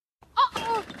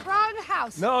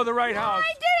house. No, the right house.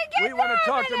 I didn't get We want to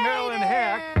talk to Marilyn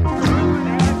Heck.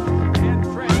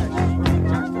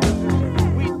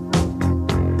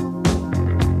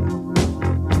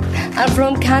 I'm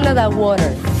from Canada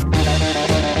Water.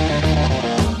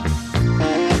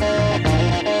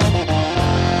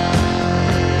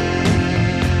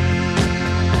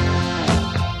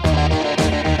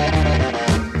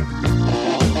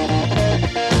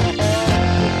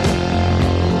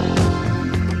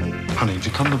 Honey, did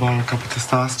you come to borrow a cup of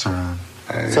testosterone?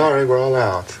 Sorry, we're all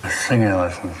out. Singing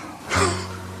lessons.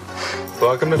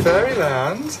 Welcome to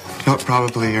Fairyland. You're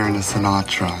probably hearing a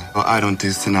Sinatra. Well, I don't do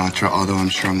Sinatra, although I'm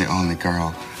sure I'm the only girl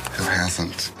who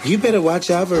hasn't. You better watch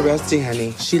out for Rusty,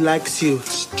 honey. She likes you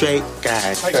straight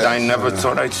guys. I never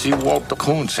thought I'd see Walter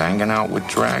Kuntz hanging out with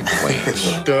drag queens.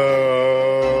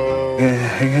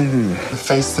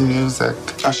 Face the music.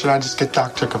 Or should I just get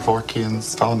Dr.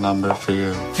 Kevorkian's phone number for you?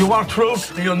 If you want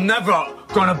truth, you're never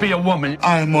gonna be a woman.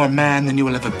 I'm more man than you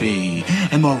will ever be,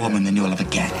 and more woman than you will ever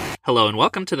get. Hello and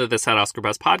welcome to the This Had Oscar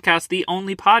Buzz podcast, the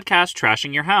only podcast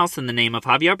trashing your house in the name of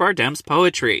Javier Bardem's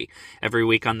poetry. Every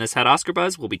week on This Had Oscar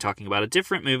Buzz, we'll be talking about a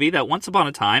different movie that once upon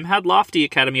a time had lofty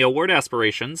Academy Award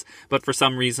aspirations, but for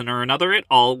some reason or another, it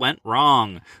all went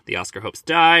wrong. The Oscar hopes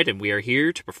died, and we are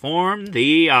here to perform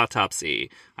the autopsy.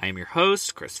 I am your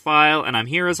host, Chris File, and I'm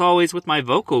here as always with my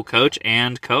vocal coach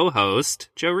and co-host,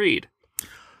 Joe Reed.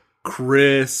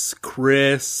 Chris,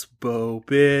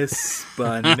 Bobis,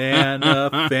 Banana,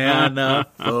 Fana,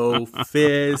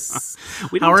 Fofis.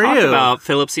 We didn't talk about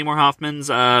Philip Seymour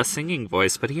Hoffman's singing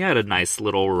voice, but he had a nice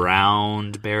little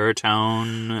round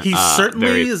baritone. He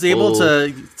certainly is able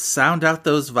to sound out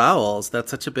those vowels.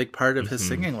 That's such a big part of his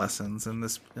singing lessons in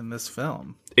this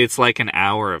film. It's like an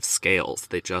hour of scales.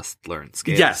 They just learn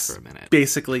scales for a minute.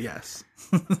 Basically, yes.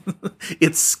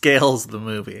 It scales the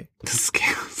movie.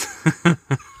 Scales.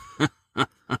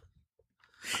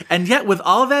 And yet, with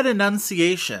all that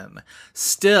enunciation,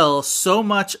 still so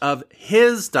much of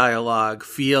his dialogue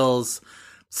feels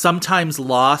sometimes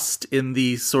lost in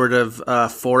the sort of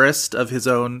forest of his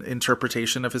own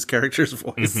interpretation of his character's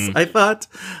voice. I thought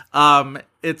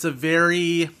it's a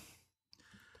very.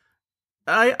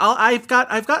 I've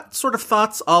got sort of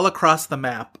thoughts all across the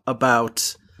map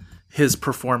about his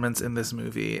performance in this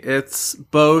movie. It's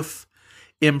both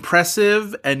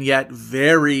impressive and yet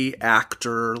very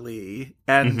actorly,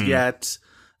 and yet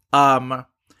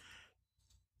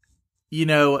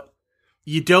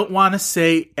you don't want to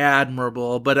say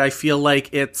admirable, but I feel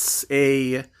like it's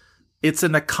an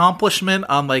accomplishment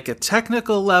on like a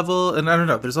technical level, and I don't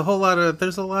know, there's a lot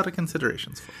of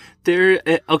considerations for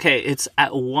it. It's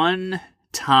at one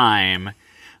time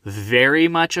very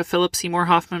much a Philip Seymour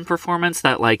Hoffman performance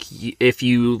that, like, if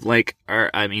you like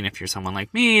if you're someone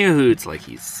like me who's like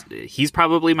he's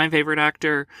probably my favorite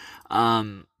actor,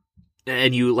 and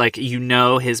you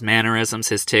know his mannerisms,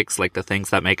 his tics, like the things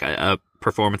that make a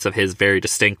performance of his very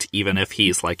distinct, even if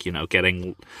he's like,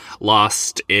 getting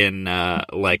lost in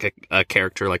like a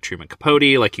character like Truman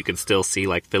Capote, like you can still see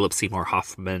like Philip Seymour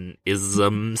Hoffman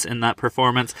isms in that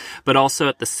performance. But also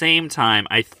at the same time,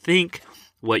 I think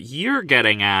what you're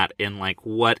getting at in like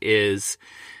what is,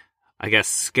 I guess,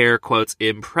 scare quotes,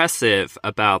 impressive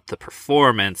about the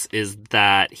performance is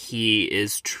that he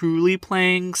is truly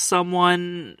playing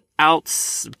someone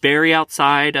very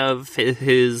outside of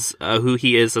his who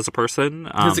he is as a person,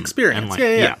 his experience,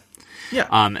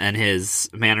 and and his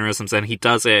mannerisms, and he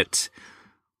does it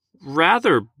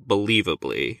rather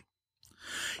believably.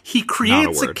 He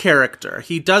creates a character.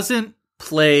 He doesn't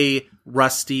play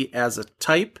Rusty as a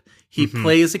type. He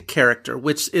plays a character,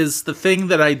 which is the thing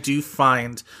that I do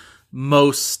find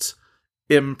most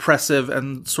impressive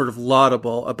and sort of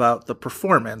laudable about the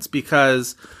performance,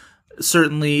 because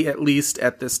certainly, at least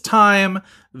at this time,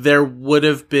 there would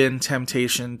have been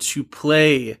temptation to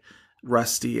play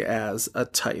Rusty as a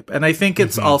type. And I think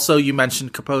it's also, you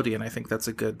mentioned Capote, and I think that's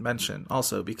a good mention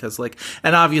also, because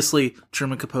and obviously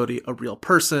Truman Capote, a real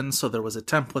person, so there was a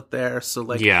template there. So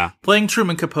playing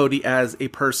Truman Capote as a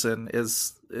person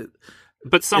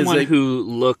but someone who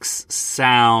looks,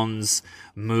 sounds,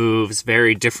 moves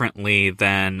very differently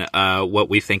than what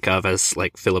we think of as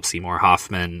like Philip Seymour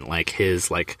Hoffman, like his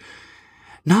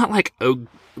not like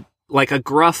a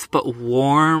gruff but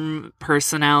warm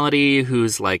personality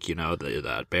who's like,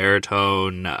 that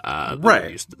baritone,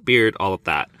 the beard, all of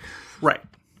that. Right.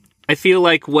 I feel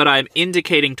like what I'm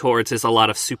indicating towards is a lot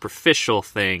of superficial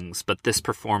things, but this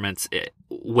performance,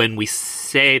 when we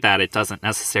say that, it doesn't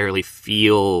necessarily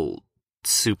feel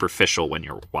superficial when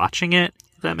you're watching it,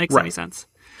 if that makes any sense.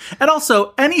 And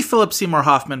also, any Philip Seymour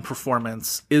Hoffman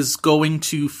performance is going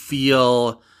to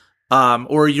feel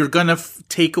or you're gonna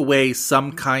take away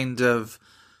some kind of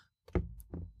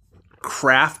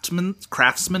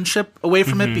craftsmanship away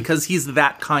from it, because he's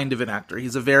that kind of an actor.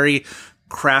 He's a very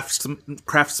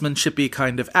craftsmanshipy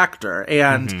kind of actor,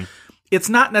 and it's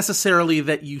not necessarily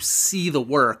that you see the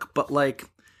work, but like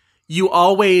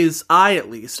I at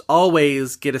least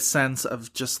always get a sense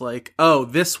of just like, oh,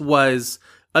 this was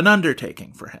an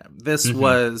undertaking for him. This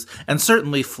was, and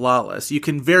certainly flawless. You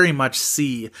can very much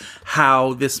see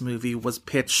how this movie was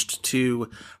pitched to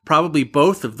probably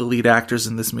both of the lead actors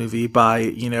in this movie by,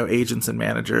 agents and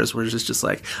managers, where it's just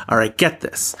like, all right, get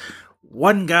this.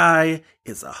 One guy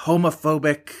is a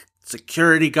homophobic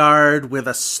security guard with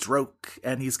a stroke,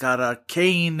 and he's got a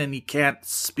cane and he can't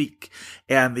speak.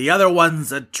 And the other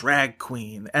one's a drag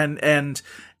queen, and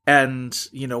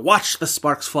watch the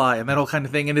sparks fly and that whole kind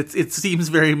of thing. And it seems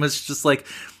very much just like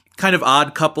kind of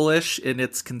Odd Couple-ish in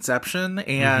its conception.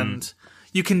 And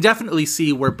you can definitely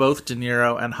see where both De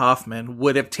Niro and Hoffman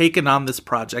would have taken on this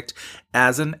project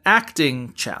as an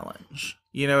acting challenge.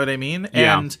 You know what I mean?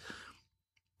 Yeah. And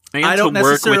I don't to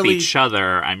work with each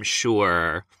other, I'm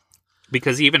sure.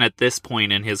 Because even at this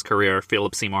point in his career,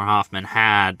 Philip Seymour Hoffman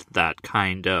had that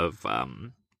kind of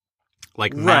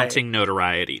mounting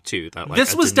notoriety too. That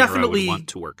this was definitely would want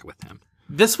to work with him.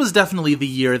 This was definitely the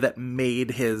year that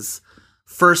made his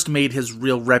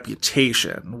real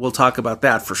reputation. We'll talk about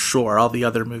that for sure. All the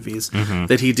other movies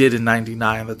that he did in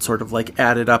 '99 that sort of like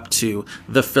added up to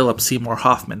the Philip Seymour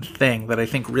Hoffman thing that I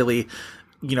think really,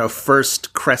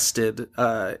 first crested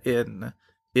in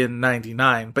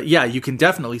 '99. But yeah, you can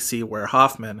definitely see where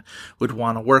Hoffman would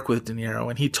want to work with De Niro.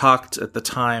 And he talked at the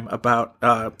time about,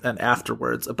 and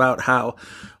afterwards, about how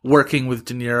working with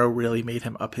De Niro really made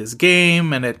him up his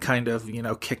game, and it kind of,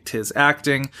 kicked his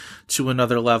acting to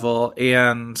another level.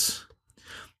 And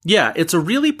yeah, it's a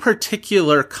really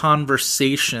particular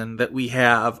conversation that we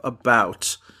have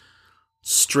about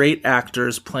straight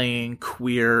actors playing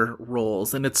queer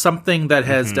roles. And it's something that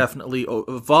has definitely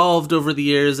evolved over the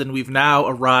years, and we've now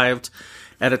arrived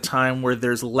at a time where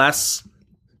there's less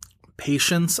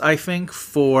patience, I think,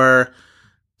 for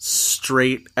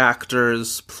straight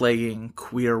actors playing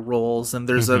queer roles. And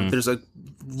there's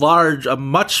a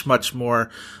much more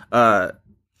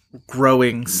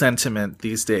growing sentiment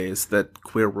these days that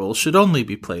queer roles should only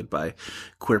be played by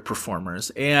queer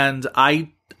performers. And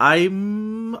I'm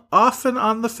often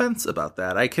on the fence about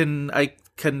that. I can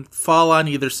fall on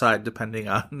either side depending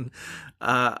on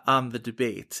the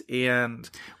debate. And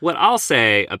what I'll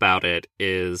say about it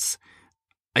is,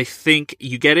 I think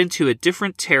you get into a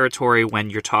different territory when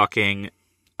you're talking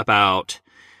about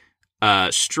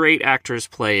straight actors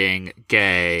playing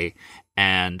gay,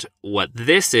 and what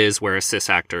this is, where a cis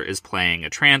actor is playing a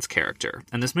trans character.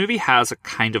 And this movie has a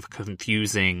kind of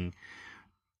confusing,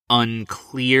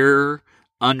 unclear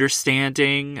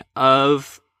understanding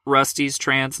of Rusty's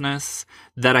transness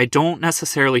that I don't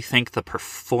necessarily think the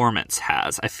performance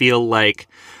has. I feel like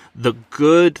the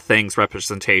good things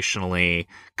representationally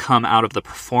come out of the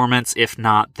performance, if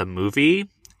not the movie,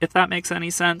 if that makes any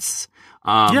sense.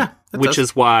 Which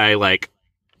is why,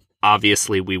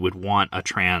 obviously we would want a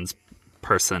trans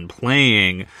person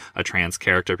playing a trans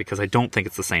character, because I don't think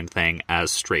it's the same thing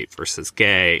as straight versus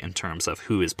gay in terms of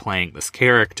who is playing this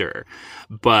character.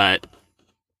 But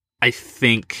I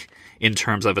think in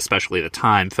terms of especially the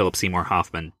time, Philip Seymour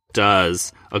Hoffman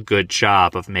does a good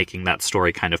job of making that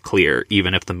story kind of clear,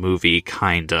 even if the movie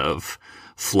kind of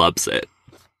flubs it.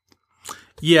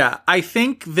 Yeah, I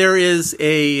think there's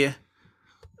a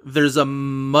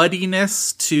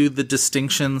muddiness to the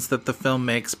distinctions that the film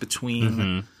makes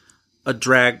between a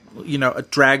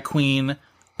drag queen,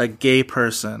 a gay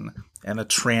person, and a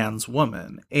trans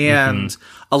woman. And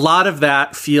a lot of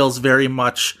that feels very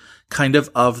much kind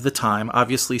of the time.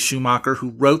 Obviously, Schumacher, who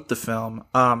wrote the film,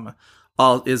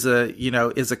 is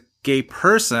a gay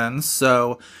person,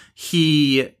 so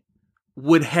he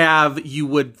would have, you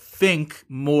would think,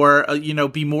 more,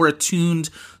 be more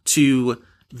attuned to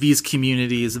these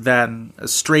communities than a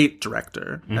straight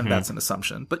director, and that's an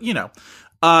assumption. But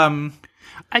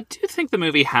I do think the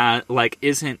movie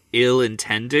isn't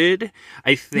ill-intended.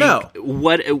 I think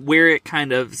where it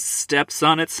kind of steps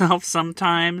on itself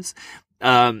sometimes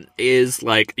is,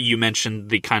 you mentioned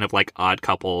the kind of odd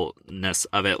couple-ness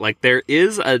of it. There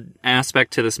is an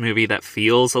aspect to this movie that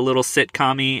feels a little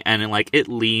sitcom-y, and it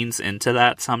leans into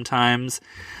that sometimes.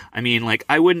 I mean,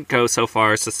 I wouldn't go so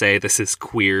far as to say this is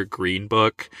queer Green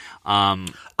Book.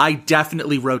 I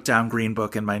definitely wrote down Green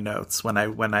Book in my notes when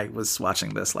I was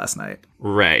watching this last night.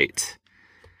 Right.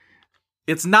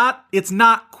 It's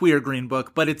not queer Green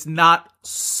Book, but it's not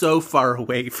so far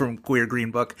away from queer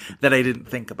Green Book that I didn't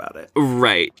think about it.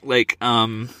 Right.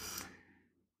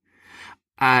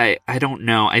 I don't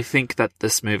know. I think that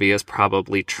this movie is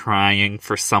probably trying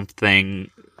for something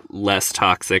less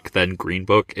toxic than Green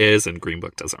Book is, and Green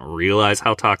Book doesn't realize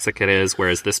how toxic it is,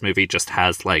 whereas this movie just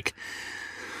has, like,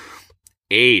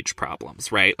 age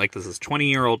problems, right? Like, this is a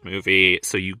 20-year-old movie,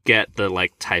 so you get the,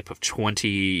 like, type of 20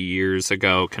 years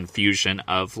ago confusion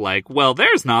of, like, well,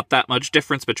 there's not that much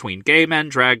difference between gay men,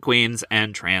 drag queens,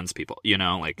 and trans people, you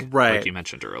know, like you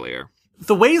mentioned earlier.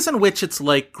 The ways in which it's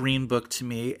like Green Book to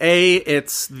me,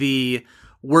 it's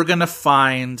we're going to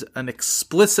find an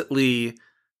explicitly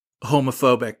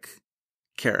homophobic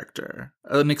character,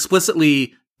 an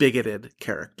explicitly bigoted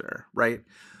character, right?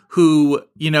 Who,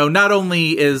 you know, not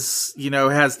only is, you know,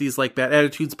 has these like bad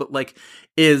attitudes, but like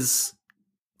is,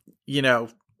 you know,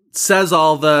 says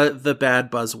all the bad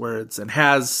buzzwords and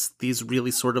has these really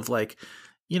sort of like,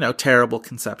 you know, terrible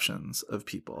conceptions of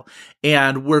people.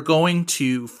 And we're going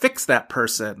to fix that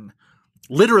person,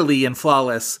 literally in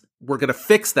Flawless. We're going to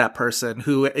fix that person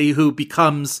who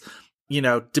becomes, you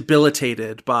know,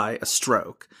 debilitated by a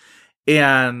stroke.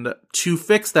 And to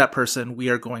fix that person, we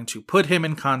are going to put him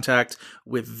in contact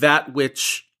with that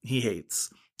which he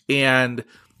hates. And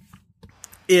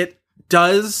it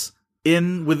does,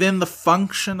 within the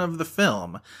function of the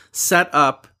film, set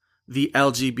up the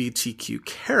LGBTQ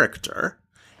character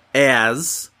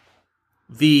as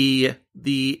the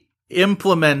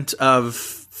implement of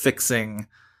fixing,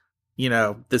 you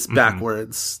know, this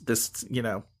backwards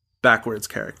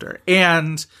character.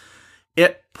 And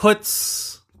it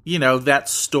puts, you know, that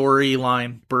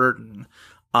storyline burden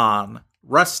on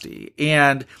Rusty.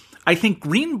 And I think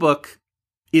Green Book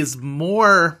is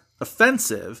more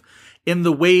offensive in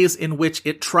the ways in which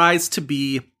it tries to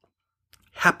be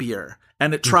happier.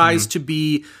 And it tries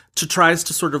tries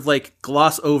to sort of like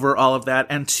gloss over all of that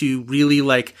and to really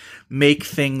like make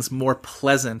things more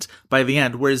pleasant by the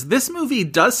end. Whereas this movie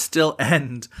does still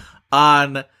end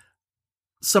on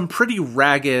some pretty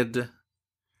ragged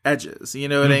edges. You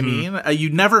know what I mean? You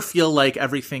never feel like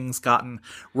everything's gotten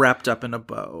wrapped up in a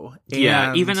bow.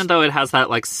 Yeah, even though it has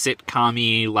that like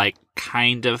sitcom-y, like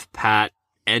kind of pat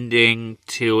ending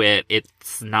to it,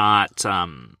 it's not,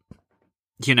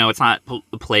 you know, it's not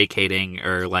placating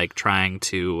or like trying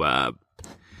to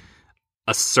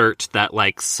assert that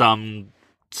like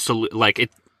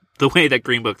the way that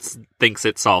Green Book thinks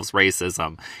it solves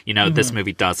racism, you know, this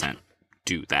movie doesn't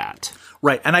do that.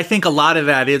 Right. And I think a lot of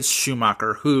that is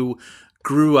Schumacher, who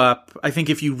grew up, I think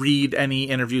if you read any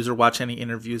interviews or watch any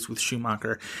interviews with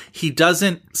Schumacher,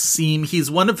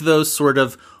 he's one of those sort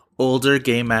of older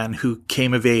gay men who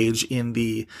came of age in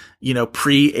the, you know,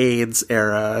 pre-AIDS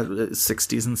era,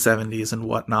 60s and 70s and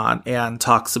whatnot, and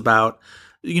talks about,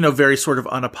 you know, very sort of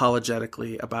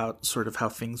unapologetically about sort of how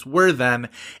things were then.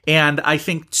 And I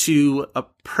think to a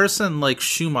person like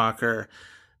Schumacher,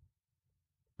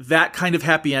 that kind of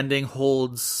happy ending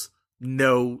holds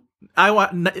don't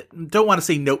want to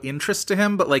say no interest to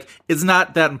him, but like it's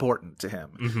not that important to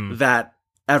him that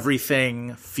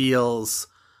everything feels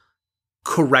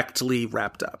correctly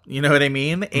wrapped up. You know what I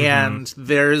mean? And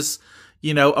there's,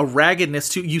 you know, a raggedness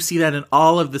to, you see that in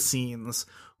all of the scenes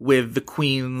with the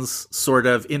queens sort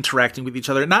of interacting with each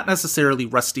other, not necessarily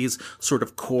Rusty's sort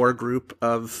of core group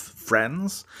of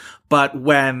friends, but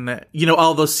when, you know,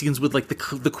 all those scenes with like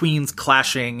the queens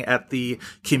clashing at the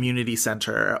community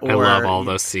center. Or, I love all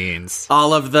those scenes.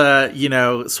 All of the, you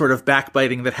know, sort of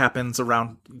backbiting that happens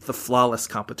around the Flawless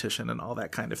competition and all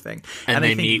that kind of thing. And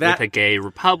they meet with a gay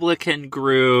Republican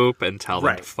group and tell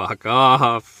them to fuck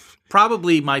off.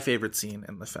 Probably my favorite scene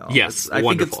in the film. Yes,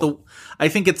 wonderful. I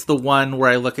think it's the one where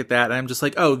I look at that and I'm just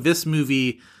like, oh, this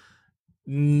movie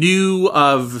knew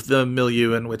of the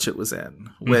milieu in which it was in,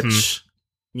 which,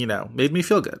 you know, made me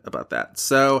feel good about that.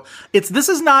 So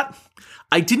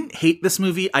I didn't hate this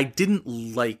movie. I didn't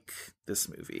like this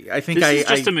movie. I think this is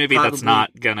just a movie that's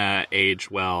not gonna age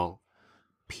well,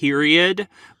 period.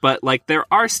 But like, there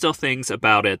are still things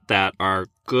about it that are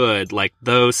good, like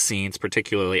those scenes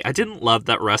particularly. I didn't love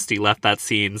that Rusty left that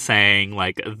scene saying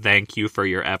like, thank you for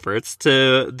your efforts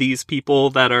to these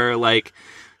people that are like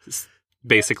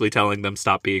basically telling them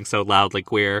stop being so loudly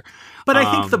queer. But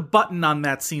I think the button on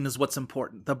that scene is what's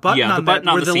important. The button on that,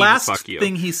 where the last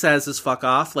thing he says is fuck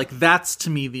off, like that's to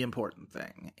me the important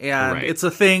thing. And it's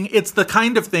the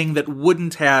kind of thing that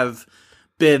wouldn't have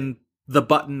been the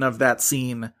button of that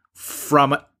scene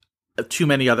from too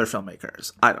many other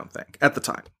filmmakers, I don't think, at the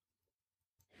time.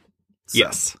 So.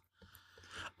 Yes.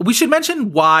 We should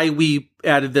mention why we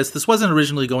added this. This wasn't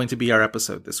originally going to be our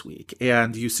episode this week,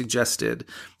 and you suggested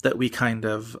that we kind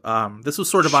of this was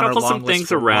sort of on our long some list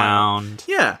things around.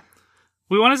 Yeah,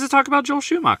 we wanted to talk about Joel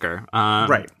Schumacher.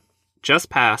 Right. Just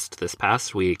passed this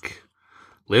past week,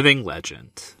 living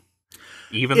legend.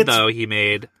 Even though he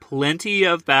made plenty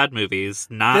of bad movies,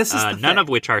 none of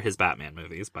which are his Batman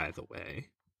movies, by the way.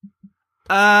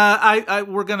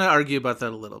 We're gonna argue about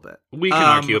that a little bit. We can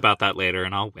argue about that later,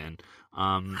 and I'll win.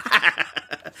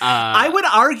 I would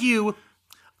argue.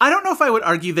 I don't know if I would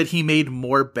argue that he made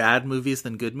more bad movies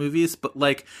than good movies, but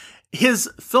like his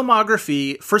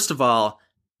filmography, first of all,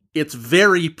 it's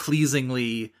very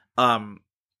pleasingly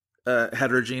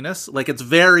heterogeneous. Like it's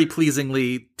very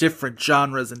pleasingly different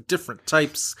genres and different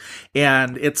types,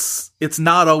 and it's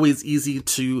not always easy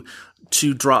to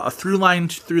draw a through line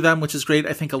through them, which is great.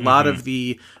 I think a lot of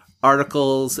the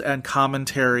articles and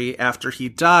commentary after he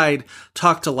died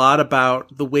talked a lot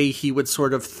about the way he would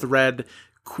sort of thread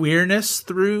queerness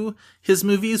through his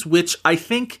movies, which I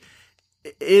think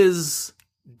is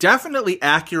definitely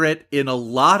accurate in a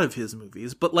lot of his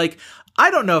movies. But like,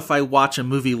 I don't know if I watch a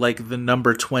movie like The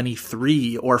Number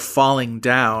 23 or Falling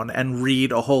Down and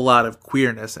read a whole lot of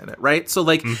queerness in it, right? So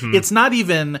like, it's not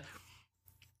even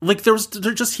like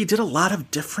he did a lot of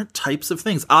different types of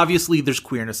things. Obviously, there's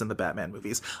queerness in the Batman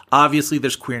movies. Obviously,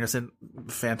 there's queerness in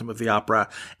Phantom of the Opera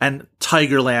and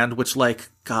Tigerland, which, like,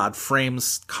 God,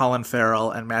 frames Colin Farrell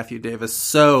and Matthew Davis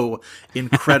so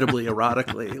incredibly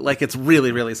erotically. Like, it's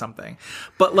really, really something.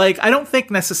 But, like, I don't think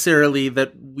necessarily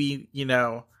that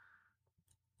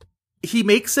he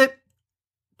makes it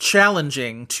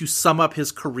challenging to sum up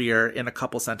his career in a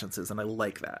couple sentences, and I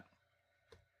like that.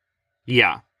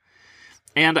 Yeah.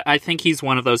 And I think he's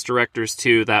one of those directors,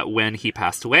 too, that when he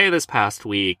passed away this past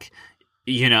week,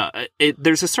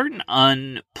 there's a certain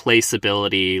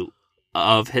unplaceability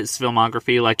of his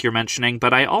filmography, like you're mentioning.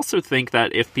 But I also think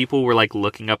that if people were, like,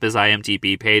 looking up his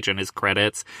IMDb page and his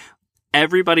credits,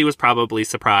 everybody was probably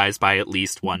surprised by at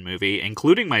least one movie,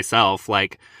 including myself.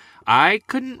 Like, I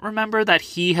couldn't remember that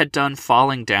he had done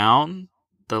Falling Down,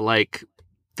 the, like,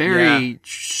 very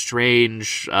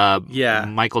strange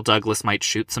Michael Douglas might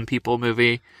shoot some people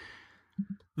movie.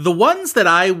 The ones that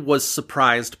I was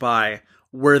surprised by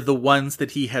were the ones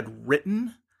that he had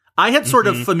written. I had sort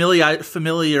of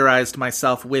familiarized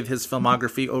myself with his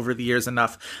filmography over the years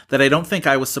enough that I don't think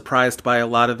I was surprised by a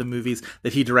lot of the movies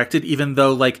that he directed, even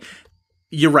though, like,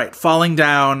 you're right, Falling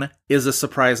Down is a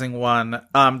surprising one.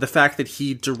 The fact that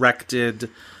he directed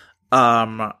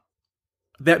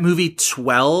that movie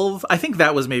 12, I think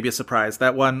that was maybe a surprise.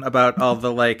 That one about all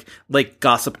the like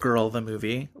Gossip Girl, the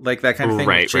movie, like that kind of thing.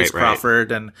 Right, with Chase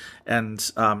Crawford and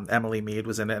Emily Mead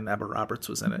was in it and Emma Roberts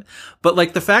was in it. But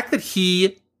like the fact that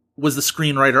he was the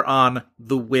screenwriter on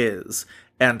The Wiz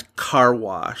and Car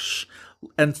Wash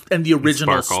and the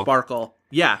original Sparkle.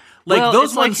 Yeah. Like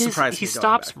those ones surprised me. He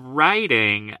stops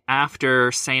writing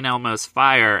after St. Elmo's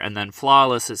Fire, and then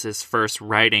Flawless is his first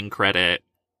writing credit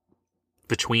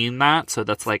between that, so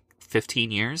that's like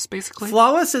 15 years basically.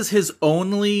 Flawless is his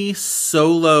only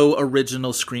solo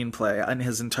original screenplay in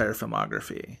his entire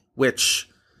filmography, which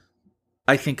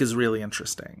I think is really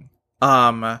interesting.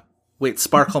 Wait,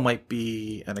 Sparkle might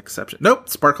be an exception. Nope,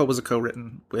 Sparkle was a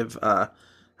co-written with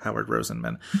Howard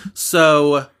Rosenman.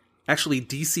 So actually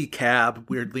DC Cab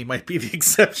weirdly might be the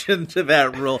exception to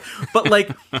that rule. But like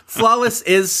Flawless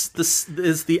is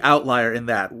the outlier in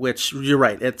that, which you're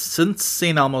right. It's since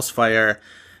St. Elmo's Fire,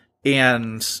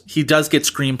 and he does get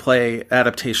screenplay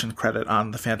adaptation credit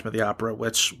on The Phantom of the Opera,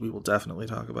 which we will definitely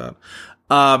talk about.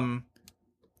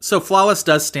 So Flawless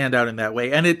does stand out in that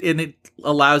way, and it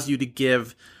allows you to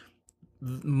give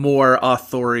more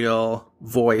authorial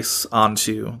voice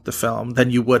onto the film than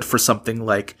you would for something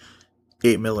like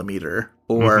 8mm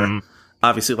or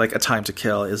obviously like A Time to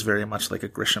Kill is very much like a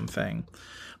Grisham thing.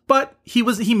 But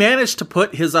he managed to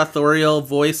put his authorial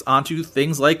voice onto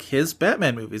things like his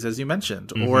Batman movies, as you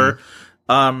mentioned, or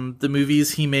the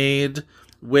movies he made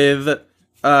with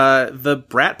the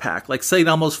Brat Pack. Like St.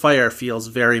 Elmo's Fire feels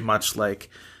very much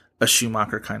like a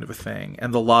Schumacher kind of a thing,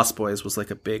 and The Lost Boys was like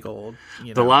a big old,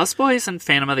 The Lost Boys and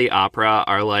Phantom of the Opera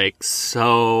are like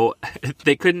so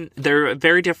they're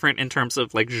very different in terms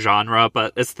of like genre,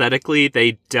 but aesthetically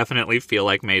they definitely feel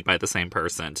like made by the same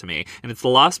person to me. And it's The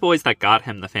Lost Boys that got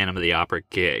him the Phantom of the Opera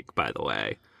gig, by the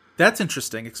way. That's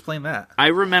interesting. Explain that. I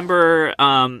remember,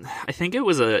 I think it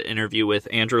was an interview with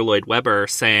Andrew Lloyd Webber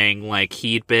saying like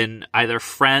he'd been either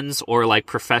friends or like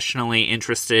professionally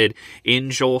interested in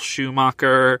Joel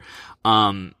Schumacher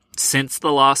since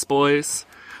The Lost Boys.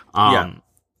 And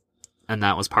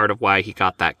that was part of why he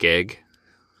got that gig.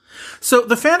 So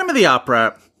the Phantom of the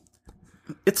Opera,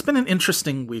 it's been an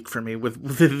interesting week for me with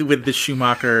the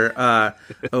Schumacher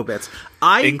obits.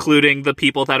 Including the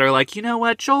people that are like, you know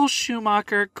what, Joel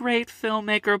Schumacher, great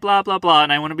filmmaker, blah, blah, blah.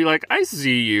 And I want to be like, I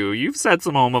see you. You've said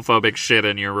some homophobic shit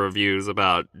in your reviews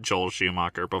about Joel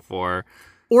Schumacher before.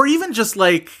 Or even just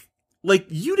like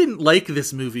you didn't like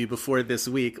this movie before this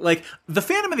week. Like the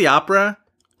Phantom of the Opera,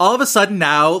 all of a sudden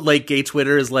now, like gay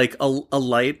Twitter is like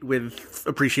alight with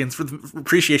appreciations for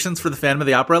the Phantom of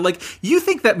the Opera. Like you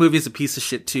think that movie is a piece of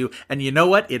shit too, and you know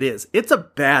what? It is. It's a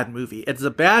bad movie. It's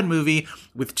a bad movie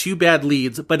with two bad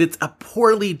leads, but it's a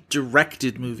poorly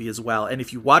directed movie as well. And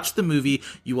if you watch the movie,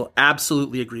 you will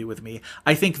absolutely agree with me.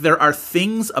 I think there are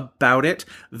things about it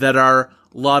that are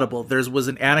laudable. There was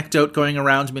an anecdote going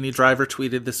around, Minnie Driver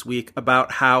tweeted this week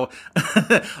about how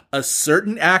a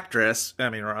certain actress, I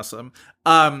mean, awesome,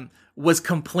 was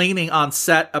complaining on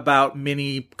set about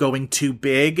Minnie going too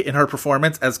big in her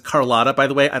performance as Carlotta. By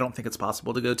the way, I don't think it's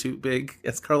possible to go too big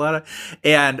as Carlotta.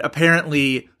 And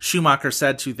apparently Schumacher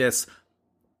said to this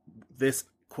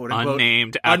quote unquote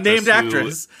unnamed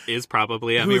actress who is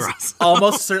probably Emmy Rossum.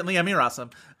 Almost certainly Emmy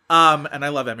Rossum. And I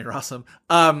love Emmy Rossum.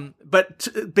 But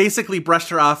basically brushed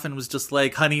her off and was just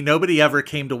like, honey, nobody ever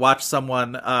came to watch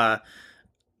someone,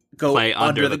 go play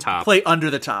under the top. Play under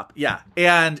the top. Yeah.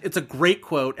 And it's a great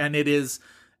quote. And it is,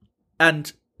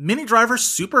 and Minnie Driver's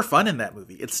super fun in that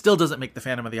movie. It still doesn't make the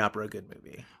Phantom of the Opera a good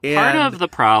movie. Part of the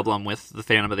problem with the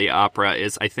Phantom of the Opera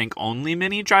is I think only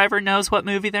Minnie Driver knows what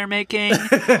movie they're making.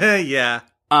 Yeah.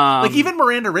 Like even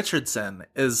Miranda Richardson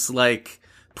is like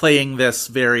playing this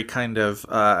very kind of,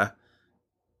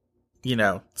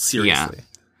 seriously.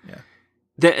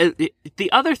 Yeah.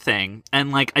 The other thing,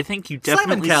 and like I think you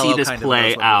definitely see this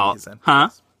play out, huh?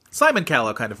 Simon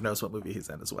Callow kind of knows what movie he's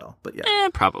in as well, but yeah,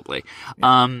 probably.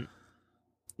 Yeah.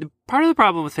 Part of the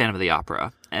problem with Phantom of the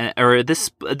Opera, or this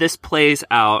plays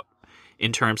out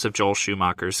in terms of Joel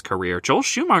Schumacher's career. Joel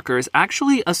Schumacher is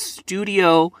actually a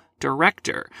studio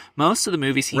director. Most of the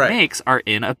movies he makes are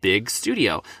in a big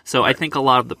studio. So I think a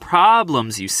lot of the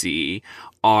problems you see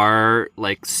are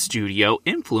like studio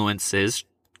influences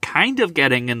kind of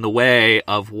getting in the way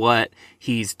of what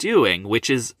he's doing,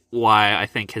 which is why I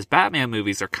think his Batman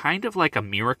movies are kind of like a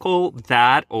miracle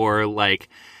that, or like,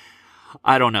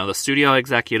 I don't know, the studio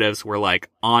executives were like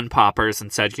on poppers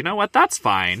and said, you know what, that's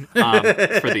fine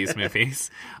for these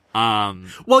movies.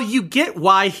 Well, you get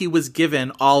why he was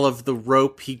given all of the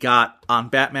rope he got on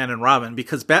Batman and Robin,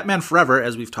 because Batman Forever,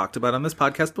 as we've talked about on this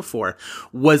podcast before,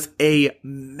 was a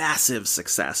massive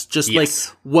success. Like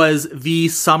was the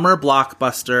summer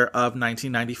blockbuster of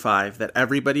 1995 that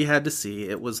everybody had to see.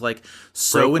 It was like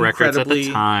so broke incredibly records at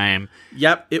the time.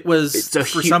 Yep, it was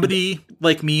for somebody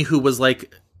like me who was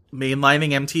like mainlining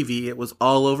MTV. It was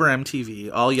all over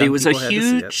MTV. All young people had to see it. It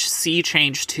was a huge sea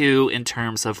change too in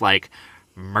terms of like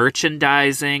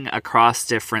merchandising across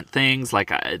different things,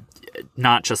 like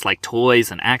not just like toys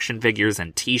and action figures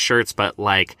and t-shirts, but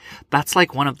like that's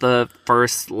like one of the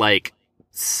first like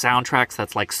soundtracks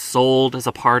that's like sold as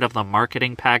a part of the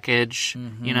marketing package.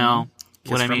 You know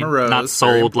what I mean? Not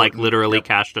sold like literally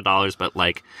cash to dollars, but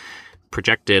like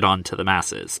projected onto the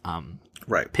masses.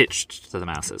 Pitched to the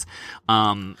masses.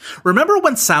 Remember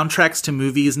when soundtracks to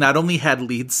movies not only had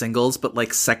lead singles, but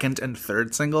like second and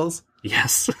third singles?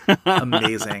 Yes.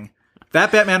 Amazing.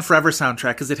 That Batman Forever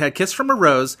soundtrack, because it had Kiss from a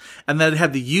Rose, and then it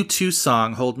had the U2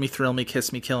 song, Hold Me, Thrill Me,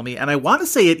 Kiss Me, Kill Me, and I want to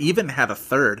say it even had a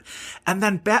third. And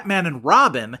then Batman and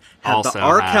Robin had also the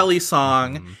R. Kelly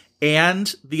song,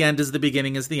 and The End is the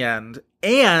Beginning is the End,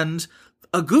 and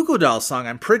a Goo Goo Dolls song,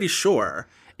 I'm pretty sure.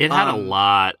 It had a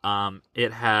lot.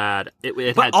 It had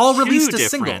all two released as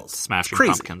different singles. Smashing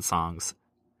Pumpkins songs.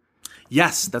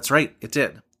 Yes, that's right. It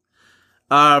did.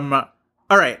 All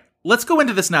right. Let's go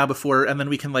into this now and then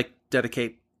we can like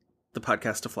dedicate the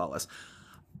podcast to Flawless.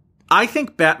 I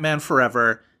think Batman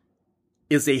Forever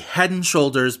is a head and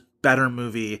shoulders better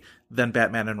movie than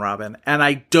Batman and Robin. And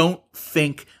I don't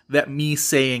think that me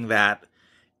saying that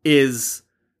is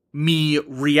me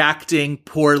reacting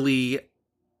poorly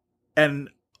and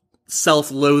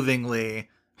self-loathingly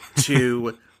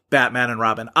to Batman and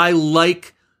Robin. I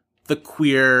like the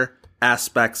queer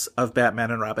aspects of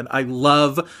Batman and Robin. I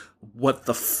love what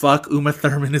the fuck Uma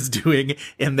Thurman is doing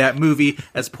in that movie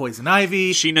as Poison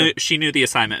Ivy. She knew the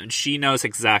assignment, and she knows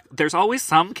there's always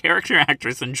some character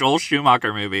actress in Joel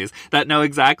Schumacher movies that know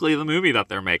exactly the movie that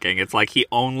they're making. It's like he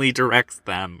only directs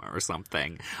them or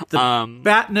something. The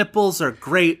bat nipples are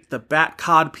great. The bat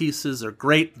cod pieces are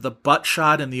great. The butt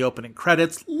shot in the opening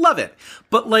credits, love it.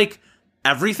 But like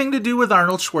everything to do with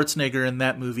Arnold Schwarzenegger in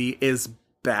that movie is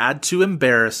bad to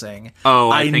embarrassing.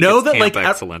 Oh, I think know it's that camp like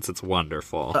excellence. It's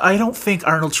wonderful. I don't think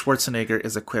Arnold Schwarzenegger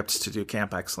is equipped to do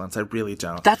camp excellence. I really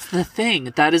don't. That's the thing.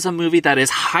 That is a movie that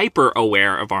is hyper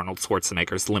aware of Arnold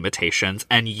Schwarzenegger's limitations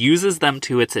and uses them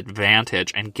to its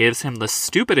advantage and gives him the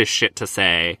stupidest shit to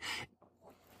say.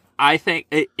 I think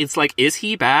it's like, is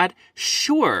he bad?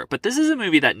 Sure. But this is a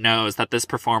movie that knows that this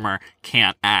performer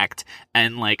can't act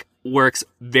and like works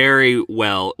very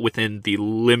well within the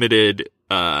limited,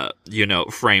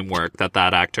 framework that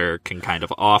actor can kind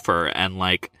of offer. And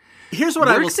like, here's what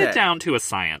I will say. Works it down to a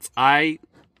science. I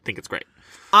think it's great.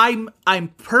 I'm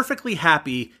perfectly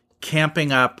happy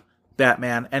camping up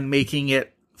Batman and making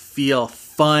it feel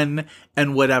fun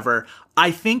and whatever.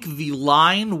 I think the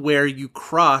line where you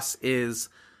cross is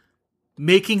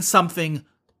making something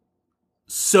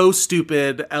so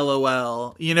stupid,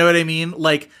 LOL. You know what I mean?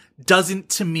 Like, doesn't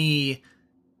to me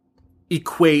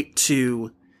equate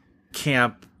to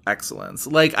camp excellence.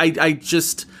 Like, I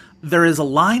just, there is a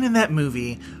line in that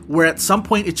movie where at some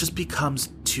point it just becomes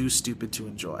too stupid to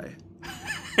enjoy.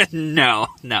 No,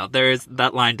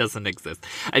 that line doesn't exist.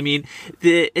 I mean,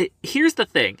 here's the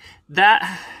thing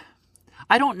that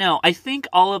I don't know. I think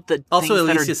all of the also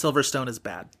things Alicia Silverstone is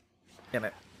bad in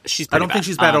it. I don't think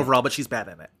she's bad overall, but she's bad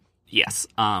in it. Yes.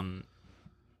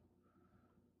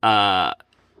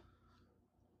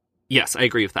 Yes, I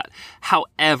agree with that.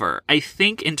 However, I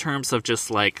think in terms of just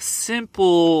like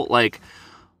simple like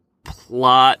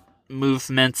plot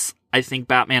movements, I think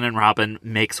Batman and Robin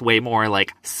makes way more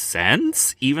like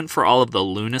sense, even for all of the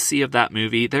lunacy of that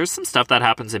movie. There's some stuff that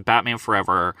happens in Batman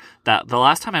Forever that the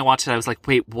last time I watched it, I was like,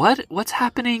 wait, what's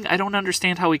happening? I don't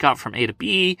understand how we got from A to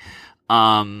B.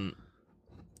 I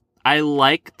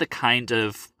like the kind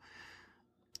of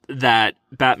that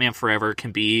Batman Forever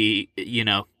can be,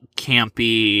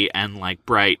 campy and like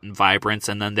bright and vibrant,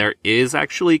 and then there is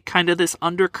actually kind of this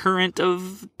undercurrent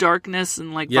of darkness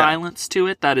and like violence to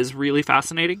it that is really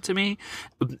fascinating to me.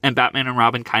 And Batman and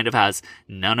Robin kind of has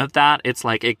none of that. It's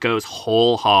like it goes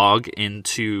whole hog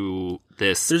into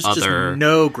this. There's just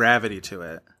no gravity to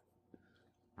it.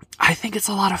 I think it's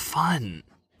a lot of fun.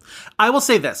 I will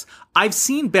say this. I've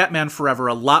seen Batman Forever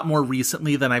a lot more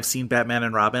recently than I've seen Batman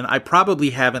and Robin. I probably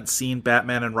haven't seen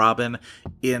Batman and Robin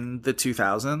in the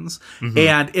 2000s. Mm-hmm.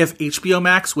 And if HBO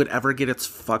Max would ever get its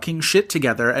fucking shit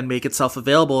together and make itself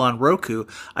available on Roku,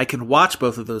 I can watch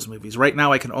both of those movies. Right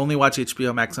now, I can only watch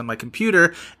HBO Max on my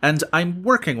computer, and I'm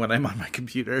working when I'm on my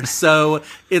computer. So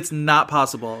it's not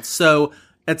possible. So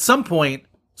at some point,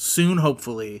 soon,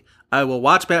 hopefully, I will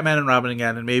watch Batman and Robin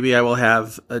again, and maybe I will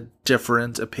have a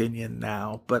different opinion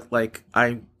now. But like,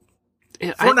 I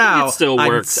think it still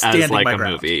works as like a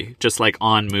movie, just like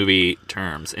on movie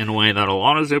terms, in a way that a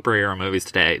lot of superhero movies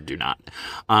today do not.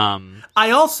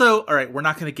 I also, all right, we're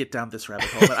not going to get down this rabbit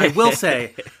hole, but I will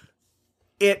say,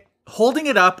 holding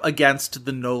it up against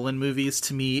the Nolan movies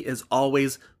to me is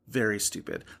always very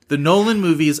stupid. The Nolan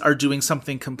movies are doing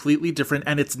something completely different,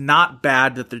 and it's not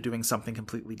bad that they're doing something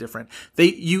completely different.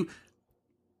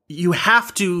 You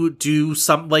have to do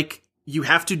you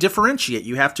have to differentiate.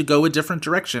 You have to go a different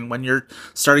direction when you're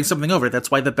starting something over. That's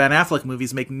why the Ben Affleck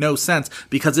movies make no sense,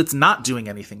 because it's not doing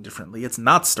anything differently. It's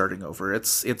not starting over.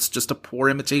 It's just a poor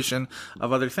imitation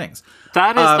of other things.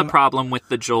 That is the problem with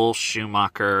the Joel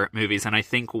Schumacher movies, and I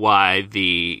think why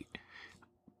the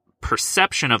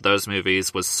perception of those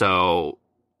movies was so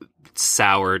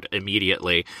soured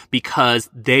immediately, because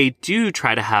they do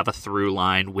try to have a through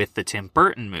line with the Tim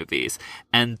Burton movies,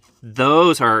 and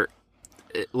those are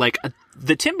like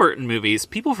the Tim Burton movies.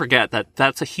 People forget that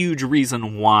that's a huge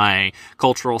reason why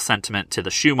cultural sentiment to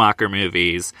the Schumacher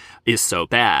movies is so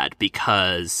bad,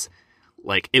 because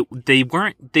like they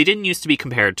didn't used to be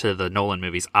compared to the Nolan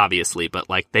movies, obviously, but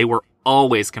like they were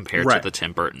always compared to the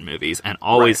Tim Burton movies, and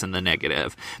always in the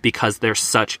negative, because they're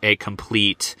such a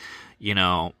complete,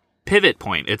 pivot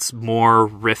point. It's more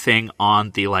riffing on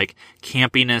the like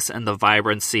campiness and the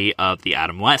vibrancy of the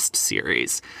Adam West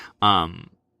series,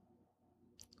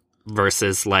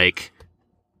 versus like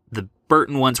the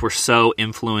Burton ones were so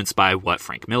influenced by what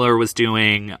Frank Miller was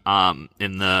doing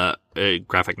in the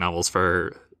graphic novels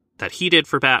that he did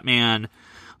for Batman.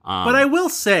 But I will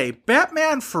say,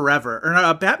 Batman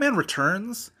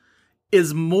Returns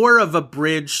is more of a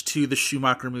bridge to the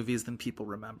Schumacher movies than people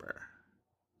remember.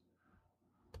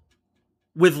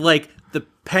 With like the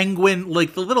penguin,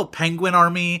 like the little penguin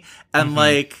army, and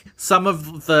like some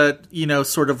of the,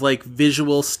 sort of like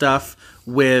visual stuff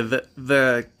with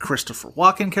the Christopher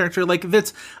Walken character. Like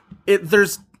there's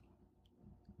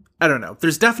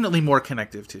definitely more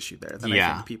connective tissue there than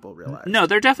I think people realize. No,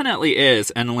 there definitely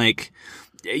is. And like,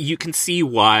 you can see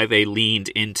why they leaned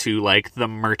into like the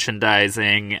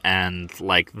merchandising and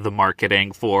like the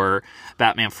marketing for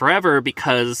Batman Forever,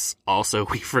 because also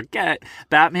we forget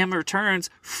Batman Returns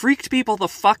freaked people the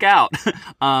fuck out.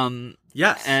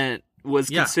 Yes. And was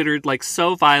considered like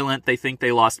so violent, they think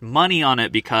they lost money on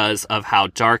it because of how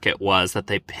dark it was, that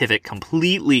they pivot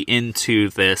completely into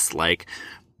this like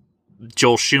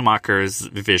Joel Schumacher's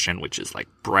vision, which is like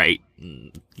bright,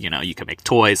 and, you know, you can make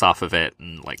toys off of it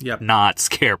and like not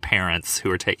scare parents who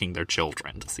are taking their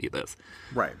children to see this.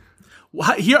 Right.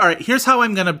 Well, here's how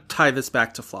I'm going to tie this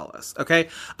back to Flawless. Okay.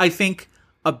 I think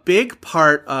a big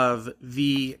part of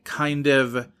the kind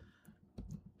of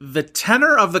the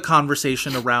tenor of the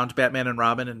conversation around Batman and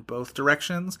Robin in both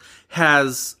directions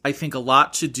has, I think, a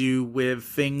lot to do with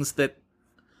things that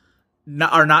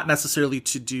are not necessarily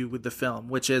to do with the film,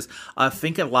 which is, I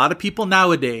think a lot of people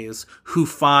nowadays who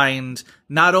find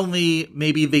not only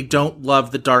maybe they don't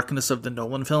love the darkness of the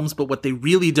Nolan films, but what they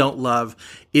really don't love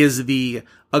is the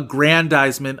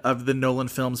aggrandizement of the Nolan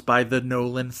films by the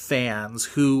Nolan fans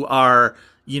who are,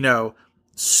 you know,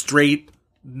 straight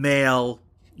male,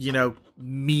 you know,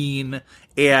 mean,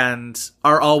 and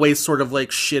are always sort of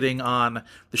like shitting on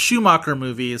the Schumacher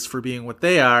movies for being what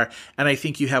they are. And I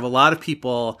think you have a lot of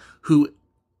people who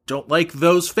don't like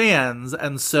those fans,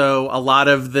 and so a lot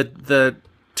of the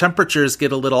temperatures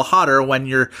get a little hotter when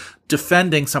you're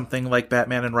defending something like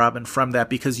Batman and Robin from that,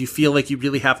 because you feel like you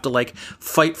really have to like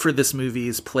fight for this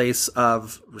movie's place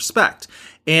of respect.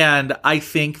 And I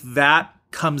think that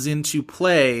comes into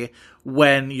play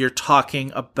when you're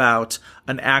talking about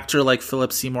an actor like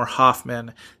Philip Seymour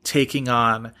Hoffman taking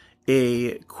on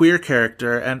a queer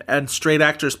character and straight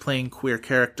actors playing queer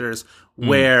characters,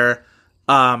 where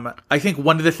I think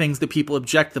one of the things that people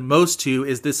object the most to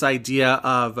is this idea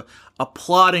of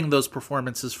applauding those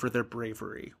performances for their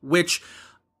bravery, which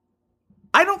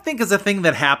I don't think is a thing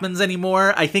that happens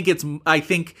anymore. I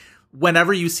think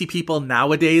whenever you see people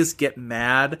nowadays get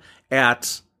mad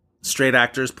at straight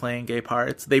actors playing gay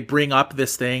parts, they bring up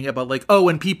this thing about like, oh,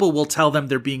 and people will tell them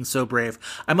they're being so brave.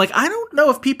 I'm like, I don't know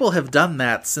if people have done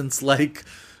that since like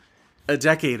a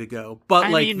decade ago, but I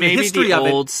mean, maybe the history the of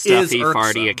old it stuffy is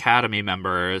farty Academy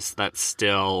members that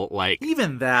still like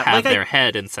even that have like their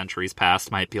head in centuries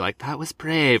past might be like, that was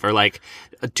brave, or like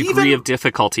a degree of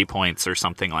difficulty points or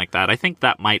something like that. I think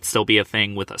that might still be a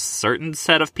thing with a certain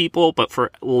set of people, but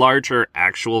for larger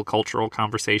actual cultural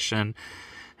conversation,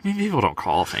 I mean, people don't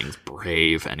call things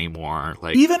brave anymore.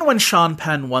 Like, even when Sean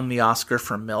Penn won the Oscar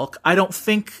for Milk, I don't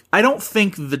think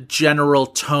the general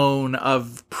tone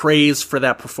of praise for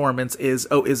that performance is,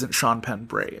 oh, isn't Sean Penn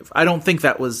brave? I don't think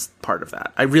that was part of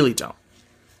that. I really don't.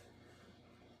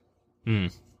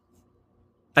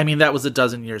 I mean, that was a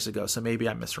dozen years ago, so maybe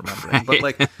I'm misremembering. But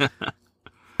like,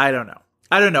 I don't know.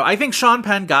 I think Sean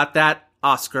Penn got that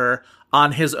Oscar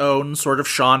on his own sort of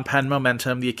Sean Penn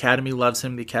momentum. The Academy loves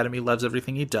him. The Academy loves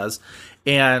everything he does.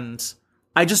 And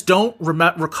I just don't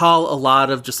recall a lot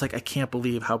of just like, I can't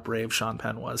believe how brave Sean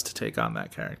Penn was to take on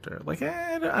that character. Like,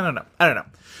 I don't know.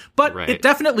 But It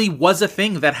definitely was a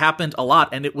thing that happened a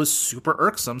lot, and it was super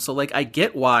irksome. So like, I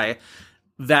get why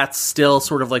that's still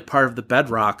sort of like part of the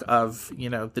bedrock of, you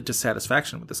know, the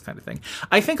dissatisfaction with this kind of thing.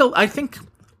 I think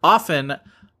often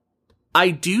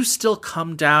I do still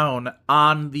come down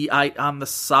on the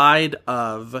side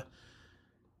of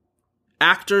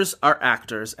actors are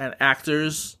actors, and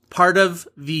actors, part of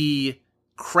the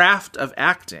craft of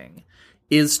acting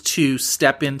is to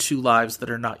step into lives that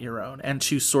are not your own and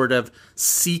to sort of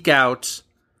seek out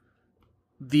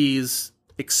these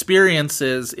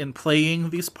experiences in playing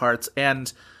these parts.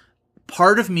 And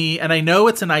part of me, and I know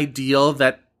it's an ideal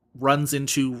that runs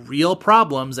into real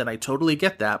problems, and I totally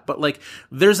get that, but like,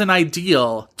 there's an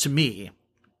ideal to me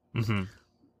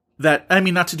that, I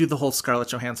mean, not to do the whole Scarlett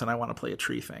Johansson I want to play a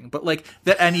tree thing, but like,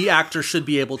 that any actor should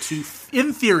be able to,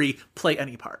 in theory, play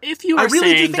any part. If you are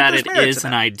saying that it is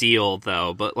an ideal,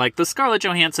 though, but like the Scarlett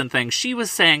Johansson thing, she was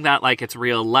saying that like it's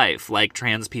real life, like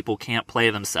trans people can't play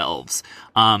themselves,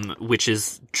 which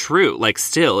is true. Like,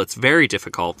 still, it's very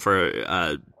difficult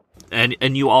for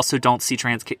and you also don't see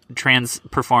trans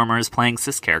performers playing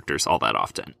cis characters all that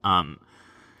often.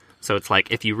 So it's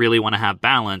like, if you really want to have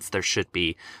balance, there should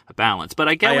be a balance. But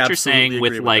I get what you're saying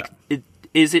with like,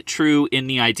 is it true in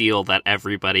the ideal that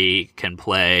everybody can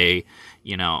play,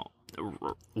 you know,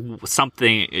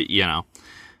 something, you know,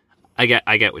 I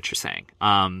get what you're saying.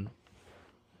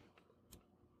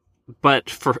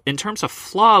 But in terms of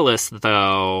Flawless,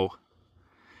 though,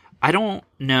 I don't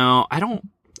know.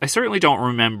 I certainly don't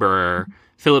remember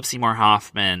Philip Seymour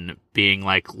Hoffman being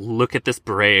like, look at this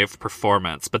brave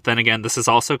performance. But then again, this is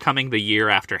also coming the year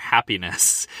after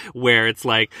Happiness, where it's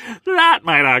like, that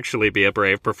might actually be a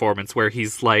brave performance, where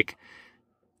he's like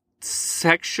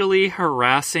sexually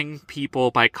harassing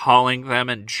people by calling them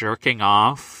and jerking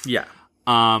off. Yeah.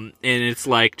 And it's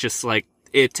like, just like,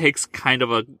 it takes kind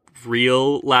of a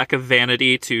real lack of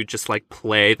vanity to just like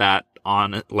play that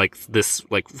on like this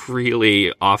like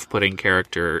really off-putting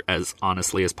character as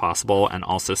honestly as possible, and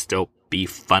also still be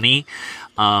funny.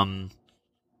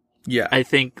 Yeah. I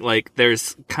think, like,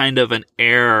 there's kind of an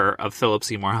air of Philip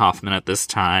Seymour Hoffman at this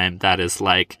time that is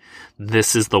like,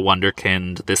 this is the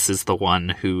wonderkind, this is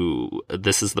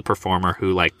the performer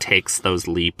who, like, takes those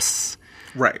leaps.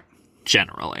 Right.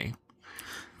 Generally.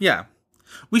 Yeah.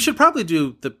 We should probably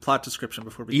do the plot description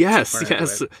before we get too far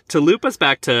into it. To loop us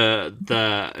back to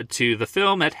the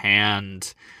film at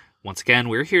hand. Once again,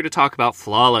 we're here to talk about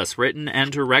Flawless, written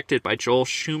and directed by Joel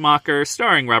Schumacher,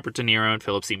 starring Robert De Niro and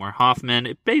Philip Seymour Hoffman.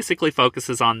 It basically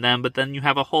focuses on them, but then you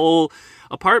have a whole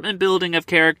apartment building of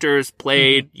characters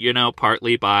played,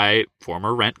 partly by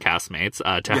former Rent castmates,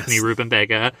 Daphne Rubin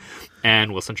Vega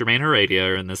and Wilson Jermaine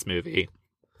Heredia in this movie.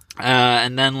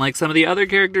 And then, like, some of the other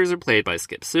characters are played by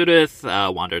Skip Sudith,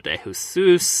 Wander de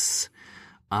Jesus.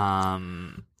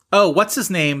 What's his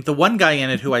name? The one guy in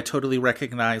it who I totally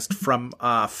recognized from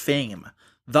Fame.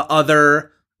 The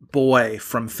other boy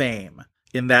from Fame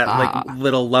in that like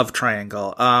little love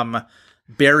triangle.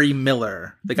 Barry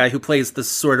Miller, the guy who plays this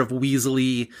sort of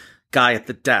weaselly guy at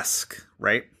the desk,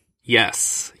 right?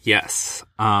 Yes.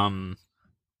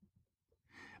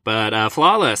 But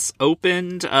Flawless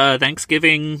opened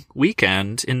Thanksgiving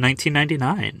weekend in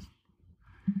 1999.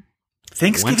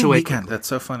 Thanksgiving weekend. That's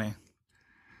so funny.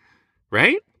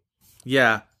 Right?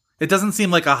 Yeah. It doesn't seem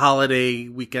like a holiday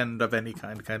weekend of any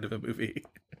kind of a movie.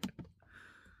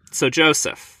 So,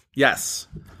 Joseph. Yes.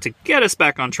 To get us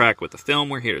back on track with the film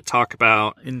we're here to talk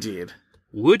about. Indeed.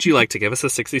 Would you like to give us a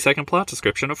 60-second plot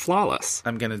description of Flawless?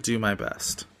 I'm going to do my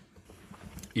best.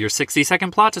 Your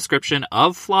 60-second plot description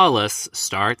of Flawless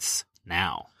starts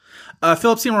now.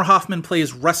 Philip Seymour Hoffman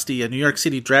plays Rusty, a New York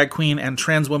City drag queen and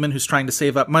trans woman who's trying to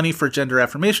save up money for gender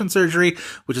affirmation surgery,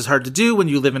 which is hard to do when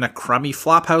you live in a crummy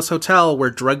flophouse hotel where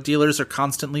drug dealers are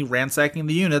constantly ransacking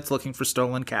the units looking for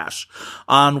stolen cash.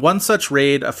 On one such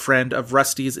raid, a friend of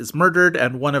Rusty's is murdered,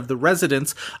 and one of the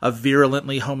residents, a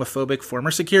virulently homophobic former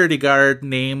security guard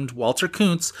named Walter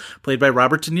Kuntz, played by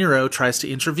Robert De Niro, tries to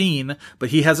intervene, but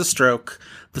he has a stroke.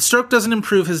 The stroke doesn't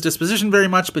improve his disposition very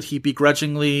much, but he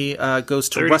begrudgingly goes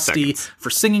to Rusty for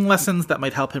singing lessons that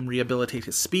might help him rehabilitate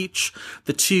his speech.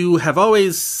 The two have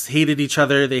always hated each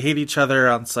other. They hate each other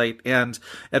on sight, and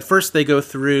at first they go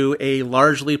through a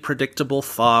largely predictable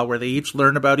thaw where they each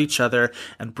learn about each other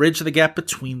and bridge the gap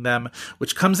between them,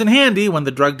 which comes in handy when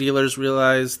the drug dealers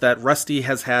realize that Rusty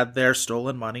has had their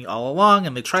stolen money all along,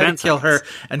 and they try to kill her,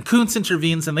 and Kuntz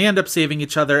intervenes, and they end up saving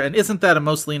each other. And isn't that a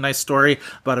mostly nice story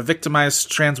about a victimized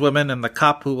trans woman and the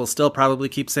cop who will still probably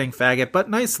keep saying faggot, but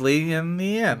nicely in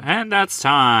the end? And that's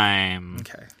time.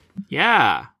 Okay.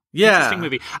 Yeah. Interesting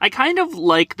movie. I kind of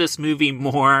like this movie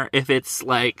more if it's,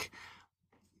 like,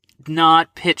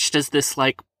 not pitched as this,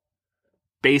 like,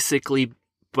 basically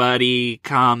buddy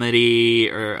comedy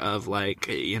or of, like,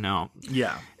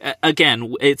 Yeah.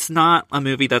 Again, it's not a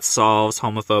movie that solves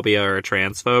homophobia or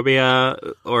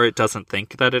transphobia, or it doesn't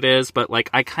think that it is, but, like,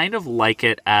 I kind of like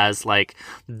it as, like,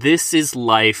 this is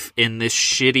life in this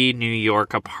shitty New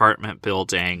York apartment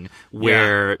building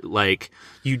where, like,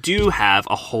 you do have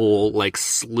a whole, like,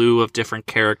 slew of different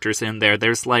characters in there.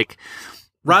 There's, like...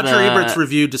 Roger Ebert's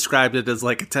review described it as,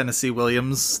 like, a Tennessee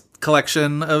Williams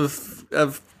collection of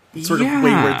sort of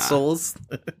wayward souls,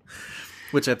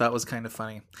 which I thought was kind of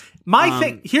funny.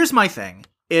 Here's my thing,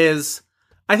 is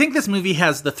I think this movie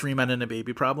has the 3 Men and a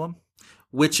Baby problem,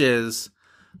 which is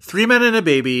 3 Men and a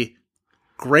Baby,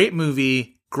 great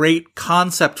movie, great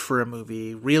concept for a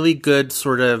movie, really good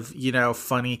sort of,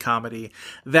 funny comedy,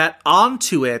 that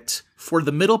onto it, for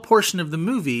the middle portion of the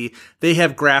movie, they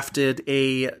have grafted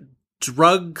a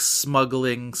drug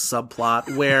smuggling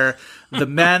subplot where the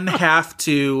men have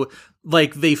to...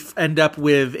 Like, they end up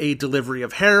with a delivery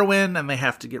of heroin, and they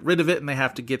have to get rid of it, and they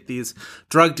have to get these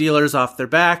drug dealers off their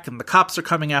back, and the cops are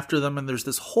coming after them, and there's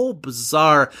this whole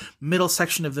bizarre middle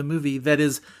section of the movie that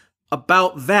is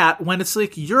about that, when it's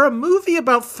like, you're a movie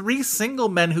about 3 single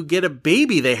men who get a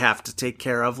baby they have to take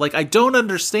care of. Like, I don't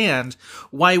understand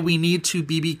why we need to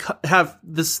have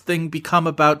this thing become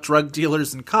about drug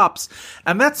dealers and cops,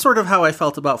 and that's sort of how I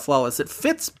felt about Flawless. It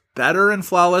fits better in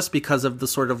Flawless because of the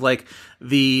sort of like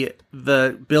the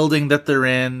building that they're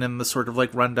in and the sort of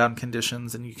like rundown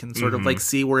conditions, and you can sort of like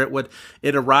see where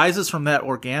it arises from that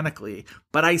organically.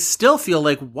 But I still feel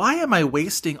like, why am I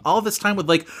wasting all this time with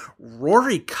like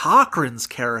Rory Cochran's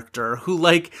character, who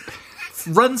like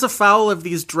runs afoul of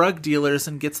these drug dealers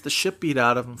and gets the shit beat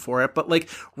out of him for it? But like,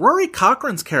 Rory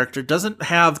Cochran's character doesn't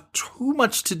have too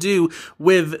much to do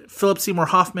with Philip Seymour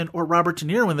Hoffman or Robert De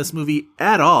Niro in this movie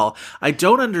at all. I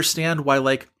don't understand why,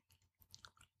 like,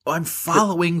 I'm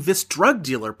following this drug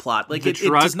dealer plot. Like, the it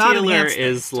drug does not dealer enhance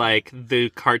is things. like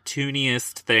the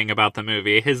cartooniest thing about the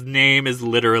movie. His name is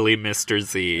literally Mr.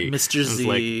 Z. Mr. It's Z,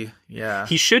 like, yeah.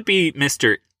 he should be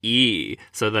Mr. E,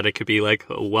 so that it could be like,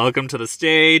 welcome to the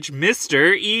stage,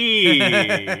 Mr. E.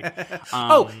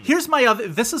 Here's my other...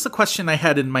 This is a question I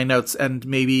had in my notes, and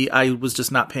maybe I was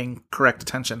just not paying correct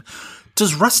attention.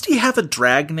 Does Rusty have a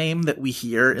drag name that we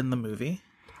hear in the movie?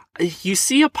 You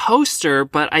see a poster,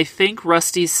 but I think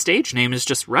Rusty's stage name is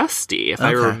just Rusty, if I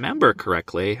remember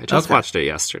correctly. I just watched it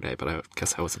yesterday, but I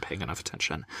guess I wasn't paying enough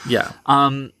attention. Yeah.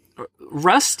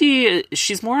 Rusty,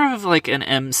 she's more of like an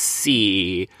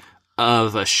MC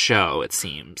of a show, it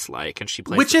seems like, and she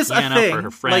plays Which the is a piano thing. for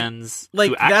her friends Like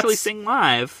who actually that's- sing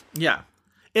live. Yeah.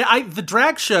 The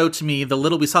drag show, to me, the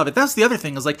little we saw of it, that's the other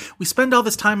thing, is like, we spend all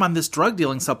this time on this drug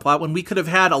dealing subplot when we could have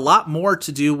had a lot more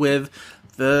to do with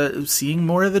seeing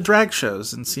more of the drag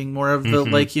shows and seeing more of the,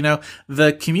 like, you know,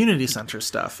 the community center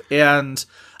stuff. And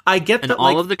I get and that,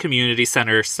 all like, of the community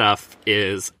center stuff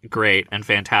is great and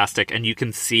fantastic, and you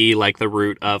can see, like, the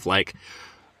root of, like,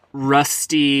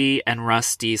 Rusty and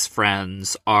Rusty's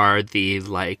friends are the,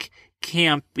 like,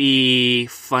 campy,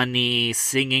 funny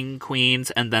singing queens,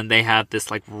 and then they have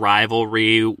this, like,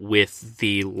 rivalry with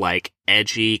the, like,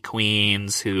 edgy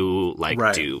queens who, like,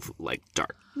 do, like,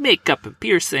 dark makeup and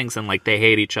piercings, and, like, they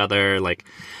hate each other, like,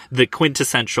 the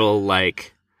quintessential,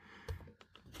 like,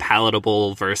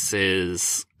 palatable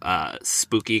versus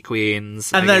spooky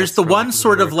queens. And there's the one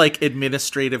sort of like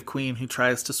administrative queen who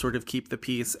tries to sort of keep the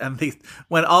peace. And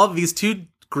when all of these two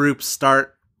groups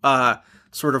start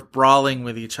sort of brawling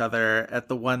with each other at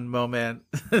the one moment,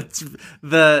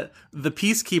 the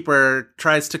peacekeeper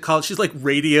tries to call. She's like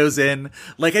radios in,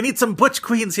 like, I need some butch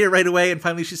queens here right away. And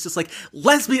finally she's just like,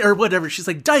 lesbian or whatever. She's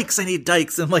like, dykes, I need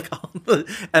dykes. And like,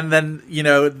 and then, you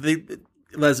know, the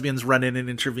lesbians run in and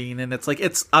intervene, and it's like,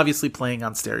 it's obviously playing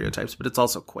on stereotypes, but it's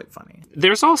also quite funny.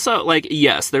 There's also, like,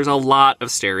 yes, there's a lot of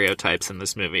stereotypes in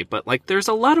this movie, but, like, there's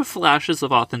a lot of flashes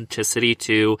of authenticity,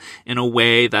 too, in a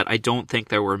way that I don't think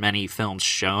there were many films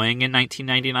showing in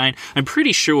 1999. I'm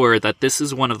pretty sure that this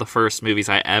is one of the first movies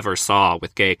I ever saw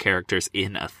with gay characters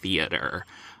in a theater.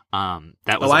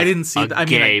 That was I didn't see a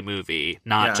gay movie,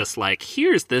 not just like,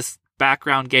 here's this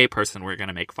background gay person we're going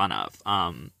to make fun of.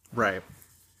 Right.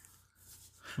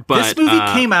 But, this movie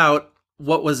came out,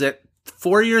 what was it,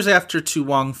 4 years after To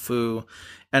Wong Fu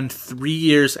and 3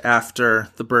 years after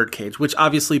The Birdcage, which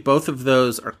obviously both of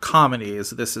those are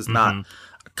comedies. This is not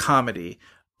a comedy,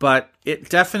 but it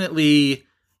definitely,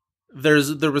 there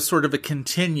was sort of a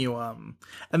continuum.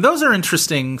 And those are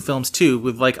interesting films too,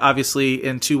 with, like, obviously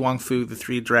in To Wong Fu, the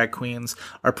three drag queens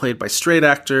are played by straight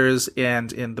actors,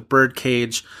 and in The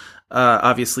Birdcage,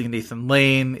 obviously Nathan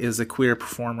Lane is a queer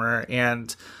performer.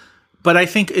 But I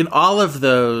think in all of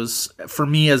those, for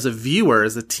me as a viewer,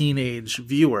 as a teenage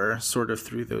viewer, sort of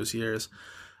through those years,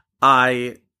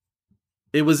 it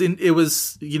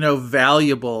was, you know,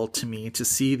 valuable to me to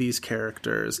see these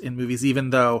characters in movies, even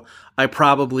though I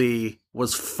probably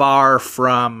was far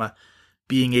from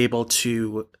being able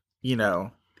to, you know,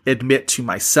 admit to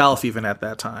myself, even at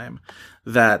that time,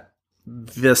 that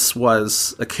this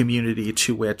was a community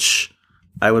to which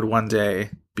I would one day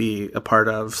be a part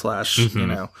of / you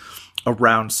know,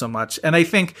 around so much. And I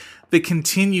think the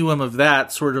continuum of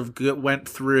that sort of went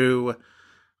through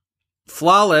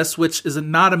Flawless, which is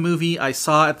not a movie I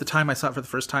saw at the time. I saw it for the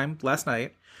first time last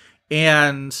night,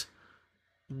 and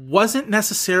wasn't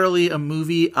necessarily a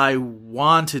movie I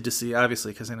wanted to see,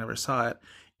 obviously, because I never saw it.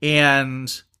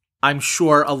 And I'm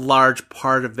sure a large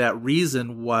part of that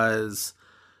reason was,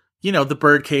 you know, The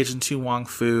Birdcage and To Wong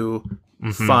Fu,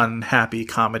 fun, happy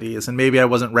comedies. And maybe I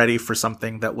wasn't ready for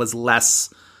something that was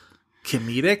less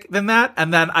comedic than that.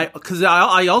 And then because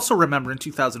I also remember in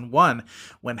 2001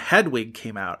 when Hedwig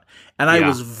came out, and I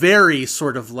was very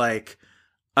sort of like,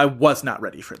 I was not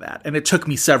ready for that. And it took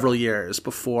me several years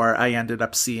before I ended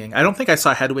up seeing, I don't think I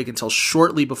saw Hedwig until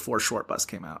shortly before Short Bus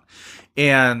came out.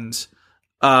 And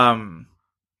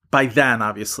by then,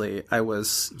 obviously, I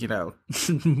was, you know,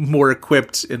 more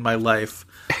equipped in my life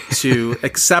to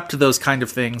accept those kind of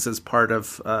things as part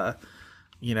of,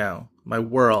 you know, my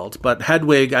world. But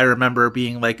Hedwig, I remember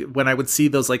being like, when I would see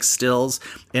those like stills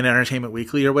in Entertainment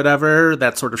Weekly or whatever,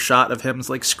 that sort of shot of him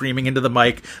like screaming into the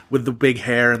mic with the big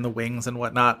hair and the wings and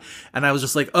whatnot. And I was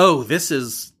just like, oh, this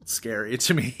is scary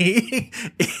to me.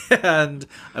 And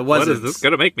I wasn't. What is this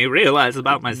going to make me realize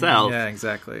about myself? Yeah,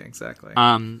 exactly.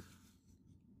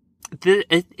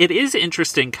 It is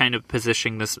interesting kind of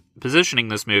positioning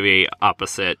this movie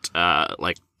opposite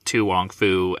like To Wong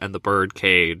Fu and The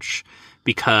Birdcage,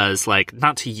 because, like,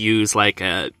 not to use like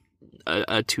a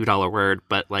a $2 word,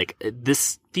 but like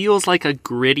this feels like a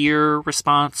grittier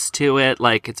response to it.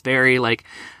 Like it's very like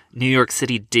New York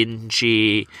City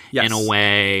dingy in a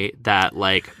way that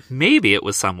like maybe it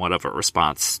was somewhat of a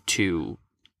response to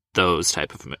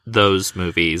those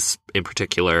movies in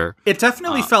particular. It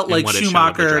definitely felt like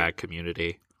Schumacher drag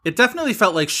community. It definitely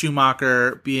felt like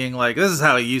Schumacher being like, this is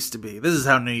how it used to be. This is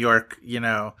how New York,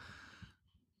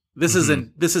 this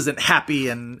isn't happy,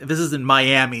 and this isn't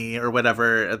Miami or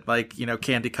whatever, like,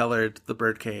 candy colored the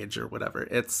birdcage or whatever.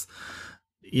 It's,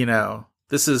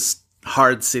 this is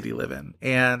hard city living.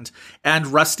 And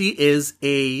Rusty is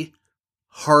a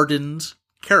hardened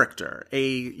character,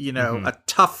 a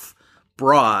tough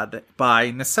broad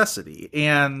by necessity.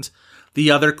 And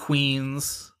the other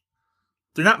queens,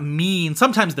 they're not mean.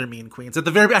 Sometimes they're mean queens.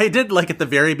 I did like at the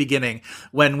very beginning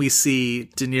when we see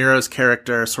De Niro's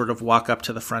character sort of walk up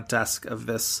to the front desk of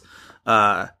this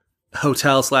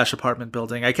hotel/apartment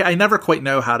building. I never quite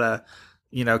know how to,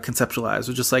 conceptualize.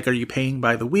 We're just like, are you paying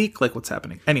by the week? Like, what's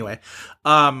happening? Anyway,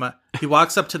 he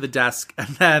walks up to the desk, and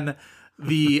then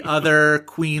the other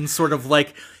queens sort of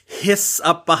like hiss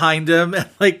up behind him and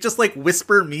like just like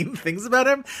whisper mean things about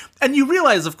him, and you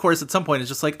realize, of course, at some point it's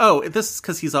just like, oh, this is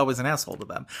because he's always an asshole to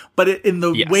them. But in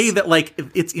the way that like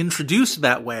it's introduced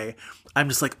that way, I'm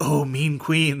just like, oh, mean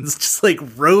queens just like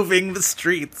roving the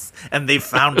streets, and they've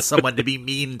found someone to be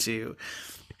mean to.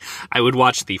 I would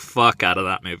watch the fuck out of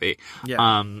that movie.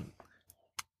 Yeah.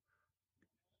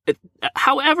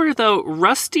 However, though,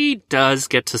 Rusty does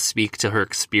get to speak to her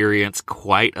experience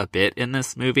quite a bit in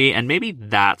this movie, and maybe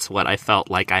that's what I felt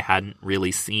like I hadn't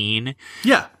really seen.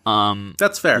 Yeah,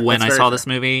 that's fair. When I saw this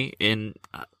movie in,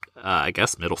 I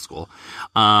guess, middle school.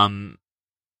 That,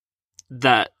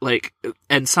 like,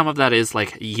 and some of that is,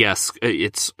 like, yes,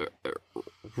 it's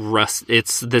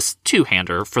this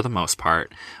two-hander for the most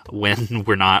part when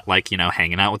we're not, like,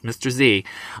 hanging out with Mr. Z.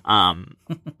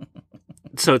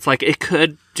 So it's like, it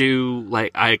could do,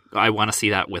 like, I want to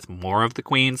see that with more of the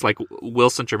queens. Like,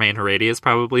 Wilson Germain Heredia is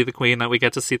probably the queen that we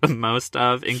get to see the most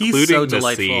of, including He's so this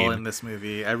delightful scene. In this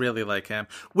movie. I really like him.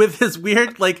 With his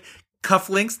weird, like,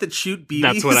 cufflinks that shoot BBs.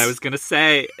 That's what I was going to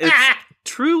say. It's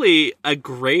truly a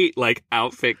great, like,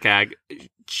 outfit gag.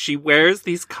 She wears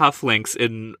these cufflinks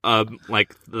in,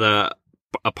 like, a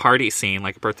party scene,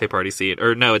 like a birthday party scene.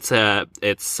 Or no, it's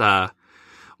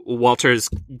Walter's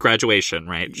graduation,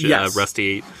 right? Yes.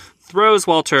 Rusty throws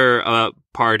Walter a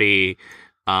party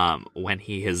when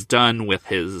he is done with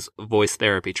his voice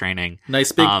therapy training.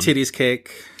 Nice big titties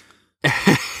cake.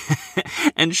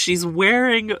 And she's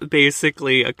wearing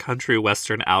basically a country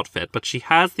western outfit, but she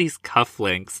has these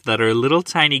cufflinks that are little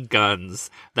tiny guns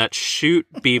that shoot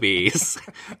BBs,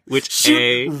 which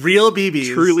shoot real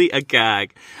BBs. Truly a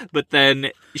gag. But then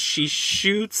she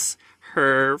shoots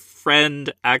her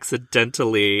friend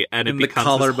accidentally, and it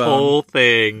becomes this whole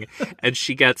thing. And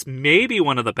she gets maybe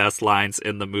one of the best lines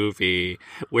in the movie,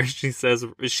 where she says,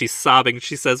 she's sobbing,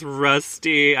 she says,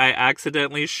 "Rusty, I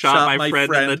accidentally shot my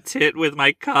friend in the tit with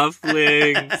my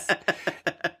cufflinks."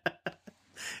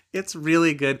 It's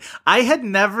really good. I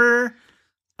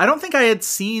don't think I had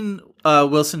seen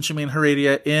Wilson Germain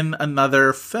Heredia in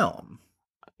another film.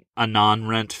 A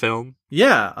non-Rent film?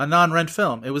 Yeah, a non-Rent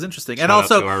film. It was interesting. And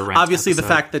also, obviously, the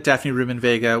fact that Daphne Rubin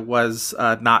Vega was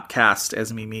not cast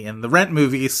as Mimi in the Rent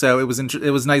movie, so it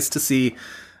was nice to see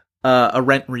a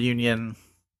Rent reunion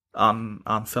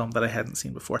on film that I hadn't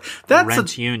seen before.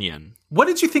 Rent Union. What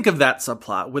did you think of that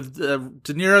subplot with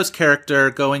De Niro's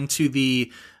character going to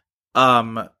the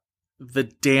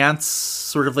dance,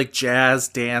 sort of like jazz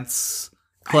dance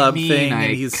club thing,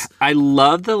 and I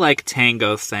love the like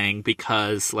tango thing,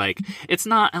 because like it's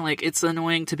not like it's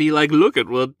annoying to be like, look at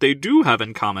what they do have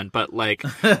in common, but like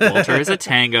Walter is a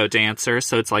tango dancer,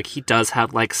 so it's like he does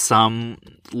have like some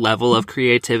level of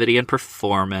creativity and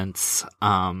performance.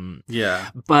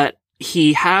 But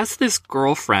he has this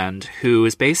girlfriend who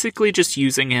is basically just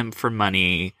using him for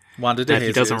money. Wanda de that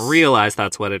he doesn't realize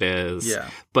that's what it is. Yeah.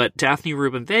 But Daphne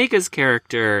Rubin Vega's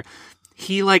character,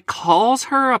 he like calls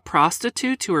her a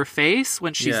prostitute to her face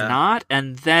when she's not,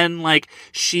 and then like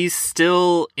she's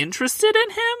still interested in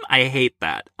him. I hate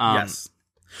that. Yes,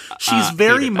 she's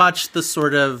very much the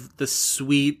sort of the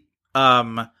sweet,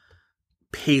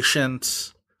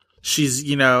 patient. She's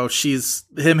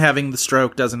him having the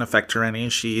stroke doesn't affect her any.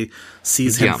 She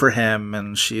sees him for him,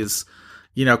 and she's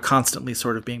constantly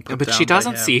sort of being put down. But she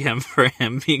doesn't see him for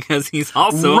him because he's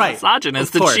also a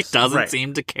misogynist, and she doesn't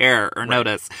seem to care or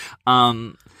notice.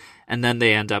 And then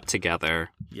they end up together.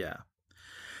 Yeah.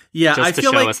 Just to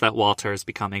show us that Walter is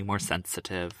becoming more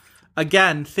sensitive.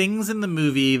 again, things in the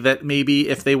movie that maybe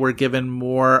if they were given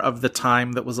more of the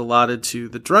time that was allotted to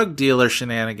the drug dealer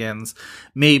shenanigans,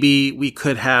 maybe we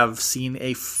could have seen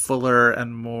a fuller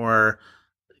and more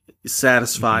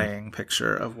satisfying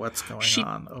picture of what's going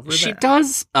on over there. She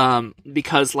does,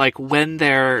 because like when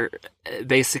they're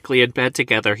basically in bed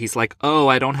together, he's like, "Oh,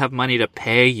 I don't have money to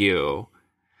pay you,"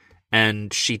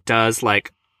 and she does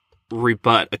like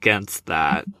rebut against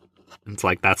that. It's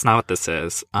like, that's not what this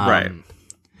is, right?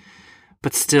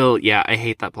 But still, yeah, I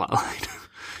hate that plotline.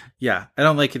 Yeah, I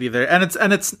don't like it either, and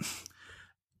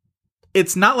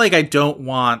it's not like I don't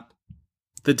want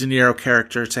the De Niro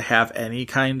character to have any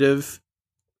kind of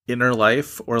inner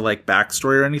life or like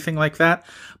backstory or anything like that,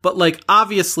 but like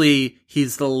obviously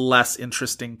he's the less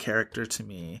interesting character to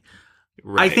me.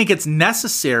 Right. I think it's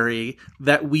necessary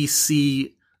that we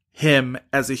see him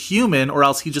as a human, or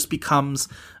else he just becomes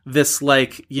this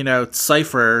like, you know,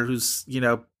 cipher who's, you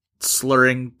know,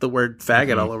 slurring the word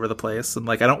faggot all over the place, and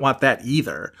like I don't want that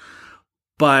either.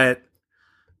 But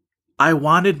I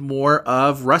wanted more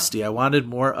of Rusty. I wanted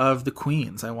more of the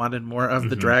Queens. I wanted more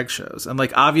of the drag shows. And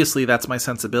like, obviously that's my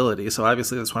sensibility. So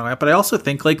obviously that's what I want. But I also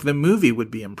think like the movie would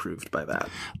be improved by that.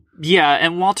 Yeah.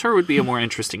 And Walter would be a more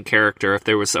interesting character if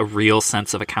there was a real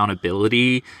sense of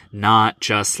accountability, not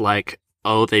just like,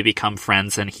 oh, they become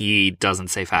friends and he doesn't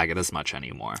say faggot as much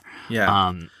anymore.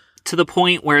 Yeah. To the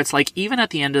point where it's like, even at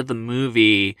the end of the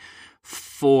movie,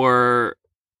 for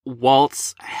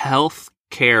Walt's health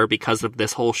care because of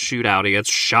this whole shootout, he gets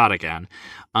shot again,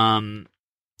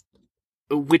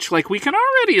 which like we can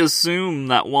already assume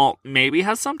that Walt maybe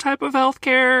has some type of health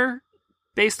care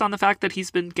based on the fact that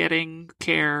he's been getting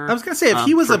care. I was gonna say, if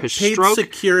he was a paid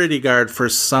security guard for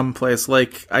some place,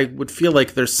 like I would feel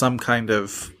like there's some kind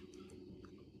of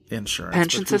insurance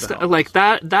pension system like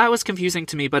that was confusing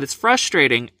to me. But it's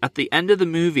frustrating at the end of the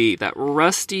movie that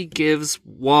Rusty gives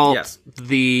Walt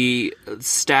the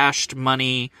stashed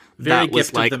money that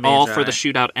was like all for the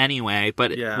shootout anyway,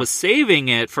 but was saving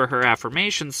it for her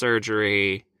affirmation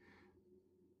surgery.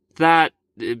 That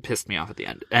it pissed me off at the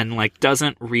end, and like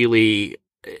doesn't really,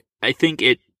 I think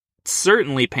it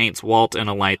certainly paints Walt in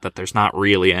a light that there's not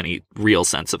really any real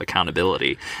sense of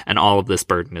accountability, and all of this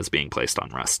burden is being placed on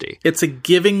Rusty. It's a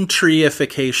giving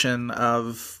treeification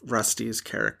of Rusty's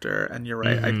character, and you're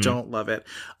right, I don't love it.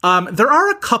 There are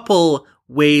a couple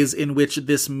ways in which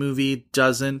this movie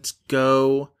doesn't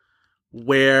go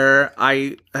where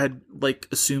I had like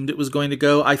assumed it was going to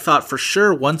go. I thought for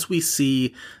sure once we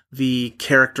see the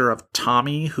character of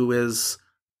Tommy, who is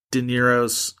De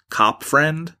Niro's cop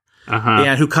friend,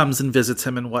 and who comes and visits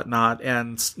him and whatnot,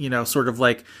 and, you know, sort of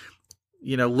like,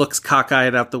 you know, looks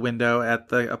cockeyed out the window at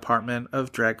the apartment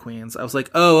of drag queens. I was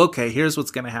like, oh, okay, here's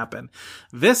what's going to happen.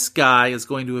 This guy is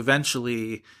going to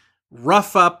eventually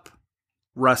rough up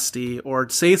Rusty or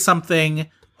say something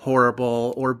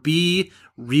horrible or be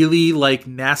really like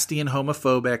nasty and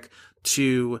homophobic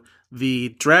to the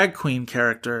drag queen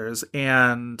characters,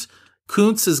 and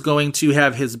Kuntz is going to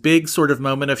have his big sort of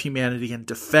moment of humanity and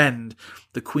defend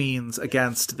the queens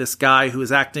against this guy who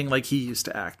is acting like he used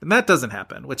to act. And that doesn't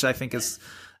happen, which I think is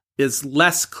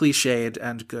less cliched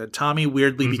and good. Tommy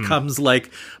weirdly becomes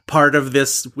like part of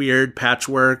this weird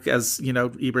patchwork, as, you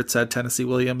know, Ebert said, Tennessee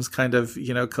Williams kind of,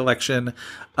 you know, collection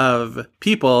of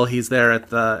people. He's there at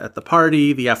the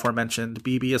party, the aforementioned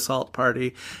BB assault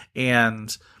party,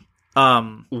 and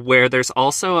where there's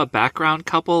also a background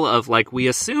couple of like, we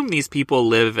assume these people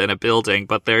live in a building,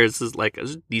 but there's like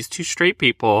these two straight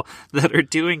people that are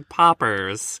doing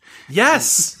poppers.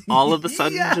 Yes. And all of a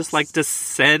sudden just like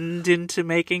descend into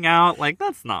making out. Like,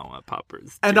 that's not what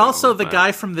poppers do. And also the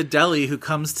guy from the deli who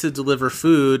comes to deliver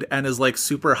food and is like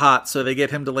super hot, so they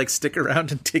get him to like stick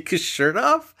around and take his shirt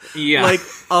off. Yeah. Like,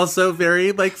 also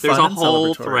very like fun. There's a and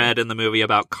whole thread in the movie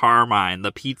about Carmine,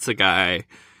 the pizza guy.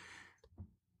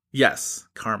 Yes,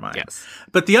 Carmine. Yes.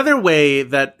 But the other way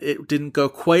that it didn't go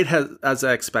quite as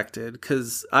I expected,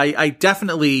 because I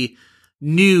definitely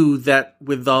knew that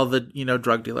with all the, you know,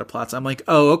 drug dealer plots, I'm like,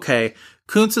 oh, okay,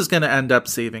 Kuntz is going to end up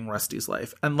saving Rusty's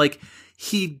life. And like,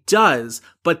 he does,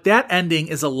 but that ending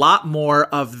is a lot more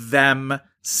of them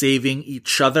saving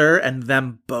each other and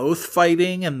them both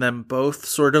fighting and them both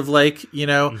sort of like, you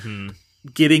know,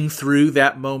 getting through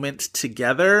that moment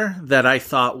together, that I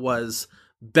thought was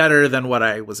better than what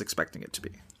I was expecting it to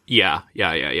be. Yeah.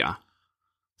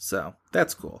 So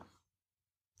that's cool.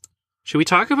 Should we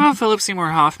talk about Philip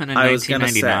Seymour Hoffman in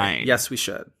 1999? Say, yes, we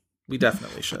should. We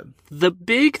definitely should. The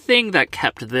big thing that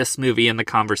kept this movie in the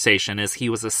conversation is he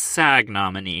was a SAG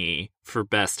nominee for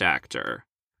Best Actor.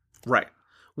 Right.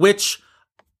 Which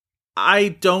I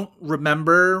don't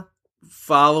remember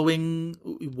following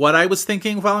what I was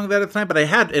thinking following that at the time, but it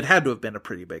had to have been a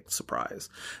pretty big surprise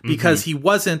because he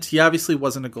obviously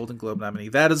wasn't a Golden Globe nominee.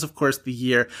 That is, of course, the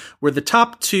year where the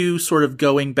top two sort of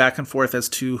going back and forth as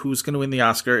to who's going to win the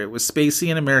Oscar. It was Spacey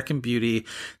in American Beauty,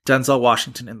 Denzel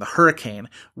Washington in The Hurricane,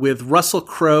 with Russell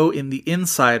Crowe in The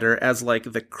Insider as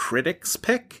like the critics'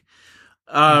 pick.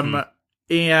 And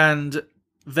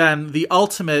then the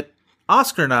ultimate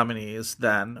Oscar nominees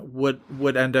then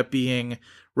would end up being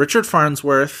Richard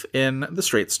Farnsworth in The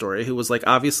Straight Story, who was like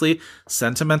obviously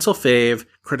sentimental fave.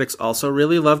 Critics also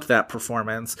really loved that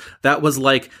performance. That was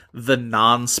like the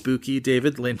non-spooky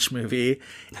David Lynch movie.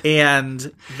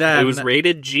 And then it was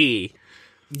rated G.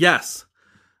 Yes.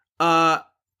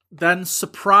 Then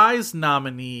surprise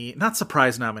nominee,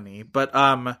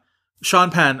 but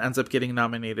Sean Penn ends up getting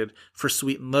nominated for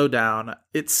Sweet and Lowdown.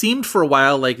 It seemed for a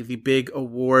while like the big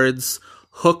awards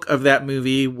hook of that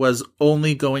movie was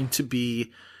only going to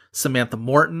be Samantha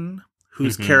Morton,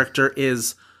 whose character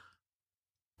is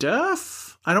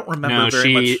deaf. I don't remember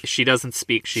very much. She doesn't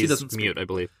speak. She's mute, I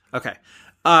believe. Okay.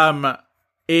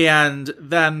 And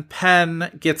then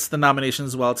Penn gets the nomination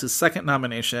as well. It's his second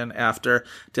nomination after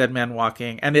Dead Man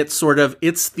Walking. And it's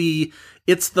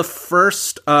the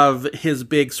first of his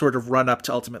big sort of run up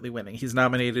to ultimately winning. He's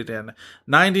nominated in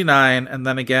 99 and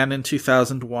then again in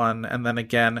 2001 and then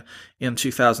again in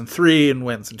 2003 and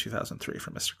wins in 2003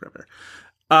 for Mystic River.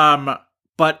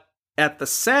 But at the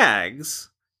SAGs,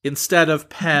 instead of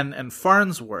Penn and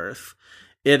Farnsworth,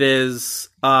 it is,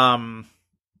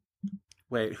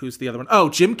 wait, who's the other one? Oh,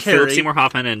 Jim Carrey. Philip Seymour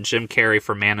Hoffman and Jim Carrey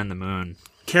for Man in the Moon.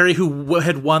 Carrey, who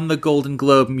had won the Golden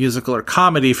Globe musical or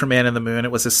comedy for Man in the Moon.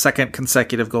 It was his second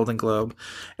consecutive Golden Globe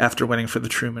after winning for The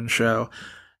Truman Show.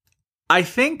 I'm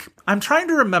trying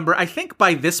to remember, I think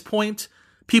by this point,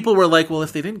 people were like, well,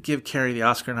 if they didn't give Carrey the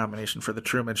Oscar nomination for The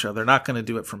Truman Show, they're not going to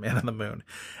do it for Man in the Moon.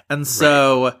 And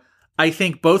so right. I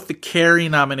think both the Carrey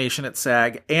nomination at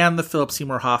SAG and the Philip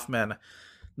Seymour Hoffman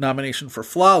nomination for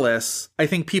Flawless, I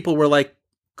think people were like,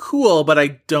 cool, but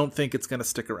I don't think it's going to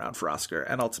stick around for Oscar.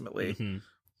 And ultimately,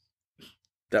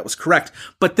 that was correct.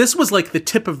 But this was like the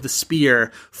tip of the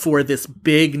spear for this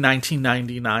big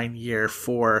 1999 year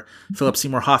for Philip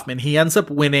Seymour Hoffman. He ends up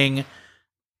winning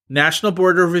National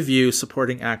Board of Review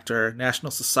Supporting Actor, National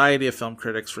Society of Film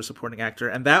Critics for Supporting Actor.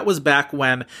 And that was back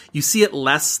when, you see it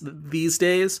less these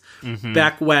days,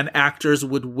 back when actors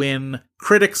would win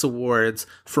Critics Awards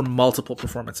for multiple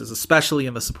performances, especially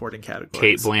in the supporting categories.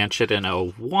 Kate Blanchett in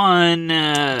 01.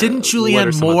 Didn't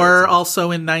Julianne Moore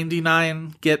also in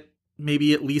 99 get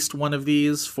maybe at least one of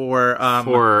these for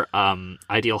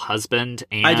Ideal Husband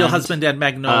and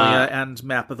Magnolia and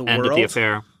Map of the World? World. The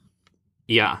Affair.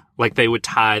 Yeah, like they would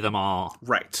tie them all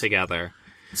right together.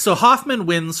 So Hoffman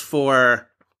wins for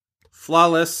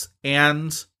Flawless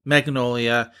and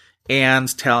Magnolia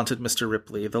and Talented Mr.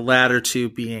 Ripley, the latter two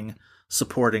being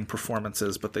supporting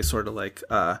performances, but they sort of like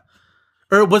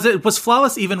or was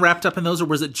Flawless even wrapped up in those, or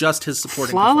was it just his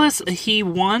supporting Flawless, he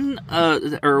won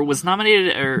or was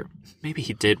nominated, or maybe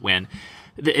he did win.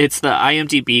 It's the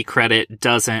IMDb credit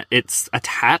it's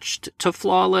attached to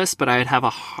Flawless, but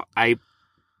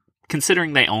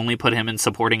considering they only put him in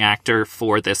supporting actor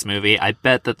for this movie, I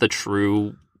bet that the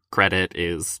true credit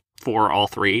is for all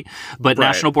three. But right.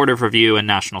 National Board of Review and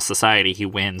National Society, he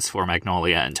wins for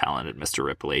Magnolia and Talented Mr.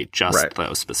 Ripley,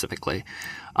 those specifically.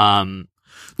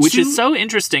 Which is so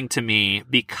interesting to me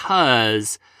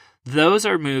because those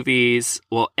are movies,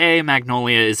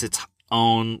 Magnolia is its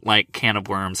own like can of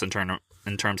worms in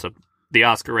terms of the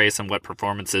Oscar race and what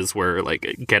performances were like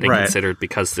getting considered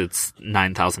because it's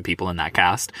 9,000 people in that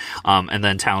cast. And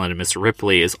then Talented Mr.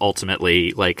 Ripley is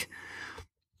ultimately like,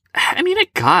 I mean,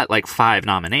 it got like 5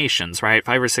 nominations, right?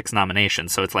 5 or 6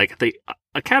 nominations. So it's like the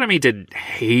Academy didn't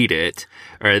hate it,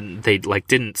 or they like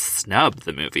didn't snub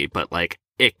the movie, but like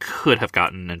it could have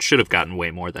gotten and should have gotten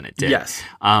way more than it did. Yes.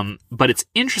 But it's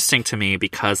interesting to me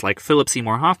because like Philip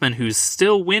Seymour Hoffman, who's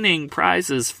still winning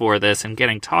prizes for this and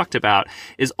getting talked about,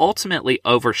 is ultimately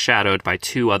overshadowed by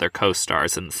 2 other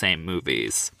co-stars in the same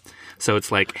movies. So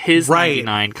it's like his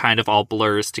 99 kind of all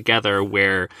blurs together,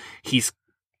 where he's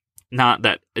not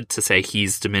that to say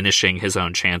he's diminishing his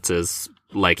own chances,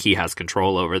 like he has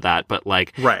control over that, but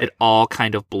like it all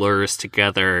kind of blurs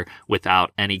together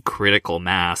without any critical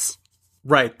mass.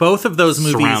 Right. Both of those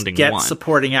movies get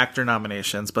supporting actor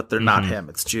nominations, but they're not him.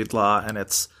 It's Jude Law and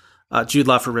it's Jude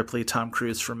Law for Ripley, Tom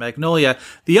Cruise for Magnolia.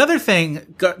 The other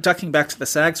thing, ducking back to the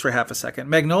SAGs for half a second,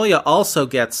 Magnolia also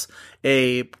gets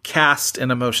a cast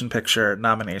in a motion picture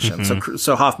nomination.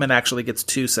 So Hoffman actually gets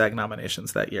 2 SAG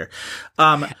nominations that year.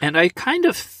 And I kind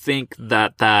of think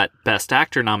that Best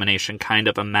Actor nomination kind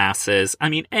of amasses, I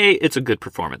mean, it's a good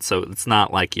performance, so it's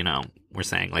not like, we're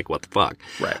saying like, what the fuck?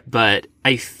 Right. But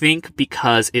I think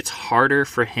because it's harder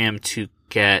for him to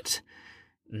get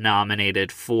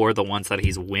nominated for the ones that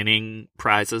he's winning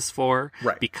prizes for,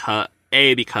 right?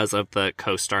 Because of the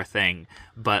co-star thing,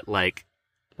 but like,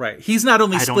 right, he's not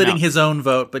only splitting his own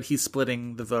vote, but he's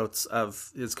splitting the votes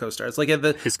of his co-stars. Like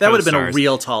that would have been a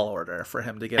real tall order for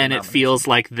him to get. And it feels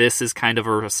like this is kind of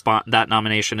a response. That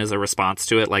nomination is a response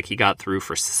to it. Like he got through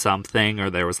for something, or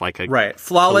there was like a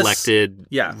flawless collected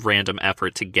random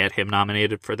effort to get him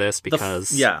nominated for this because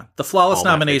the flawless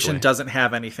nomination doesn't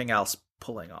have anything else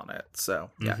pulling on it.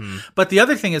 So but the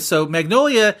other thing is, so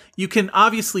Magnolia, you can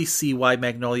obviously see why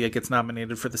Magnolia gets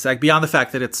nominated for the SAG beyond the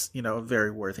fact that it's a very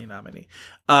worthy nominee.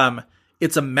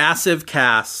 It's a massive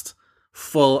cast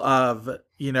full of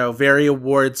very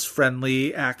awards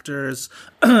friendly actors,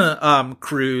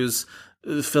 Cruise,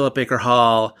 Philip Baker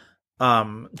Hall,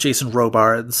 Jason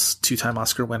Robards, 2-time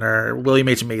Oscar winner, William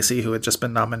H. Macy, who had just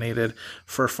been nominated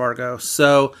for Fargo.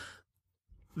 So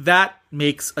that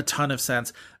makes a ton of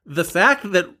sense. The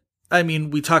fact that,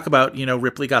 we talk about,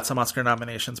 Ripley got some Oscar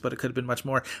nominations, but it could have been much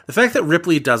more. The fact that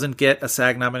Ripley doesn't get a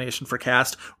SAG nomination for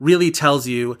cast really tells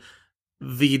you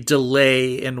the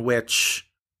delay in which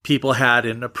people had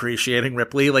in appreciating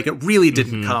Ripley. Like, it really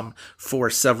didn't come for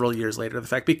several years later. The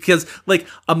fact, because like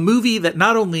a movie that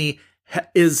not only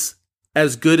is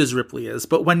as good as Ripley is,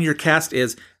 but when your cast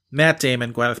is Matt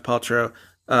Damon, Gwyneth Paltrow,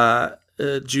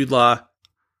 Jude Law,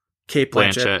 Cate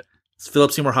Blanchett,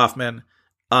 Philip Seymour Hoffman,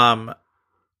 James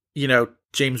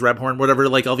Rebhorn, whatever,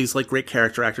 like all these like great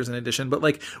character actors in addition. But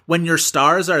like when your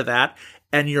stars are that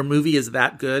and your movie is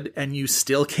that good and you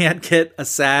still can't get a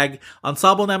SAG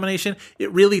ensemble nomination, it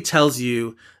really tells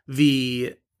you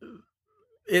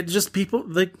people,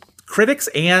 like critics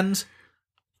and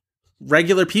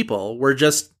regular people were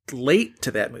just late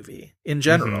to that movie in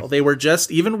general. They were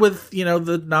just, even with,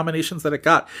 the nominations that it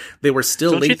got, they were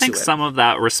still late to it. Don't you think some of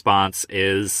that response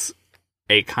is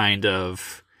a kind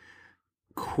of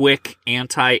quick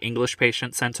anti-English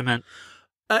patient sentiment?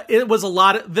 It was a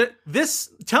lot of this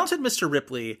Talented Mr.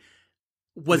 Ripley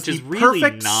was the really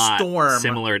perfect not storm,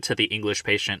 similar to The English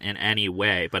Patient in any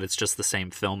way, but it's just the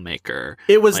same filmmaker.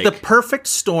 It was the perfect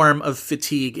storm of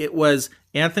fatigue. It was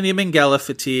Anthony Minghella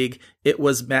fatigue. It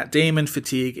was Matt Damon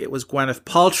fatigue. It was Gwyneth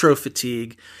Paltrow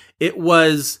fatigue. It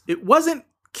wasn't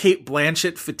Cate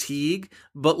Blanchett fatigue,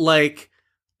 but like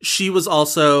she was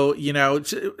also, Cate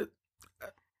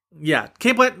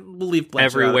Blanchett, we'll leave Blanchett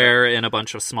everywhere in a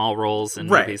bunch of small roles in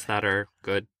movies that are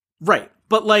good. Right.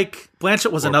 But like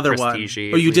Blanchett was another one. Oh,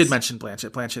 you did mention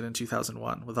Blanchett in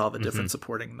 2001 with all the different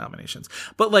supporting nominations.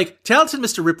 But like Talented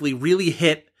Mr. Ripley really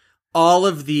hit all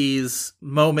of these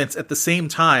moments at the same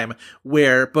time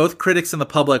where both critics and the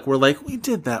public were like, we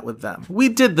did that with them. We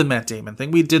did the Matt Damon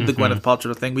thing. We did the Gwyneth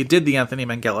Paltrow thing. We did the Anthony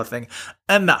Minghella thing.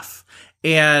 Enough.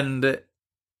 And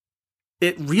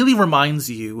it really reminds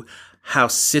you how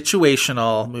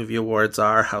situational movie awards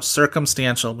are, how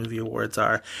circumstantial movie awards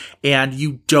are, and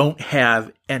you don't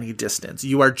have any distance.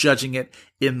 You are judging it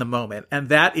in the moment. And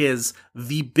that is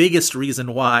the biggest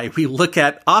reason why we look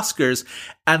at Oscars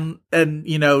and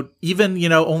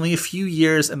even, only a few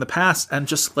years in the past and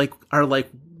just like are like,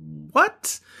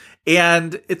 what?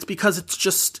 And it's because it's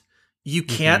just, you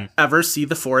can't ever see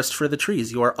the forest for the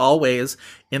trees. You are always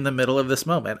in the middle of this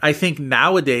moment. I think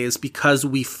nowadays, because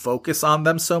we focus on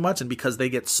them so much and because they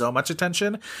get so much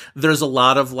attention, there's a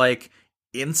lot of like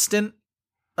instant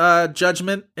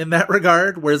judgment in that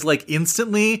regard. Whereas like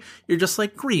instantly, you're just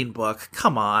like, Green Book,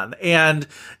 come on. And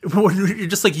you're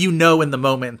just like, in the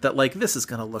moment that like, this is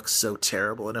going to look so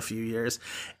terrible in a few years.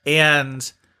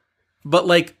 But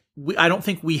like, I don't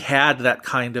think we had that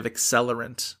kind of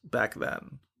accelerant back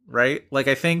then. Right? Like,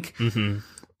 I think,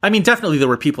 definitely there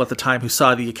were people at the time who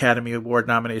saw the Academy Award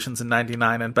nominations in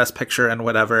 99 and Best Picture and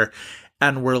whatever,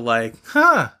 and were like,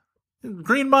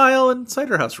 Green Mile and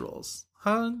Cider House Rules.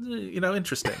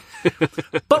 Interesting.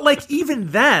 But like,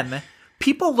 even then,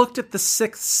 people looked at The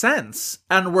Sixth Sense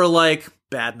and were like,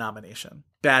 bad nomination.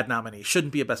 Bad nominee.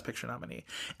 Shouldn't be a Best Picture nominee.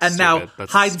 And now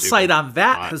hindsight on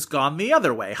that has gone the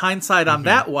other way. Hindsight on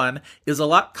that one is a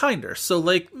lot kinder. So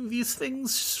like these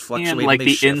things fluctuate. And like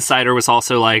The Insider was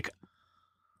also like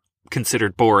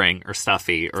considered boring or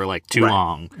stuffy or like too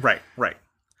long. Right.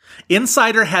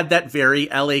 Insider had that very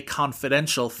LA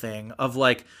Confidential thing of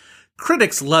like,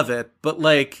 critics love it, but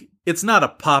like it's not a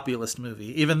populist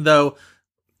movie, even though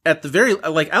at the very,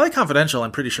 like, LA Confidential,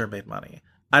 I'm pretty sure made money.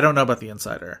 I don't know about The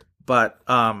Insider, but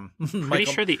pretty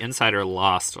sure The Insider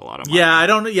lost a lot of money. Yeah, I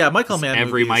don't know. Yeah, Michael Mann.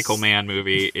 Every Michael Mann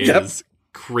movie is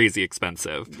crazy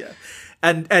expensive. Yeah,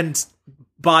 and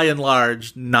by and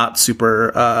large, not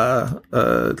super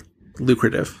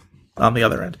lucrative on the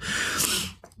other end.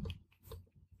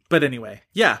 But anyway,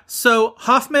 yeah. So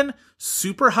Hoffman,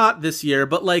 super hot this year,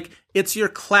 but like it's your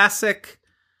classic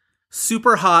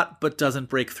super hot but doesn't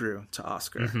break through to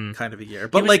Oscar kind of a year.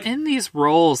 But like in these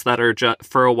roles that are just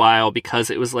for a while, because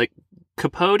it was like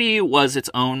Capote was its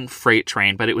own freight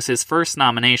train, but it was his first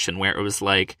nomination where it was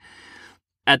like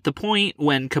at the point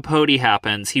when Capote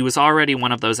happens, he was already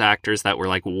one of those actors that were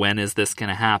like, when is this going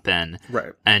to happen?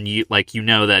 Right. And you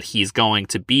know that he's going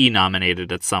to be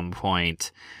nominated at some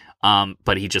point.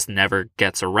 But he just never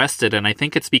gets arrested. And I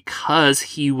think it's because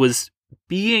he was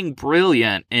being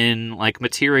brilliant in like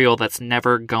material that's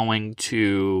never going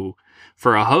to,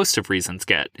 for a host of reasons,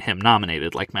 get him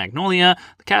nominated. Like Magnolia,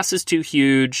 the cast is too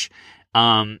huge.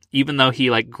 Even though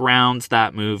he like grounds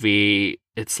that movie,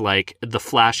 it's like the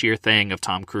flashier thing of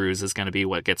Tom Cruise is going to be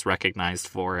what gets recognized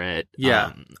for it.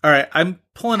 Yeah. All right. I'm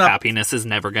pulling up. Happiness is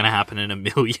never going to happen in a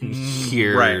million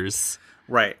years.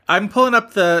 Right. I'm pulling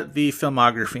up the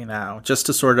filmography now just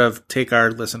to sort of take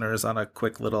our listeners on a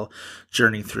quick little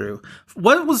journey through.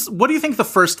 What do you think the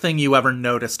first thing you ever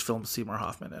noticed Philip Seymour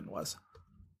Hoffman in was?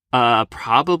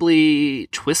 Probably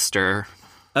Twister.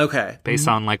 Okay. Based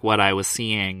on like what I was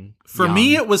seeing. For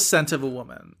me, it was Scent of a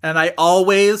Woman. And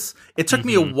it took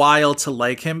me a while to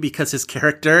like him because his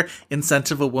character in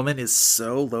Scent of a Woman is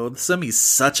so loathsome. He's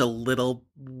such a little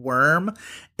worm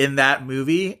in that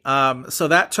movie. So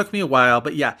that took me a while.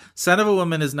 But yeah, Scent of a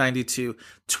Woman is 92.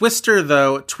 Twister,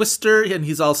 and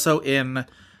he's also in,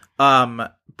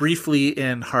 briefly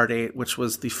in Hard Eight, which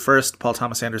was the first Paul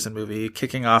Thomas Anderson movie,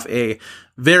 kicking off a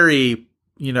very,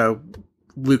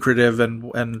 lucrative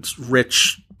and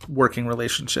rich working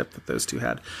relationship that those two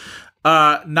had.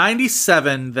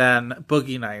 97 then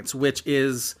Boogie Nights, which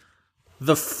is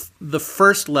the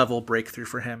first level breakthrough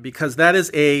for him because that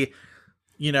is a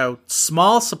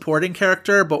small supporting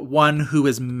character but one who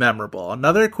is memorable,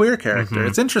 another queer character.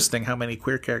 It's interesting how many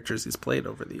queer characters he's played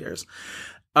over the years.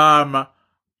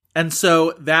 And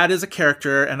so that is a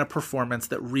character and a performance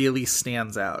that really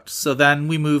stands out. So then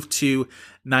we move to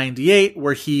 98,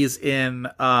 where he's in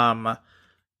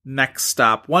Next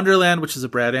Stop Wonderland, which is a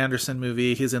Brad Anderson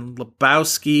movie. He's in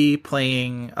Lebowski,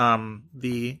 playing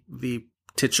the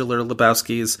titular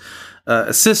Lebowski's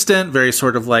assistant, very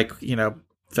sort of like,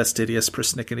 fastidious,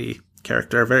 persnickety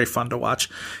character, very fun to watch.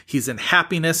 He's in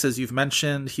Happiness, as you've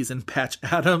mentioned. He's in Patch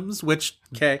Adams,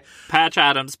 Patch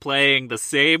Adams playing the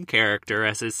same character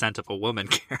as his Scent of a Woman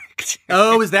character.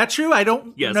 Oh, is that true? I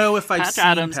don't know if I've seen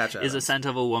Adams Patch Adams. Is a Scent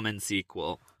of a Woman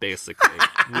sequel, basically,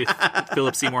 with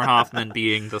Philip Seymour Hoffman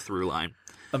being the through line.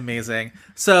 Amazing.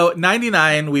 So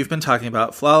 99, we've been talking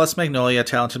about Flawless Magnolia,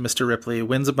 Talented Mr. Ripley,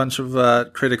 wins a bunch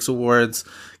of critics awards,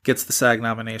 gets the SAG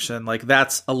nomination. Like,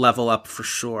 that's a level up for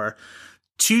sure.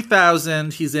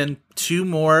 2000, he's in two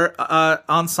more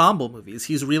ensemble movies.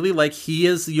 He's really like, he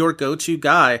is your go-to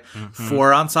guy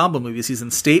for ensemble movies. He's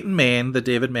in State and Maine, the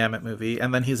David Mamet movie,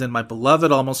 and then he's in My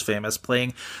Beloved Almost Famous,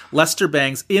 playing Lester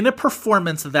Bangs in a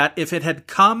performance that if it had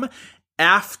come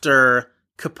after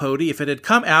Capote, if it had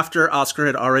come after Oscar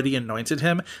had already anointed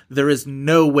him, there is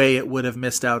no way it would have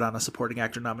missed out on a supporting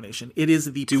actor nomination. It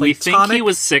is the Do we think he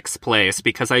was sixth place?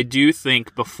 Because I do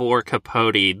think before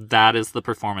Capote, that is the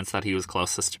performance that he was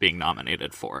closest to being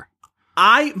nominated for.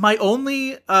 My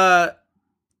only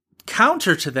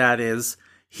counter to that is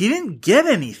he didn't get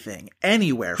anything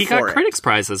anywhere for it. He got critics'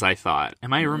 prizes, I thought.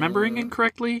 Am I remembering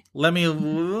incorrectly? Let me...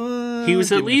 he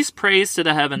was at least praised to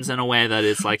the heavens in a way that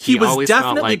is like he was always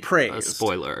definitely felt like praised. A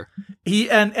spoiler.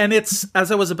 And it's,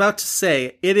 as I was about to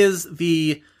say, it is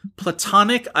the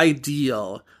platonic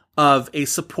ideal of a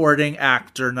supporting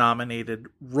actor nominated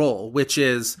role, which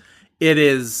is it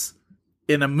is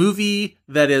in a movie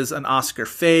that is an Oscar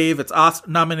fave. It's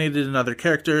nominated in other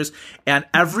characters. And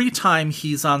every time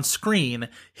he's on screen,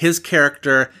 his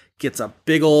character gets a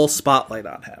big ol' spotlight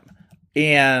on him.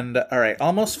 And all right,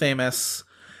 Almost Famous.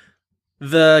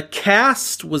 The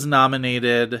cast was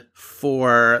nominated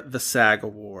for the SAG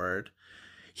Award.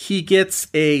 He gets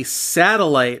a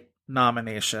Satellite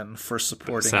nomination for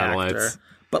supporting actor.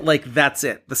 But like, that's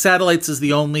it. The Satellites is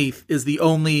the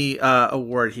only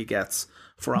award he gets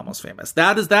for Almost Famous.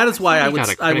 That is why I would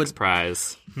got a critics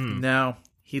prize. No,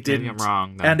 he didn't. Maybe I'm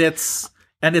wrong. Then.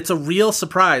 And it's a real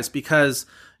surprise because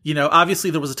obviously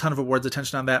there was a ton of awards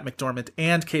attention on that. McDormand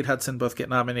and Kate Hudson both get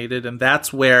nominated, and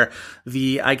that's where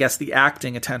the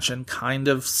acting attention kind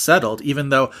of settled, even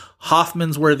though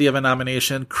Hoffman's worthy of a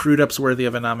nomination, Crudup's worthy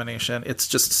of a nomination. It's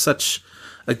just such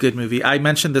a good movie. I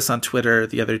mentioned this on Twitter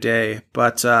the other day,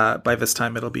 but by this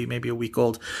time it'll be maybe a week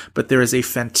old. But there is a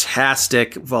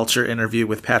fantastic Vulture interview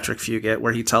with Patrick Fugit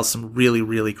where he tells some really,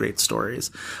 really great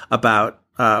stories about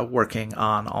working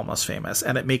on Almost Famous,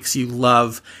 and it makes you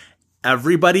love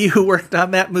everybody who worked on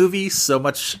that movie so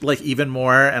much, like even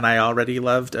more, and I already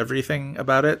loved everything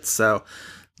about it, so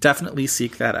definitely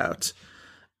seek that out.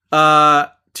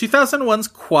 2001's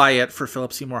Quiet for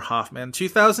Philip Seymour Hoffman.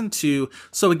 2002,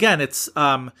 so again, it's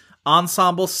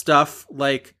ensemble stuff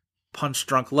like Punch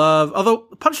Drunk Love, although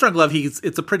Punch Drunk Love,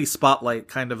 it's a pretty spotlight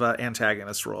kind of a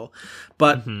antagonist role,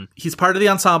 but he's part of the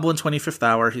ensemble in 25th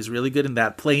Hour. He's really good in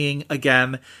that, playing,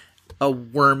 again, a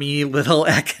wormy little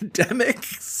academic.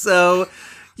 So,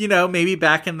 maybe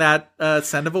back in that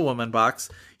Scent of a Woman box.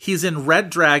 He's in Red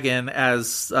Dragon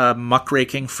as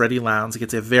muckraking Freddie Lounds. He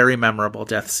gets a very memorable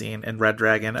death scene in Red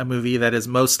Dragon, a movie that is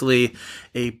mostly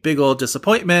a big old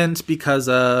disappointment because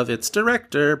of its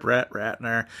director, Brett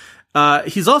Ratner.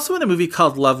 He's also in a movie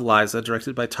called Love, Liza,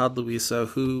 directed by Todd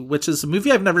Luiso, which is a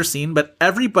movie I've never seen, but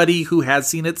everybody who has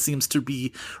seen it seems to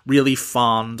be really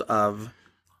fond of.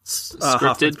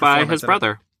 Scripted by his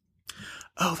brother.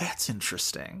 Oh, that's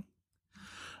interesting.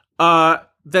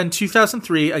 Then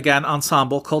 2003, again,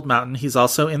 ensemble, Cold Mountain. He's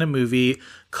also in a movie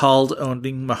called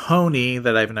Owning Mahoney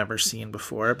that I've never seen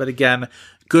before. But again,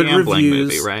 good Gambling reviews.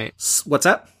 Movie, right? What's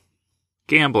that?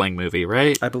 Gambling movie,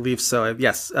 right? I believe so.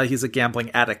 Yes, he's a gambling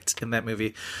addict in that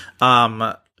movie.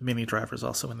 Minnie Driver's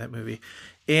also in that movie.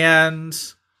 And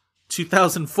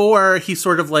 2004, he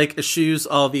sort of like eschews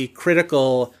all the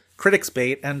critics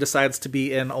bait and decides to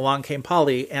be in Along Came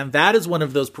Polly, and that is one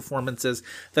of those performances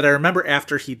that I remember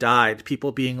after he died,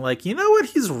 people being like, you know what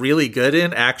he's really good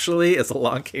in actually is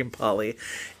Along Came Polly,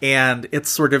 and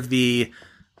it's sort of the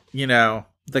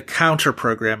counter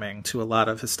programming to a lot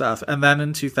of his stuff. And then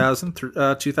in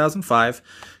 2005,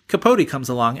 Capote comes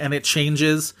along, and it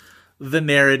changes the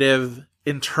narrative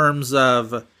in terms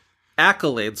of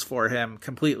accolades for him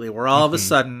completely, where all of a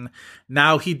sudden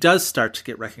now he does start to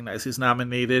get recognized. He's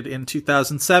nominated in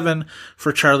 2007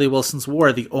 for Charlie Wilson's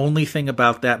War, the only thing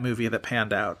about that movie that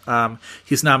panned out.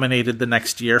 He's nominated the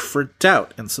next year for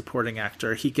Doubt in supporting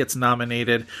actor. He gets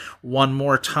nominated one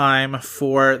more time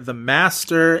for The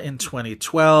Master in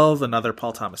 2012, another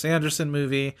Paul Thomas Anderson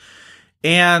movie,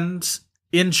 and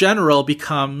in general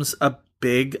becomes a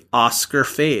big Oscar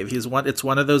fave. It's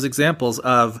one of those examples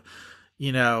of,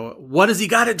 what does he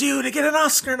got to do to get an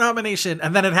Oscar nomination?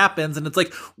 And then it happens, and it's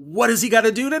like, what does he got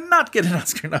to do to not get an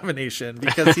Oscar nomination?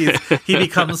 Because he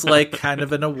becomes like kind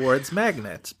of an awards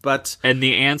magnet. And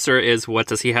the answer is, what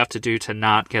does he have to do to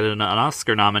not get an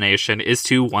Oscar nomination? Is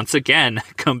to once again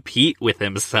compete with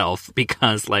himself,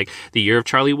 because like the year of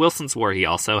Charlie Wilson's War, he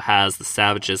also has The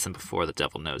Savages and Before the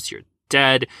Devil Knows You're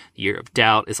Dead. The Year of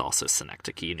Doubt is also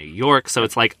Synecdoche, New York. So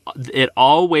it's like it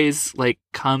always like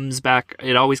comes back.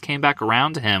 It always came back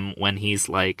around to him when he's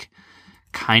like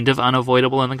kind of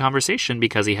unavoidable in the conversation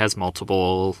because he has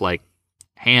multiple like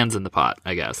hands in the pot,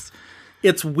 I guess.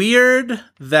 It's weird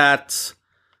that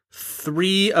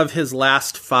 3 of his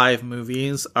last 5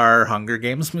 movies are Hunger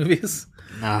Games movies.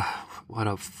 What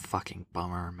a fucking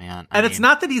bummer, man. And it's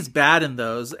not that he's bad in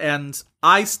those, and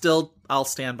I'll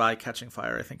stand by Catching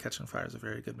Fire. I think Catching Fire is a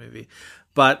very good movie.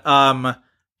 But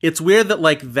it's weird that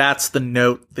like that's the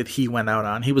note that he went out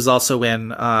on. He was also in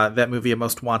that movie A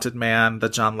Most Wanted Man, the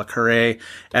John le Carré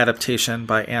adaptation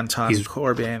by Anton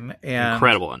Corbijn. And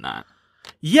incredible in that.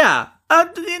 Yeah.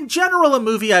 In general, a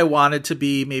movie I wanted to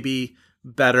be maybe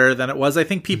better than it was. I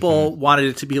think people wanted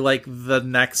it to be like the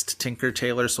next Tinker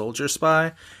Tailor Soldier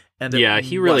Spy. And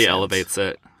he really elevates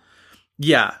it.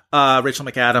 Yeah. Rachel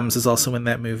McAdams is also in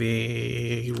that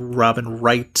movie. Robin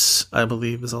Wright, I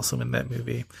believe, is also in that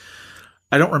movie.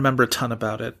 I don't remember a ton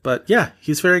about it, but yeah,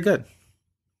 he's very good.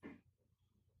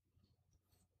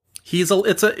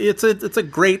 It's a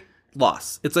great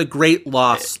loss. It's a great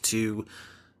loss to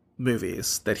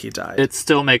movies that he died. It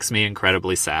still makes me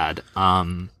incredibly sad.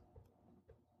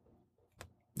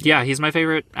 Yeah, he's my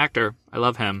favorite actor. I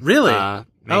love him. Really?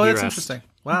 That's interesting.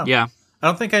 Wow. Yeah. I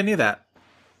don't think I knew that.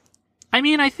 I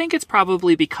mean, I think it's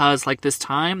probably because, like, this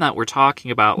time that we're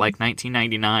talking about, like,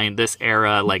 1999, this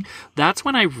era, like, that's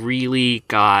when I really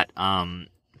got,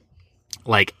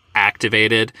 like,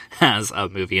 activated as a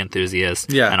movie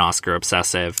enthusiast and Oscar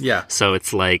obsessive. Yeah. So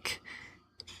it's like,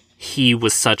 he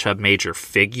was such a major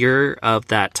figure of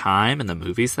that time in the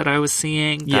movies that I was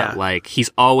seeing that like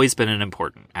he's always been an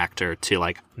important actor to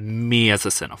like me as a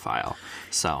cinephile.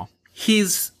 So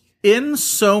he's in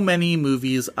so many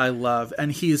movies I love,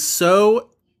 and he's so,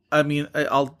 I mean,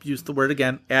 I'll use the word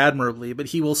again, admirably, but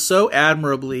he will so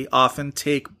admirably often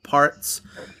take parts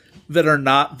that are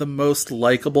not the most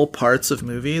likable parts of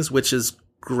movies, which is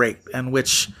great, and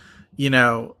which, you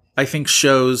know, I think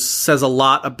says a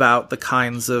lot about the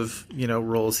kinds of, you know,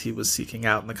 roles he was seeking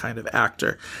out and the kind of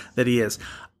actor that he is.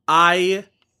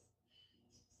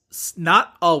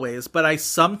 Not always, but I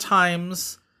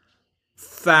sometimes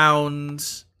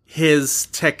found his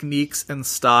techniques and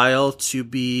style to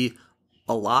be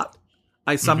a lot.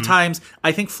 I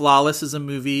think Flawless is a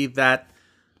movie that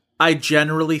I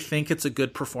generally think it's a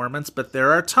good performance, but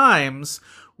there are times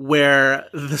where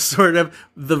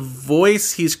the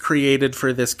voice he's created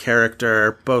for this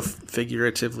character, both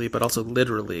figuratively but also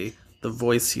literally, the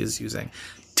voice he is using,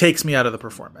 takes me out of the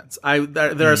performance.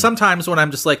 There are some times when I'm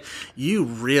just like, you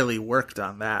really worked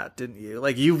on that, didn't you?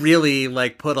 Like, you really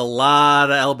like put a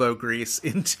lot of elbow grease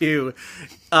into,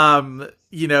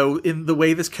 you know, in the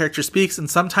way this character speaks, and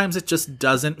sometimes it just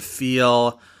doesn't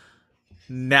feel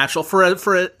natural for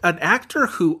an actor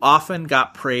who often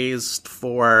got praised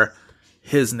for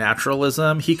his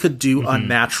naturalism. He could do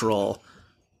unnatural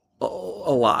a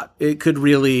lot. It could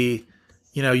really,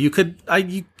 you know, you could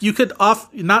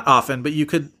not often, but you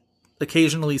could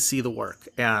occasionally see the work.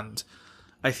 And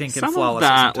I think in Flawless, of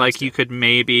that, like, you could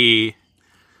maybe,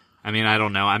 I mean, I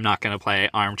don't know. I'm not going to play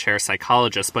armchair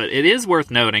psychologist, but it is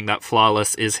worth noting that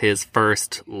Flawless is his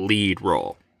first lead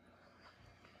role.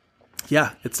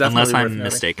 Yeah, it's definitely unless worth I'm noting.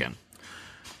 mistaken.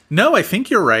 No, I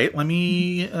think you're right. Let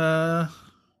me,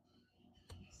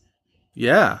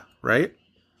 yeah, right?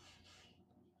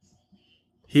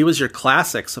 He was your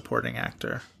classic supporting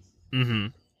actor. Mm-hmm.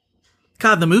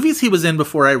 God, the movies he was in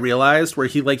before I realized, where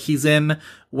he's in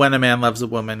When a Man Loves a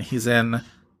Woman, he's in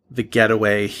The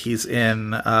Getaway, he's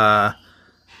in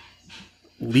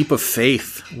Leap of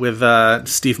Faith with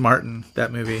Steve Martin,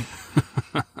 that movie.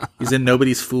 He's in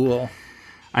Nobody's Fool.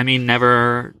 I mean,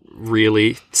 never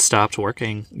really stopped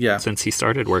working since he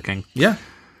started working. Yeah.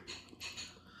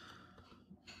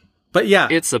 But yeah.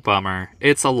 It's a bummer.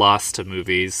 It's a loss to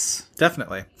movies.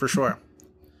 Definitely, for sure.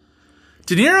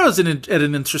 De Niro is at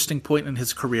an interesting point in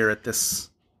his career at this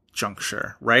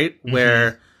juncture, right? Mm-hmm.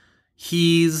 Where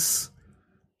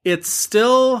it's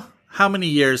still how many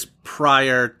years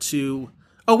prior to...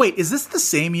 Oh, wait, is this the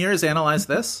same year as Analyze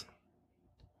This?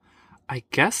 I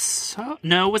guess so.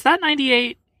 No, was that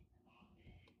 98?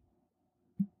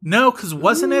 No, because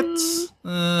wasn't it...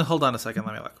 hold on a second,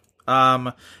 let me look.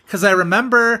 Because I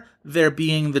remember there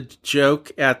being the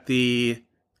joke at the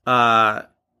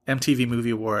MTV Movie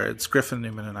Awards. Griffin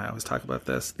Newman and I always talk about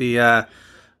this. The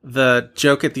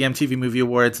joke at the MTV Movie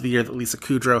Awards the year that Lisa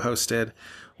Kudrow hosted,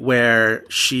 where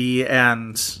she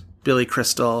and Billy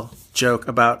Crystal joke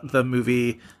about the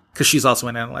movie, because she's also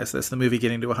in Analyze This, the movie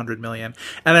getting to 100 million.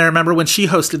 And I remember when she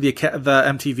hosted the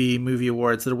MTV Movie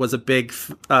Awards, there was a big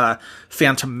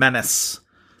Phantom Menace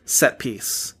set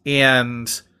piece,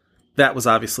 and that was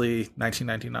obviously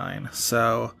 1999.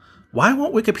 So why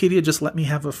won't Wikipedia just let me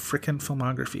have a frickin'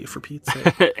 filmography, for Pete's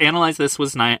sake? Analyze This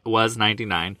was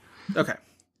 99. Okay.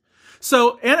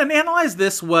 So, and Analyze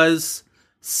This was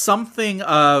something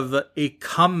of a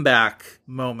comeback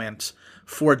moment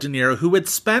for De Niro, who had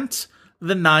spent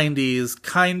the 90s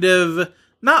kind of,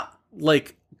 not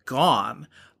like gone,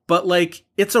 but like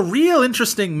it's a real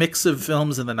interesting mix of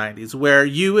films in the 90s, where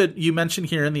you mentioned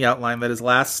here in the outline that his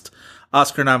last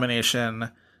Oscar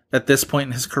nomination at this point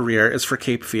in his career is for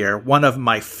Cape Fear, one of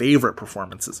my favorite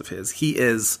performances of his. He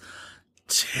is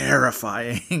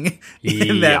terrifying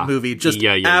in that movie. Just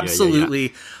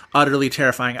absolutely, utterly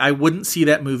terrifying. I wouldn't see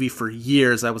that movie for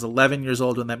years. I was 11 years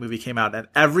old when that movie came out, and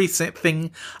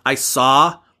everything I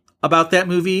saw about that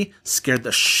movie scared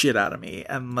the shit out of me.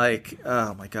 And like,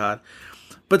 oh my God.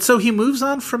 But so he moves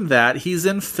on from that. He's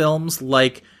in films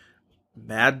like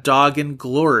Mad Dog and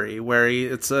Glory, where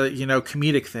it's a,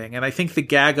 comedic thing. And I think the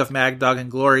gag of Mad Dog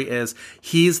and Glory is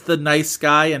he's the nice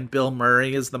guy and Bill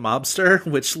Murray is the mobster,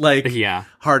 which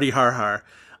hardy har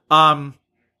har.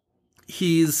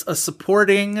 He's a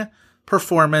supporting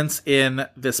performance in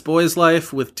This Boy's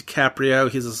Life with DiCaprio.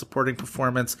 He's a supporting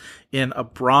performance in A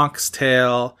Bronx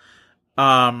Tale.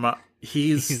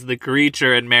 He's the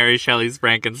creature in Mary Shelley's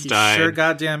Frankenstein. He sure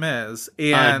goddamn is.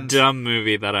 And a dumb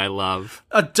movie that I love.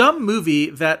 A dumb movie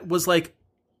that was like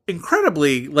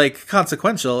incredibly like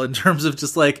consequential in terms of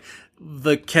just like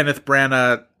the Kenneth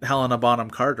Branagh, Helena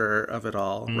Bonham Carter of it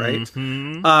all, right?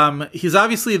 Mm-hmm. He's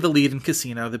obviously the lead in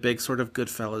Casino, the big sort of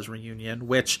Goodfellas reunion,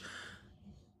 which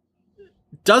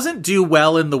doesn't do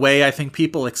well in the way I think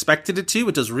people expected it to.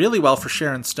 It does really well for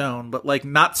Sharon Stone, but like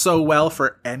not so well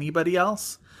for anybody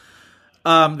else.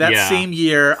 Same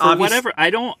year, for whatever,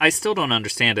 I still don't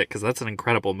understand it because that's an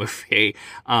incredible movie.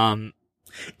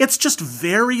 It's just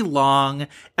very long,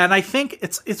 and I think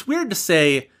it's weird to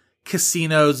say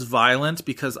Casino's violent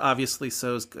because obviously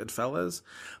so is Goodfellas,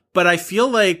 but I feel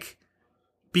like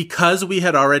because we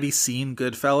had already seen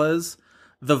Goodfellas,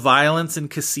 the violence in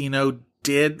Casino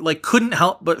couldn't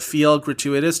help but feel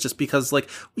gratuitous just because like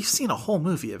we've seen a whole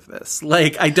movie of this.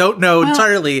 Like I don't know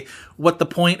entirely what the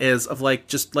point is of like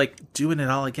just like doing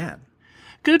it all again.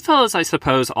 Goodfellas, I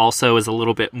suppose, also is a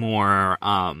little bit more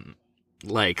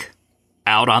like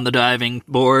out on the diving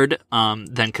board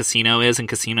than Casino is, and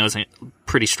Casino is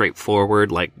pretty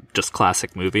straightforward, like just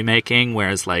classic movie making,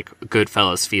 whereas like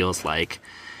Goodfellas feels like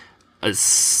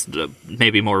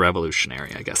maybe more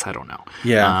revolutionary, I guess. I don't know.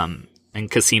 Yeah. And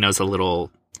Casino's a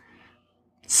little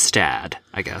stad,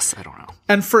 I guess. I don't know.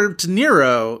 And for De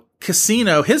Niro,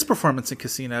 Casino, his performance in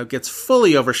Casino gets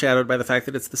fully overshadowed by the fact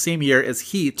that it's the same year as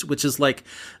Heat, which is like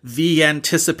the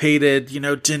anticipated, De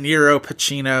Niro,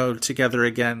 Pacino together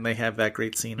again. They have that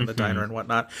great scene in the diner and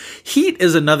whatnot. Heat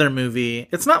is another movie.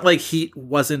 It's not like Heat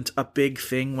wasn't a big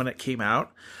thing when it came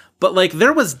out, but like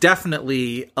there was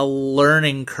definitely a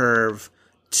learning curve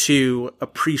to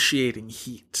appreciating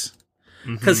Heat.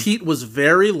 Because Heat was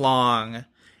very long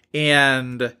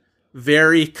and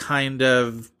very kind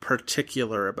of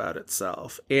particular about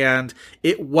itself. And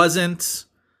it's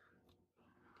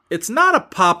not a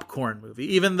popcorn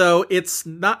movie, even though it's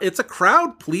a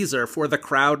crowd pleaser for the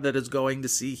crowd that is going to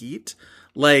see Heat.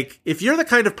 Like, if you're the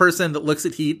kind of person that looks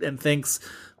at Heat and thinks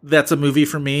that's a movie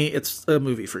for me, it's a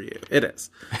movie for you. It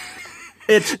is.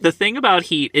 The thing about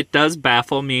Heat, it does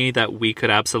baffle me that we could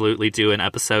absolutely do an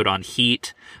episode on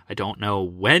Heat. I don't know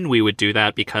when we would do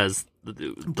that because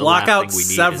the block out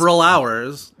several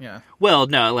hours. Yeah. Well,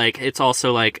 no, like it's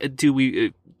also like,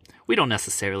 we don't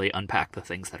necessarily unpack the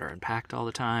things that are unpacked all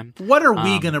the time. What are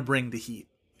we gonna bring to Heat?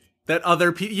 That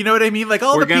other people, you know what I mean? Like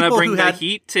all the people bring who had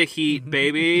Heat to Heat,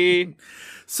 baby.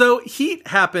 So Heat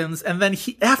happens, and then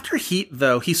after Heat,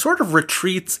 though, he sort of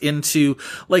retreats into,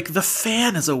 like, The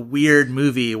Fan is a weird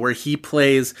movie where he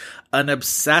plays an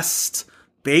obsessed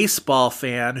baseball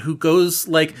fan who goes,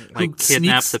 who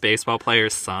kidnaps a baseball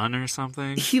player's son or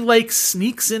something. He,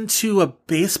 sneaks into a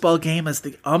baseball game as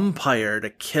the umpire to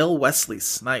kill Wesley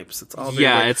Snipes. It's all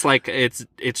it's like, it's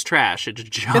trash. It's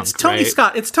junk, It's Tony right?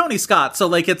 Scott. It's Tony Scott.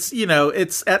 So,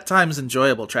 it's at times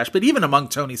enjoyable trash. But even among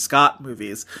Tony Scott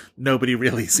movies, nobody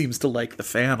really seems to like The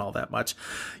Fan all that much.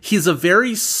 He's a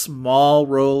very small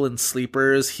role in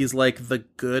Sleepers. He's like the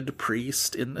good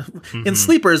priest in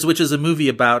Sleepers, which is a movie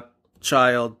about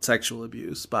child sexual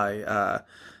abuse by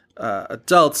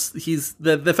adults. He's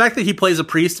the fact that he plays a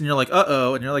priest and you're like,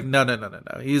 uh-oh, and you're like, no,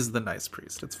 he's the nice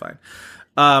priest. It's fine.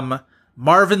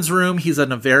 Marvin's Room, he's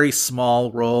in a very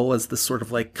small role as this sort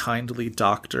of kindly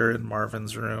doctor in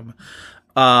Marvin's Room.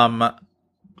 What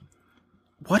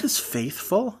is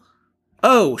Faithful?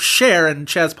 Oh, Cher and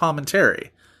Chaz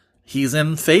Palminteri. He's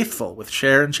in Faithful with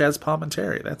Cher and Chaz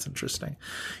Palminteri. That's interesting.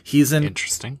 He's in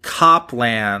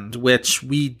Copland, which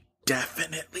we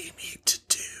definitely need to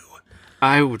do.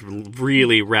 I would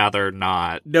really rather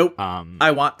not. Nope.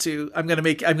 I want to. I'm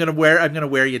gonna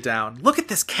wear you down. Look at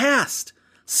this cast.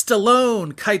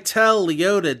 Stallone, Keitel,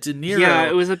 Liotta, De Niro. Yeah,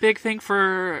 it was a big thing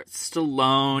for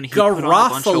Stallone. He put on a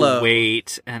bunch of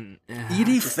weight, and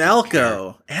Edie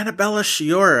Falco, Annabella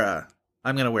Sciorra.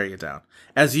 I'm gonna wear you down.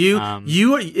 As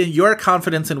your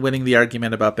confidence in winning the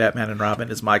argument about Batman and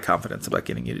Robin is my confidence about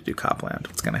getting you to do Copland.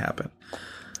 What's gonna happen?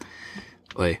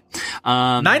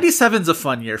 97's a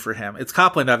fun year for him. It's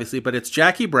Copland, obviously, but it's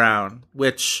Jackie Brown,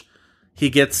 which he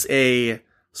gets a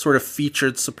sort of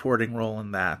featured supporting role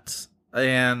in that.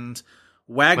 And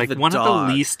Wag the Dog. One of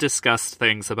the least discussed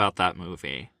things about that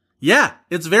movie. Yeah,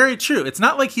 it's very true. It's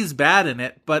not like he's bad in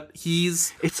it, but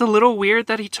It's a little weird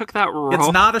that he took that role.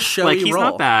 It's not a showy role. He's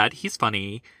not bad. He's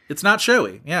funny. It's not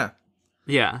showy, yeah.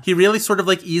 Yeah. He really sort of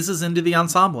eases into the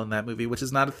ensemble in that movie, which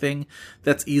is not a thing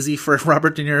that's easy for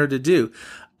Robert De Niro to do.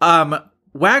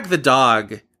 Wag the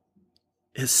Dog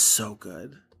is so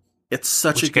good. It's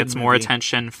such a good movie. Which gets more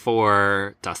attention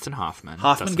for Dustin Hoffman.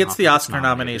 Dustin gets the Oscar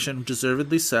nomination,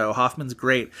 deservedly so. Hoffman's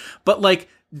great. But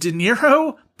De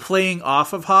Niro playing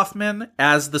off of Hoffman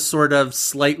as the sort of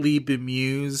slightly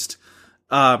bemused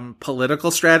political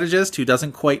strategist who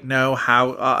doesn't quite know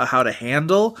how to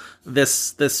handle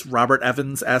this Robert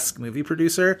Evans-esque movie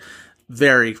producer.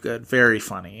 Very good, very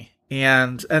funny.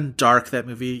 And dark. That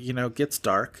movie, you know, gets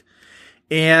dark.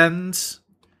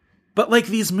 But like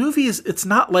these movies, it's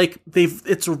not like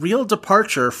it's a real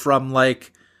departure from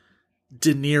like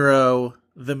De Niro,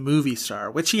 the movie star,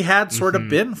 which he had sort of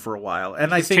been for a while.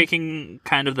 And He's I think taking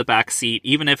kind of the back seat,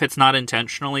 even if it's not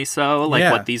intentionally so, like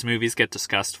what these movies get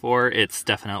discussed for, it's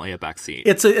definitely a back seat.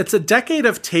 It's a decade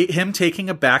of him taking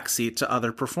a back seat to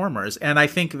other performers. And I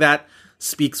think that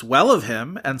speaks well of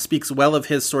him and speaks well of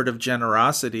his sort of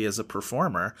generosity as a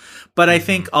performer. But I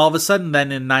think all of a sudden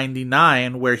then in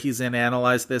 99, where he's in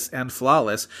Analyze This and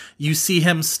Flawless, you see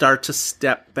him start to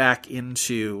step back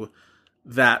into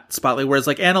that spotlight. Whereas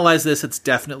like Analyze This, it's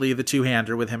definitely the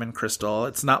two-hander with him and Crystal.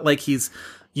 It's not like he's,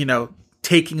 you know,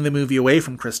 taking the movie away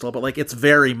from Crystal, but like it's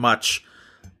very much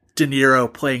De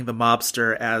Niro playing the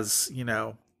mobster as, you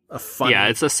know, a funny... Yeah,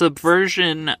 it's a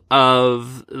subversion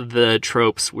of the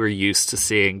tropes we're used to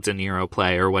seeing De Niro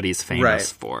play or what he's famous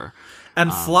for.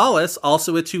 And Flawless,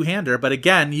 also a two-hander, but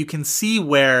again, you can see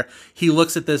where he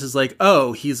looks at this as like,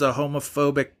 oh, he's a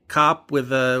homophobic cop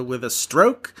with a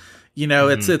stroke. You know,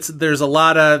 it's there's a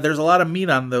lot of meat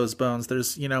on those bones.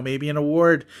 There's, you know, maybe an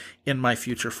award in my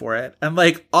future for it. And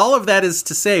like all of that is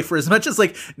to say, for as much as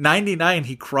like 99,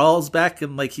 he crawls back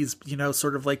and like he's, you know,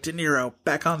 sort of like De Niro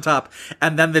back on top.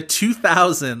 And then the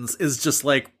 2000s is just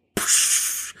like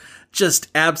just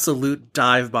absolute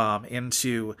dive bomb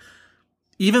into,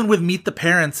 even with Meet the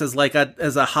Parents as like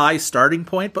as a high starting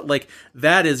point, but like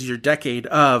that is your decade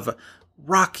of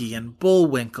Rocky and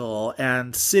Bullwinkle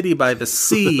and City by the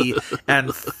Sea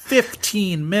and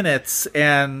 15 Minutes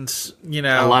and, you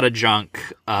know, a lot of junk.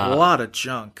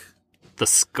 The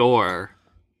score.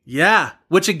 Yeah.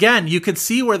 Which again, you could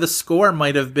see where the score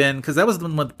might have been, because that was the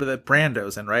one with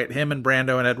Brando's in, right? Him and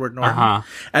Brando and Edward Norton.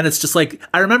 And it's just like,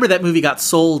 I remember that movie got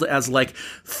sold as like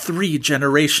 3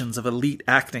 generations of elite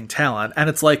acting talent. And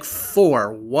it's like,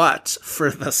 for what? For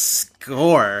the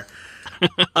score.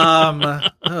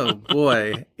 Oh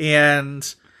boy.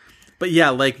 But yeah,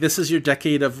 like this is your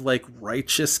decade of like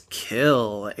Righteous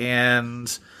Kill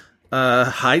and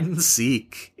Hide and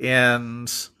Seek,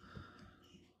 and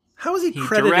how is he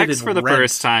credited? He directs in for the Rent?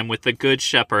 first time with The Good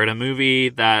Shepherd, a movie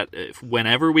that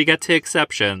whenever we get to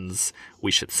exceptions,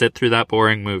 we should sit through that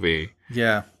boring movie.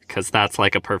 Yeah. Because that's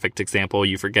like a perfect example.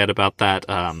 You forget about that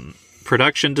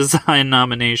production design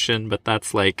nomination, but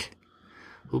that's like,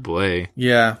 oh boy.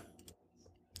 Yeah.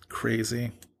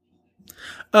 Crazy.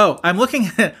 Oh, I'm looking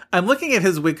at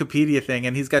his Wikipedia thing,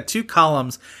 and he's got 2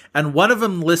 columns, and one of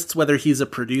them lists whether he's a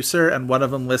producer and one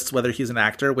of them lists whether he's an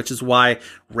actor, which is why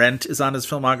Rent is on his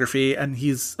filmography, and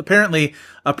he's apparently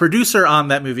a producer on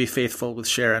that movie Faithful with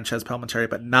Cher and Chez Palminteri,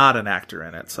 but not an actor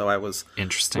in it. So I was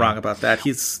wrong about that.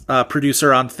 He's a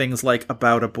producer on things like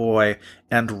About a Boy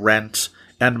and Rent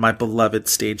and My Beloved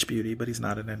Stage Beauty, but he's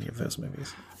not in any of those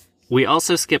movies. We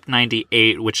also skipped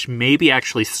 98, which maybe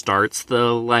actually starts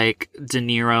the, like, De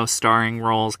Niro starring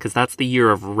roles, because that's the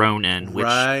year of Ronin, which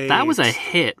that was a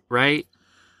hit, right?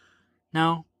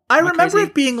 No? I remember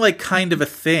it being, like, kind of a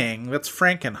thing. That's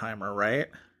Frankenheimer, right?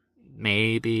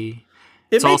 Maybe.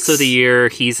 It's also the year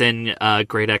he's in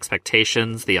Great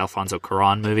Expectations, the Alfonso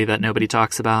Cuarón movie that nobody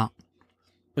talks about.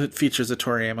 It features a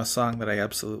Tori Amos song that I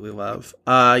absolutely love.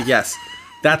 Yes.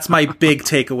 That's my big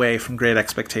takeaway from Great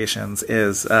Expectations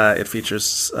is it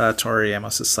features Tori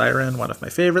Amos' Siren, one of my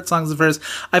favorite songs of hers.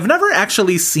 I've never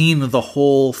actually seen the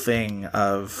whole thing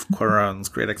of Cuarón's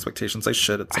Great Expectations. I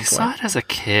should at some point. I saw it as a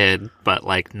kid, but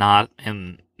like not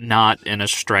in a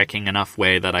striking enough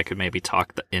way that I could maybe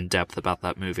talk in depth about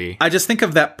that movie. I just think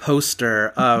of that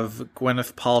poster of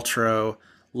Gwyneth Paltrow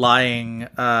lying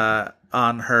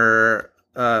on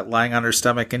her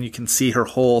stomach, and you can see her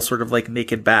whole sort of like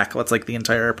naked back. That's like the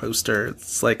entire poster.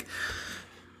 It's like,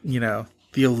 you know,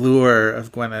 the allure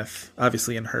of Gwyneth,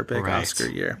 obviously in her big Oscar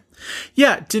year.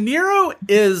 Yeah, De Niro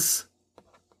is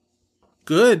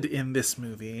good in this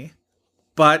movie,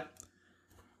 but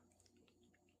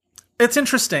it's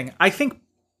interesting. I think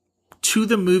to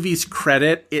the movie's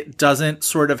credit, it doesn't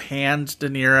sort of hand De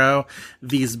Niro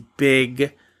these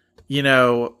big, you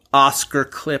know, Oscar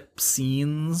clip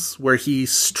scenes where he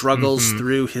struggles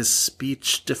through his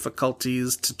speech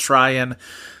difficulties to try and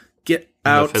get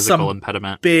out some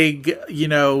impediment. Big, you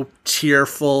know,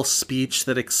 tearful speech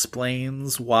that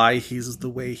explains why he's the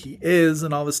way he is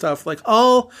and all this stuff. Like,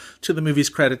 all to the movie's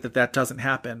credit that doesn't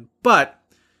happen.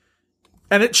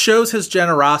 And it shows his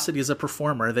generosity as a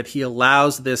performer that he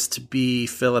allows this to be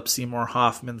Philip Seymour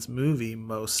Hoffman's movie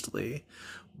mostly.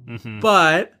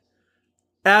 But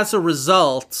as a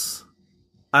result,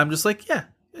 I'm just like, yeah.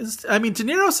 De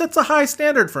Niro sets a high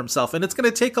standard for himself, and it's going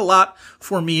to take a lot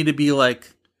for me to be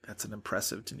like, that's an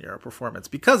impressive De Niro performance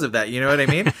because of that. You know what I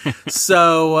mean?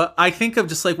 So I think of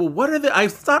just like, well, what are the, I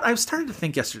started to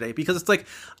think yesterday because it's like,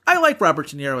 I like Robert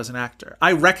De Niro as an actor.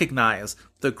 I recognize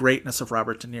the greatness of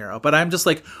Robert De Niro, but I'm just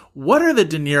like, what are the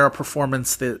De Niro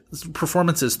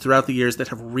performances throughout the years that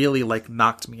have really like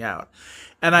knocked me out?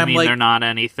 And I'm like, they're not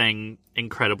anything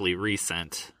incredibly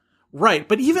recent. Right,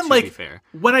 but even like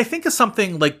when I think of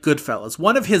something like Goodfellas,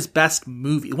 one of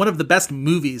the best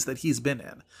movies that he's been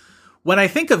in. When I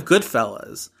think of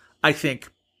Goodfellas, I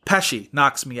think Pesci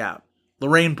knocks me out.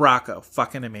 Lorraine Bracco,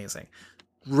 fucking amazing.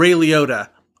 Ray Liotta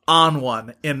on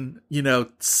one in,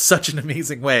 such an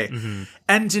amazing way. Mm-hmm.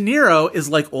 And De Niro is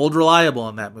like old reliable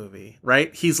in that movie,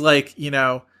 right? He's like,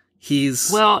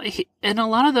 well, in a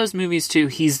lot of those movies too,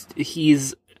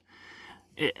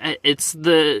 it's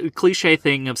the cliche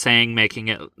thing of saying making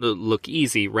it look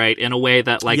easy, right? In a way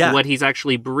that what he's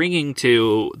actually bringing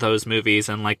to those movies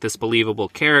and like this believable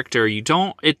character,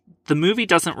 the movie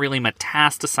doesn't really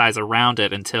metastasize around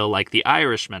it until like The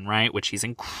Irishman, right? Which he's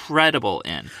incredible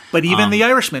in. But even The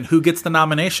Irishman, who gets the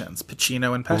nominations?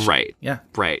 Pacino and Pesci. Right. Yeah.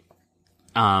 Right.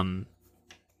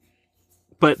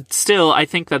 But still, I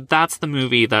think that that's the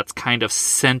movie that's kind of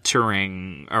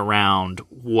centering around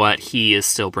what he is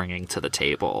still bringing to the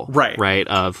table. Right. Right?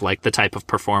 Of, like, the type of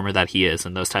performer that he is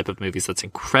in those type of movies that's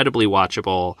incredibly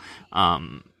watchable.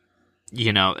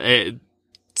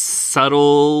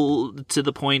 Subtle to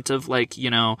the point of, like,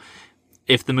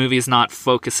 if the movie is not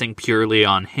focusing purely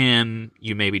on him,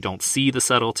 you maybe don't see the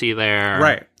subtlety there.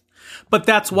 Right. But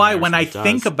that's why when I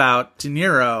think about De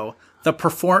Niro,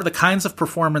 the kinds of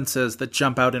performances that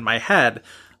jump out in my head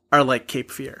are like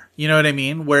Cape Fear. You know what I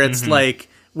mean? Where it's like,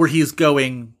 where he's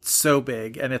going so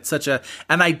big and it's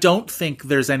and I don't think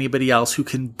there's anybody else who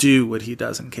can do what he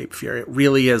does in Cape Fear. It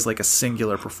really is like a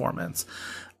singular performance.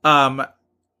 And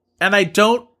I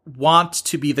don't want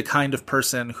to be the kind of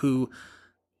person who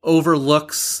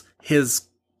overlooks his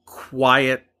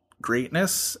quiet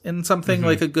greatness in something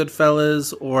like a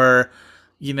Goodfellas or,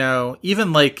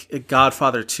 even like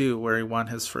Godfather 2, where he won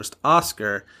his first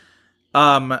Oscar.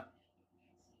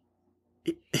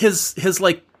 His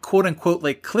like quote unquote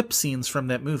like clip scenes from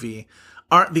that movie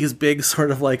aren't these big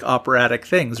sort of like operatic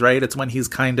things, right? It's when he's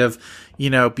kind of,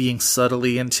 being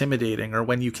subtly intimidating, or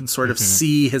when you can sort of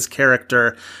see his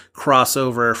character cross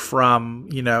over from,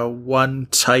 one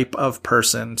type of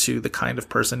person to the kind of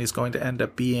person he's going to end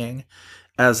up being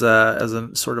as a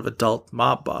sort of adult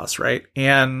mob boss, right?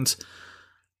 And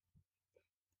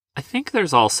I think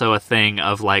there's also a thing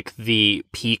of like the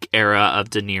peak era of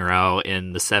De Niro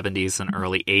in the 70s and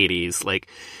early 80s. Like,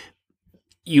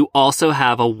 you also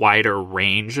have a wider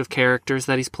range of characters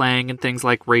that he's playing in things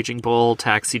like Raging Bull,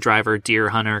 Taxi Driver, Deer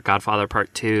Hunter, Godfather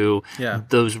Part 2. Yeah.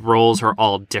 Those roles are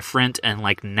all different. And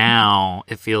like now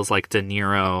it feels like De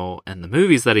Niro and the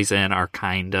movies that he's in are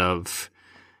kind of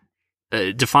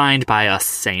defined by a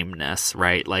sameness,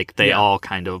 right? Like they all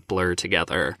kind of blur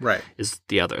together. Right. Is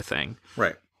the other thing.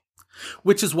 Right.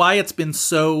 Which is why it's been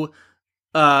so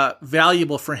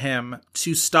valuable for him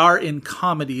to star in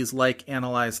comedies like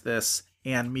Analyze This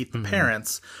and Meet the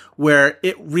Parents, where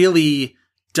it really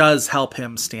does help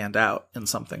him stand out in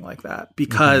something like that,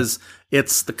 because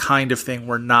it's the kind of thing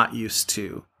we're not used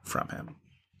to from him.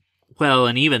 Well,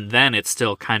 and even then, it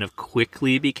still kind of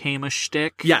quickly became a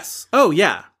shtick. Yes. Oh,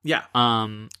 yeah. Yeah.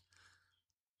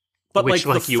 But which,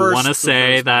 like you want to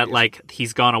say that, movies. like,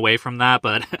 he's gone away from that,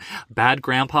 but Bad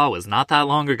Grandpa was not that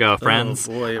long ago, friends.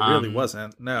 Oh, boy, it really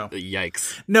wasn't. No.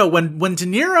 Yikes. No, when De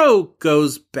Niro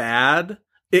goes bad,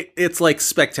 it's, like,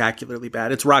 spectacularly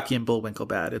bad. It's Rocky and Bullwinkle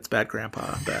bad. It's Bad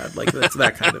Grandpa bad. Like, it's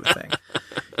that kind of a thing.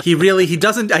 He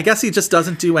doesn't, I guess he just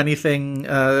doesn't do anything,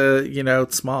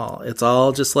 small. It's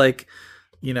all just, like,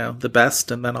 the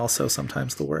best and then also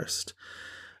sometimes the worst.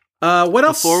 What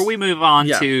else? Before we move on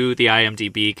to the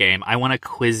IMDb game, I want to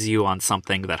quiz you on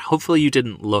something that hopefully you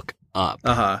didn't look up.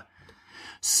 Uh-huh.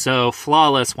 So,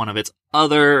 Flawless, one of its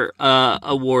other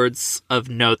awards of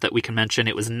note that we can mention,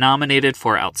 it was nominated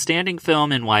for Outstanding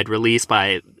Film in Wide Release for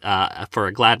a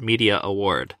GLAAD Media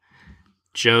Award.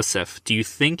 Joseph, do you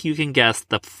think you can guess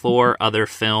the 4 other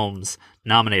films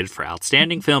nominated for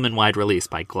Outstanding Film in Wide Release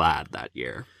by GLAAD that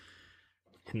year?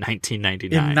 In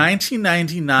 1999. In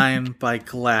 1999 by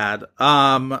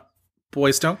GLAAD.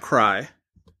 Boys Don't Cry.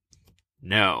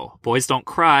 No. Boys Don't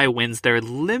Cry wins their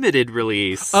limited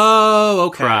release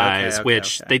prize,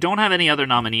 which they don't have any other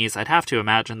nominees. I'd have to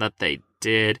imagine that they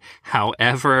did.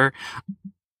 However,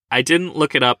 I didn't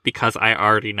look it up because I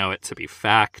already know it to be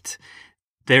fact.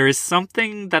 There is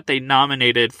something that they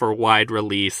nominated for wide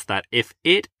release that if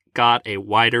it got a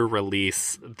wider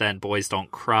release than Boys Don't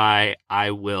Cry,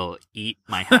 I will eat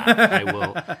my hat. I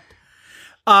will.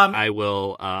 I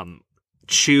will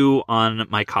chew on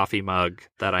my coffee mug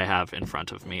that I have in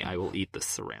front of me. I will eat the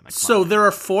ceramic So mug. there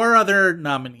are 4 other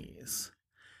nominees.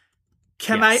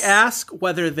 Can Yes. I ask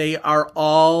whether they are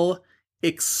all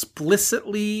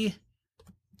explicitly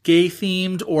gay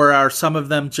themed, or are some of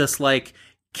them just like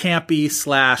campy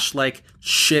 / like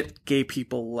shit gay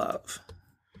people love?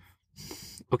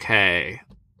 Okay.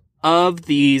 Of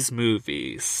these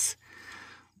movies,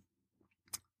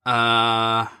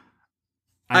 I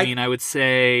mean, I would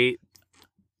say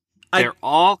they're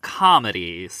all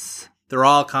comedies. They're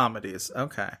all comedies.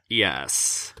 Okay.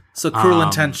 Yes. So Cruel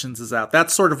Intentions is out.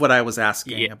 That's sort of what I was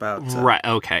asking about. Right.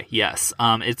 Okay. Yes.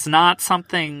 It's not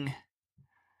something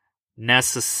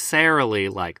necessarily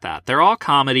like that. They're all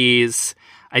comedies.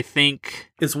 I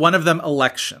think Is one of them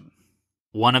Election?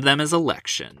 one of them is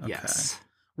Election. Okay. Yes.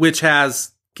 Which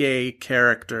has gay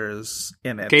characters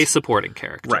in it. Gay supporting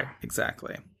character. Right,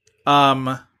 exactly.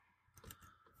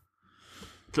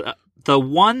 The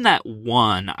one that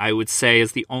won, I would say,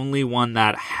 is the only one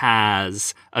that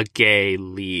has a gay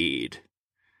lead.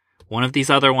 One of these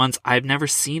other ones, I've never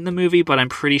seen the movie, but I'm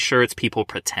pretty sure it's people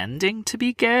pretending to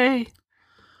be gay.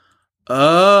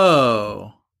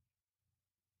 Oh.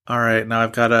 All right, now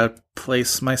I've got to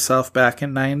place myself back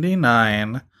in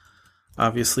 99.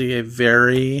 Obviously a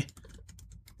very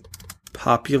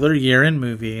popular year in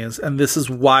movies, and this is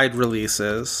wide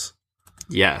releases.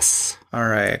 Yes. All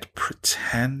right,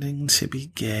 Pretending to be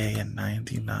Gay in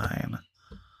 99.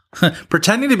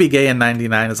 Pretending to be Gay in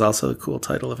 99 is also a cool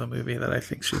title of a movie that I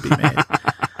think should be made.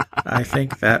 I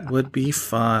think that would be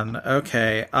fun.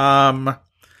 Okay. And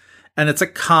it's a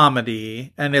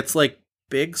comedy, and it's like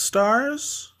big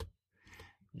stars?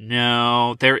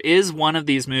 No, there is one of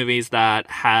these movies that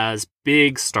has a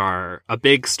big star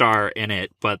in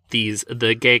it, but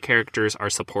the gay characters are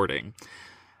supporting.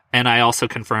 And I also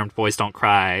confirmed Boys Don't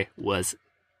Cry was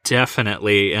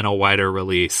definitely in a wider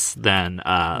release than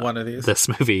one of these. This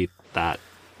movie that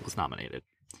was nominated.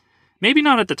 Maybe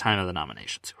not at the time of the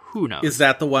nominations. Who knows? Is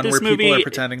that the one This where people movie- are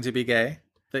pretending to be gay?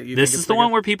 This is the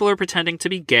one where people are pretending to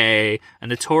be gay, a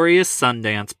notorious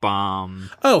Sundance bomb.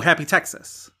 Oh, Happy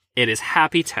Texas. It is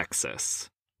Happy Texas.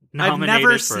 I've Nominated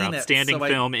never for seen it, Outstanding so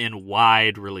Film in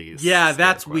wide release. Yeah,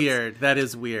 that's Quotes. weird. That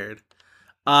is weird.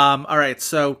 All right,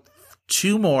 so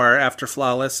 2 more after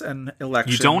Flawless and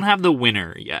Election. You don't have the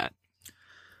winner yet.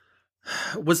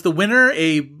 Was the winner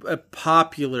a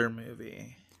popular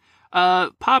movie?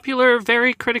 Popular,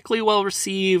 very critically well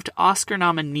received, Oscar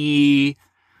nominee.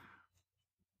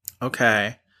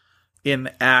 Okay.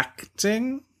 In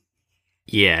acting?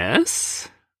 Yes.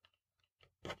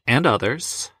 And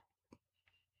others.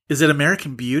 Is it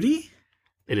American Beauty?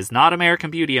 It is not American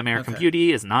Beauty. American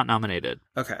Beauty is not nominated.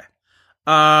 Okay.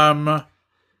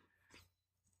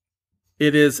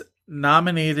 It is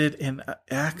nominated in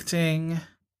acting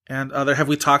and other. Have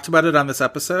we talked about it on this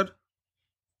episode?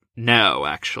 No,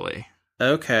 actually.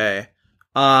 Okay.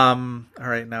 All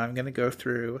right, now I'm going to go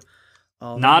through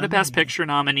all Not a Best Picture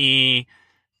nominee.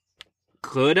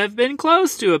 Could have been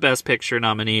close to a Best Picture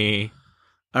nominee.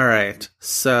 All right.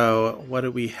 So, what do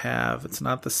we have? It's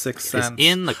not The Sixth Sense. It's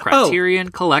in the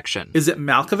Criterion Collection. Is it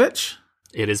Malkovich?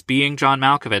 It is Being John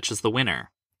Malkovich as the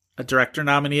winner. A director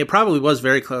nominee. It probably was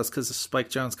very close because Spike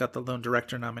Jonze got the lone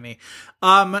director nominee.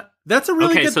 That's a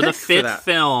really good so pick the for 5th that.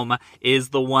 film is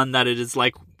the one that it is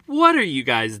like, what are you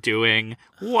guys doing?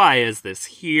 Why is this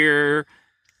here?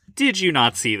 Did you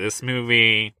not see this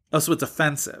movie? Oh, so it's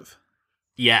offensive.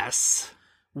 Yes.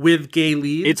 With gay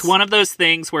leads? It's one of those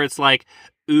things where it's like,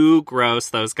 ooh, gross,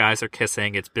 those guys are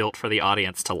kissing. It's built for the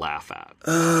audience to laugh at.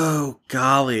 Oh,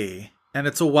 golly. And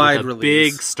it's a wide With a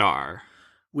release. big star.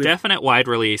 With Definite wide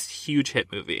release, huge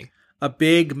hit movie. a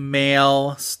big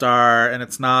male star, and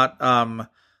it's not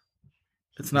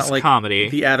It's like comedy.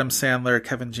 the Adam Sandler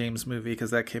Kevin James movie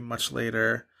because that came much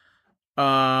later. You're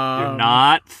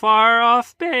not far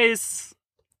off base.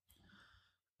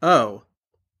 Oh.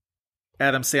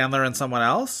 Adam Sandler and someone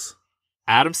else?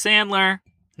 Adam Sandler,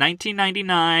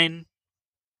 1999.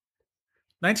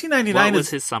 1999 What was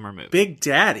is his summer movie? Big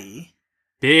Daddy.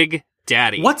 Big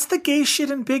Daddy. What's the gay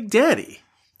shit in Big Daddy?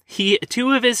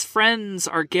 2 of his friends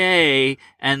are gay,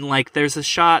 and like there's a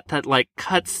shot that like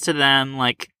cuts to them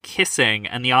like kissing,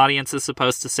 and the audience is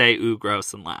supposed to say ooh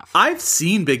gross and laugh. I've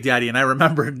seen Big Daddy and I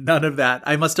remember none of that.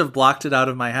 I must have blocked it out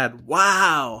of my head.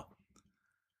 Wow.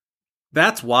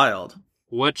 That's wild.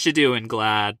 What you doing,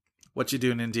 Glad? What you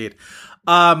doing indeed.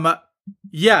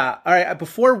 Yeah, all right,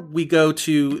 before we go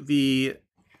to the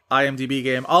IMDb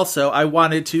game, also I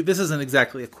wanted to, this isn't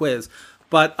exactly a quiz,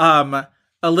 but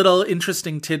a little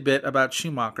interesting tidbit about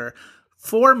Schumacher.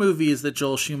 4 movies that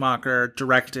Joel Schumacher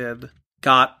directed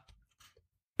got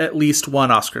at least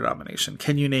one Oscar nomination.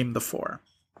 Can you name the 4?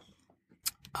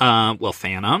 Well,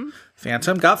 Phantom.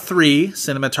 Phantom got 3,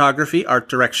 cinematography, art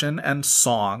direction, and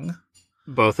song.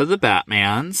 Both of the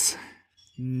Batmans.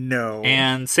 No.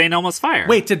 And St. Elmo's Fire.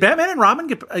 Wait, did Batman and Robin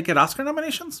get Oscar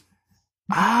nominations?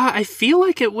 I feel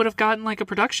like it would have gotten like a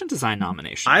production design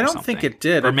nomination. I don't think it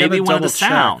did. Or maybe one of the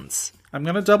sounds. I'm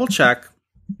going to double check,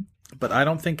 but I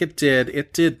don't think it did.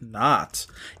 It did not.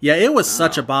 Yeah, it was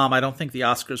such a bomb. I don't think the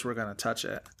Oscars were going to touch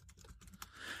it.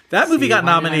 That movie got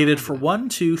nominated for 1,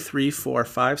 2, 3, 4,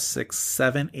 5, 6,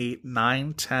 7, 8,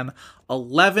 9, 10,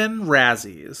 11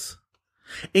 Razzies.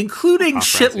 Including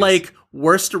shit Razzies. Like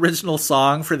worst original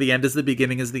song for The End is the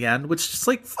Beginning is the End, which is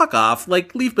like, fuck off.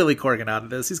 Like, leave Billy Corgan out of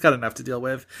this. He's got enough to deal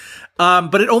with.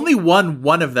 But it only won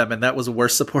one of them, and that was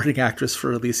worst supporting actress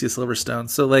for Alicia Silverstone.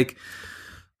 So, like,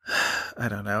 I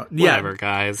don't know. Whatever,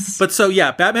 guys. But so,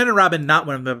 yeah, Batman and Robin, not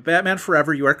one of them. Batman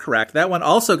Forever, you are correct. That one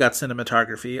also got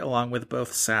cinematography, along with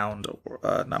both sound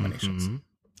nominations. Mm-hmm.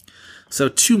 So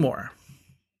 2 more.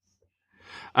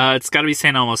 It's got to be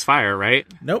St. Elmo's Fire, right?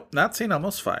 Nope, not St.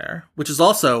 Elmo's Fire, which is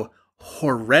also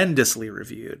horrendously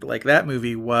reviewed. Like, that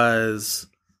movie was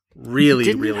really,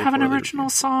 Didn't really it have an original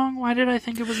reviewed. Song? Why did I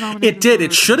think it was nominated? It did.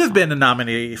 It should have been a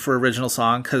nominee for original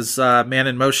song because Man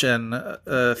in Motion,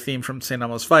 theme from St.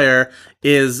 Elmo's Fire,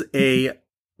 is a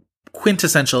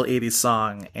quintessential 80s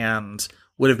song and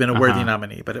would have been a worthy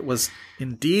nominee, but it was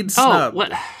indeed snubbed. Oh,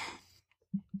 what?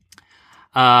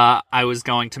 I was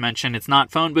going to mention it's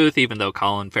not Phone Booth, even though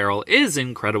Colin Farrell is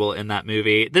incredible in that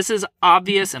movie. This is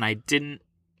obvious, and I didn't.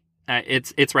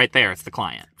 It's right there. It's The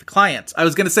Client. The Client. I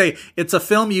was going to say it's a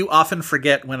film you often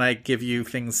forget when I give you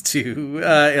things to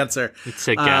answer. It's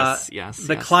a guess. Yes.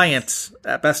 The Client,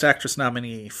 Best Actress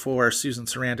nominee for Susan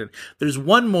Sarandon. There's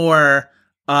one more.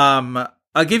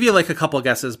 I'll give you like a couple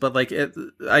guesses, but like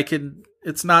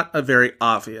it's not a very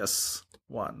obvious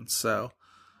one. So.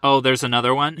 Oh, there's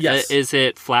another one? Yes. Is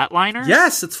it Flatliners?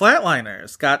 Yes, it's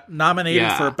Flatliners. Got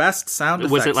nominated for Best Sound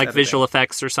Effects. Was it like editing. Visual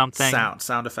effects or something?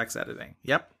 Sound effects editing.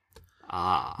 Yep.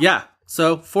 Ah. Yeah.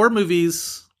 So 4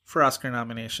 movies for Oscar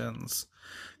nominations.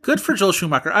 Good for Joel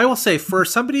Schumacher. I will say, for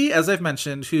somebody, as I've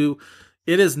mentioned, who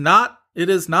it is not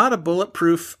a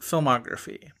bulletproof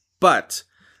filmography, but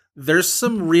there's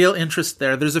some real interest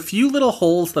there. There's a few little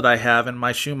holes that I have in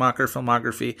my Schumacher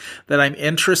filmography that I'm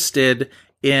interested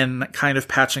in kind of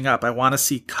patching up. I want to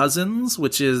see Cousins,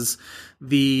 which is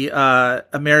the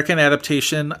American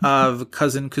adaptation of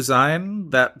Cousin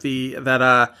Kuzain that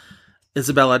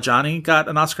Isabella Adjani got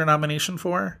an Oscar nomination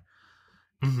for.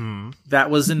 Mm-hmm.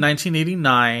 That was in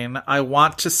 1989. I don't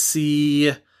want to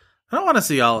see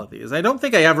all of these. I don't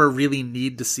think I ever really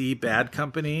need to see Bad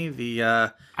Company, the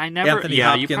Anthony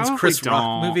Hopkins, Chris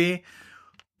Rock movie.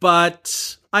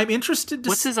 But I'm interested to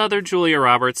What's his other Julia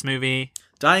Roberts movie?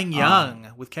 Dying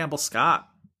Young with Campbell Scott,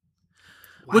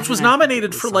 which was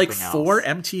nominated for like 4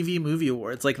 MTV Movie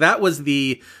Awards. Like, that was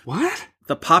the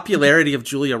popularity of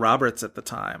Julia Roberts at the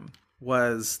time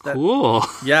was that. Cool.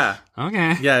 Yeah.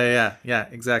 Okay. Yeah,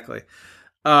 exactly.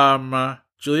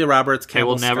 Julia Roberts,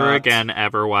 Campbell Scott. I will never again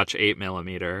ever watch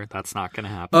 8mm. That's not going to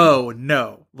happen. Oh,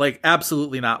 no. Like,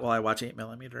 absolutely not will I watch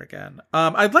 8mm again.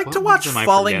 I'd like to watch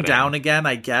Falling Down again,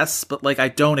 I guess, but like, I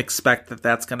don't expect that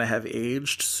that's going to have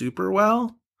aged super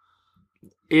well.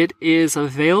 It is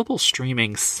available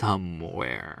streaming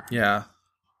somewhere. Yeah.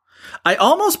 I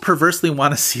almost perversely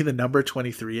want to see The Number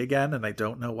 23 again, and I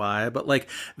don't know why, but like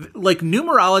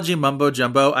numerology mumbo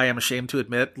jumbo, I am ashamed to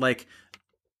admit, like,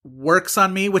 works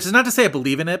on me, which is not to say I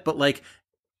believe in it, but like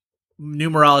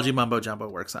numerology mumbo jumbo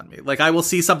works on me. Like, I will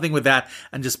see something with that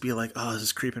and just be like, oh, this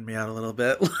is creeping me out a little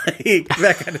bit, like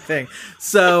that kind of thing.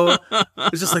 So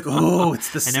it's just like, oh,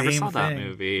 it's the same thing. I never saw that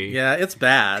movie. Yeah, it's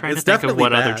bad. I'm trying it's to think of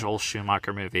what bad. other Joel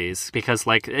Schumacher movies, because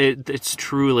like it's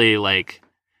truly like,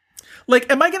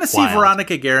 am I going to see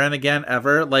Veronica Guerin again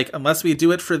ever? Like, unless we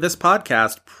do it for this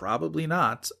podcast, probably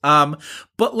not.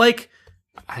 But like,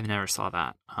 I never saw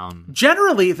that.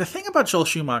 Generally, the thing about Joel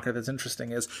Schumacher that's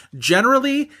interesting is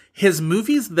generally his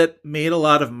movies that made a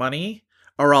lot of money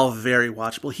are all very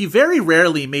watchable. He very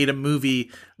rarely made a movie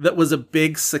that was a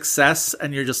big success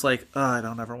and you're just like, oh, I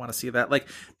don't ever want to see that. Like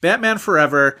Batman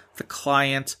Forever, The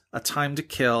Client, A Time to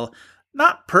Kill.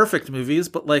 Not perfect movies,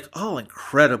 but like all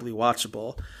incredibly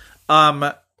watchable.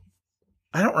 I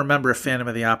don't remember if Phantom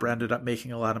of the Opera ended up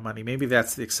making a lot of money. Maybe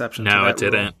that's the exception. No, to that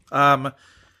it didn't. Rule.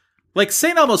 Like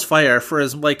St. Elmo's Fire, for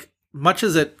as like much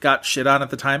as it got shit on at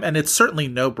the time, and it's certainly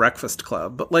no Breakfast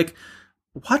Club, but like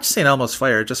watch St. Elmo's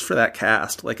Fire just for that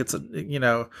cast. Like it's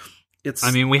it's.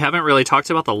 I mean, we haven't really talked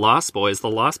about The Lost Boys. The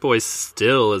Lost Boys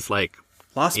still is like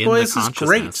Lost in Boys the is consciousness.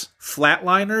 great.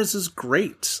 Flatliners is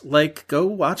great. Like, go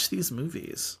watch these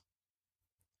movies.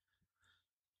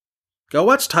 Go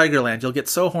watch Tigerland. You'll get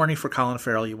so horny for Colin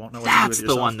Farrell you won't know what to do with That's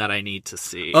yourself. the one that I need to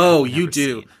see. Oh, I've you never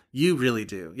do. seen. You really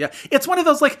do. Yeah. It's one of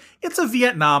those, like, it's a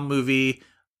Vietnam movie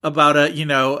about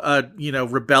a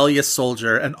rebellious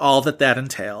soldier and all that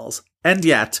entails. And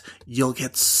yet, you'll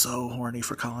get so horny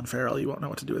for Colin Farrell you won't know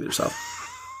what to do with yourself.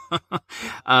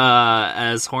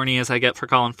 As horny as I get for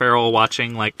Colin Farrell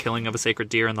watching, like, Killing of a Sacred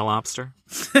Deer and The Lobster.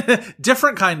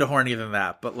 Different kind of horny than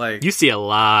that, but like... You see a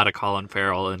lot of Colin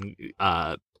Farrell in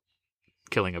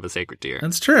Killing of a Sacred Deer.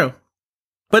 That's true.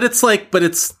 But it's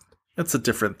a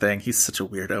different thing. He's such a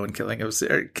weirdo in Killing of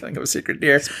a Sacred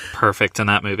Deer. Perfect in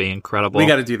that movie. Incredible. We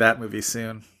got to do that movie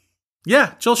soon.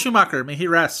 Yeah, Joel Schumacher, may he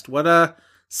rest. What a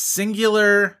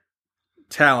singular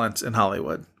talent in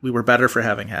Hollywood. We were better for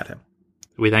having had him.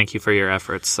 We thank you for your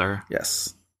efforts, sir.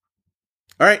 Yes.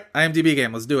 All right, IMDb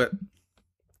game. Let's do it.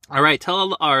 All right,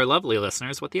 tell our lovely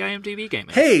listeners what the IMDb game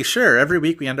is. Hey, sure. Every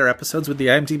week we end our episodes with the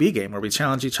IMDb game, where we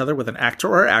challenge each other with an actor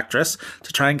or actress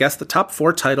to try and guess the top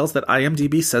 4 titles that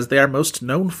IMDb says they are most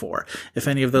known for. If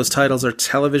any of those titles are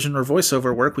television or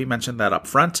voiceover work, we mention that up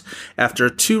front. After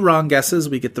 2 wrong guesses,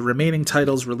 we get the remaining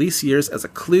titles' release years as a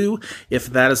clue. If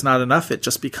that is not enough, it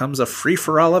just becomes a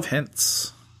free-for-all of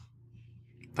hints.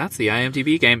 That's the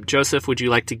IMDb game. Joseph, would you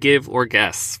like to give or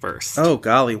guess first? Oh,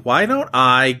 golly. Why don't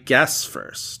I guess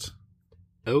first?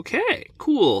 Okay,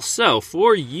 cool. So,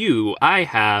 for you, I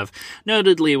have,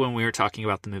 notably when we were talking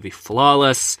about the movie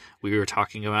Flawless, we were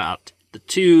talking about the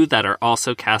 2 that are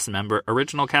also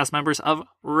original cast members of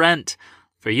Rent.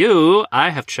 For you,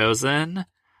 I have chosen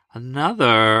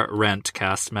another Rent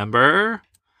cast member,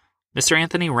 Mr.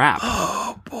 Anthony Rapp.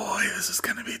 Oh, boy, this is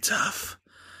going to be tough.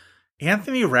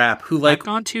 Anthony Rapp, who like I've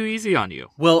gone too easy on you,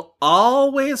 will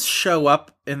always show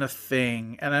up in a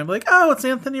thing, and I'm like, oh, it's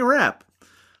Anthony Rapp.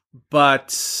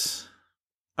 But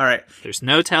all right, there's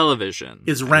no television.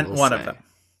 Is Rent one of them?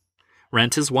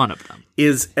 Rent is one of them.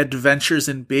 Is Adventures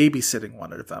in Babysitting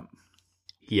one of them?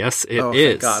 Yes, it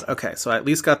is. Thank God. Okay, so I at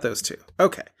least got those 2.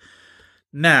 Okay,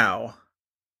 now.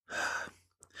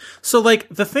 So, like,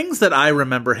 the things that I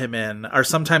remember him in are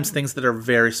sometimes things that are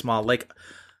very small. Like,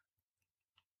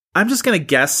 I'm just going to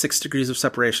guess 6 Degrees of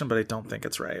Separation, but I don't think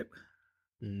it's right.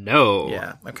 No.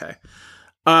 Yeah, okay.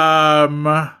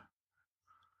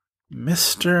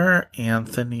 Mr.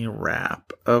 Anthony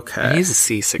Rapp. Okay. He's a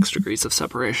C, 6 Degrees of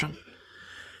Separation.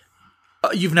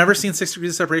 You've never seen 6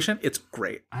 Degrees of Separation? It's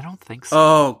great. I don't think so.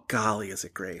 Oh, golly, is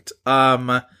it great.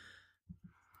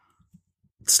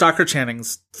 Stockard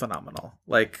Channing's phenomenal.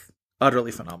 Like,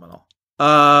 utterly phenomenal.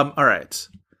 All right.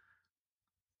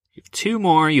 You have 2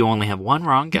 more. You only have 1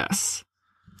 wrong guess.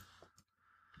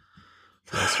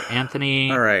 For Mr.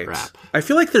 Anthony All right. Rapp. I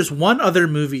feel like there's one other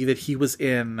movie that he was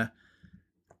in,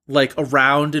 like,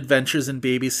 around Adventures in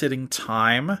Babysitting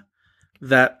time,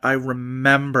 that I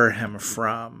remember him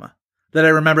from. That I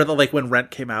remember that, like, when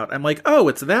Rent came out, I'm like, oh,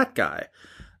 it's that guy.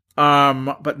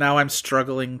 But now I'm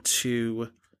struggling to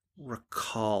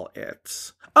recall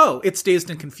it. Oh, it's Dazed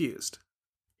and Confused.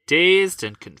 Dazed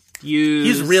and Confused.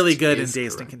 He's really good in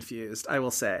Dazed and Confused, I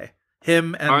will say.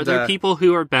 Him and Are there people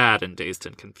who are bad in Dazed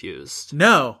and Confused?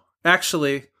 No,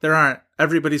 actually, there aren't.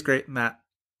 Everybody's great in that.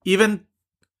 Even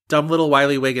dumb little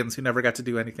Wiley Wiggins, who never got to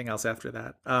do anything else after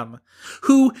that.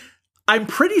 Who I'm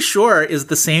pretty sure is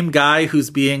the same guy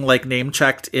who's being, like,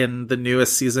 name-checked in the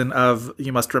newest season of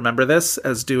You Must Remember This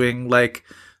as doing, like,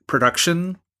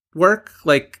 production work.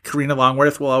 Like, Karina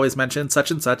Longworth will always mention such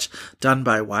and such done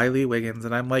by Wiley Wiggins,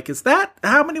 and I'm like, is that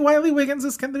how many Wiley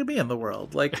Wigginses can there be in the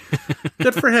world? Like,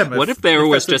 good for him. What if there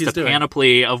was that's what just a he's doing.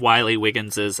 panoply of Wiley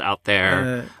Wigginses out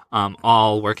there,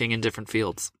 all working in different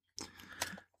fields?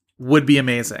 Would be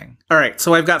amazing. All right,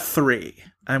 so I've got 3.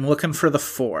 I'm looking for the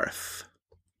 4th.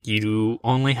 You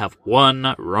only have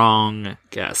 1 wrong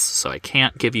guess, so I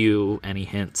can't give you any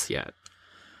hints yet.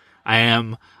 I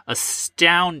am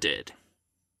astounded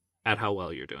at how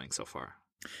well you're doing so far.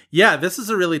 Yeah, this is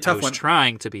a really tough I was one.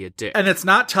 trying to be a dick. And it's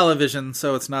not television,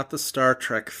 so it's not the Star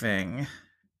Trek thing.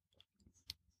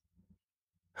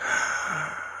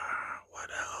 What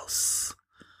else?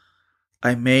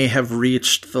 I may have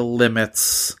reached the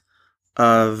limits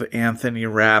of Anthony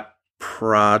Rapp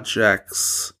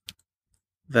projects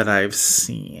that I've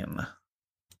seen.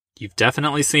 You've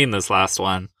definitely seen this last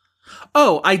one.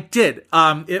 Oh, I did.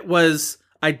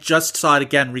 I just saw it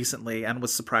again recently and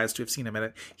was surprised to have seen him in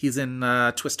it. He's in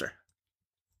Twister.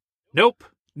 Nope.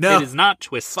 No. It is not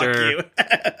Twister. Fuck you.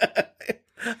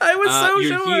 I was so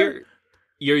you're sure.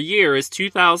 your year is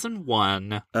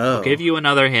 2001. Oh. I'll give you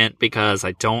another hint because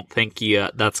I don't think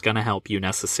that's going to help you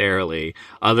necessarily,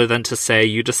 other than to say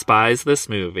you despise this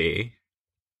movie.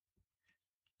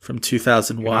 From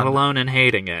 2001. You're not alone in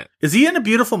hating it. Is he in A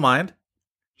Beautiful Mind?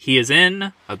 He is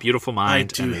in A Beautiful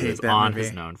Mind. I do hate that on movie.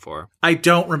 is known for. I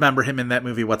don't remember him in that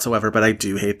movie whatsoever, but I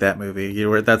do hate that movie.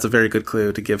 That's a very good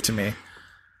clue to give to me.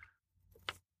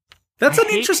 That's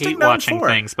an interesting hate known watching for.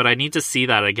 things, but I need to see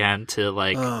that again to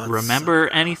remember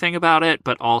anything about it,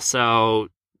 but also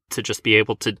to just be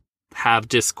able to have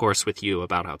discourse with you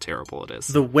about how terrible it is.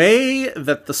 The way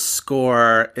that the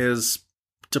score is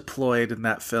deployed in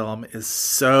that film is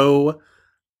so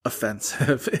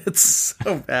offensive. It's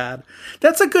so bad.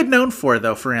 That's a good known for,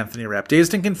 though, for Anthony Rapp.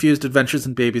 Dazed and Confused, Adventures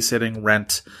in Babysitting,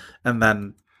 Rent, and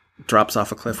then drops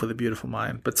off a cliff with A Beautiful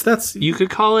Mind. But that's... You could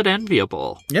call it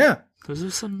enviable. Yeah.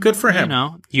 Some, good for him.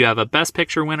 You have a Best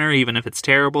Picture winner, even if it's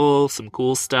terrible, some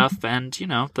cool stuff, and,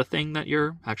 the thing that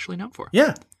you're actually known for.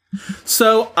 Yeah.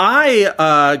 So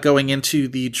I, going into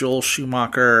the Joel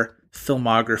Schumacher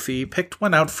filmography, picked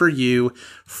one out for you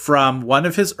from one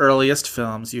of his earliest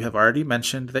films. You have already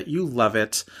mentioned that you love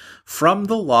it. From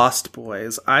The Lost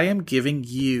Boys, I am giving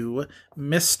you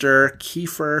Mr.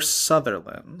 Kiefer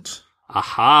Sutherland.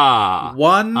 Aha!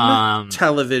 One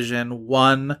television,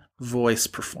 one voice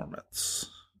performance.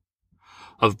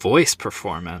 A voice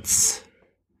performance?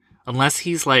 Unless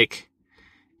he's like...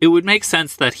 It would make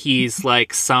sense that he's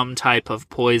like some type of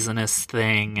poisonous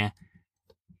thing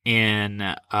in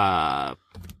like a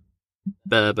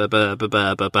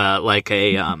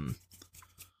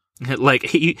like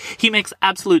he makes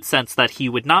absolute sense that he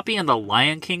would not be in the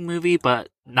Lion King movie, but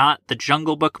not the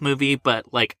Jungle Book movie,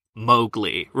 but like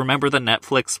Mowgli. Remember the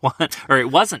Netflix one? Or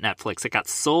it wasn't Netflix. It got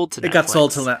sold to Netflix. It got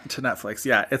sold to Netflix.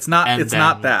 Yeah, it's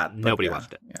not bad. Nobody yeah.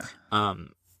 watched it. Yeah.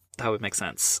 That would make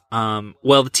sense.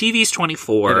 Well, the TV's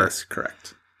 24. It is,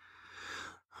 correct.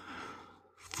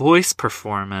 Voice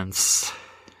performance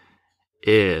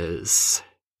is...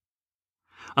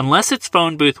 Unless it's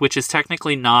Phone Booth, which is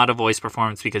technically not a voice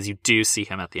performance because you do see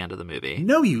him at the end of the movie.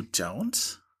 No, you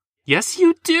don't. Yes,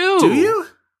 you do. Do you?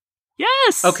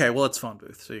 Yes. Okay, well, it's Phone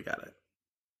Booth, so you got it.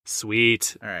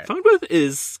 Sweet. All right. Phone Booth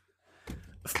is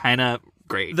kind of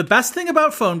great. The best thing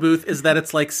about Phone Booth is that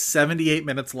it's like 78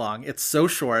 minutes long. It's so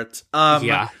short.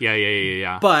 Yeah.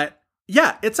 But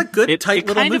yeah, it's a good, tight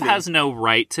little movie. It kind of has no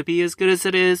right to be as good as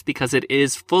it is because it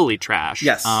is fully trash.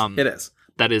 Yes, it is.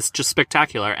 That is just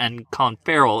spectacular, and Colin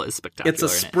Farrell is spectacular. It's a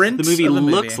sprint. The movie of the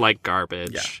looks movie. like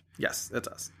garbage. Yeah. Yes, it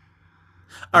does.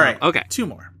 All right. Okay. 2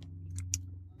 more.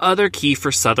 Other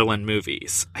Kiefer Sutherland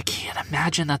movies. I can't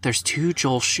imagine that there's 2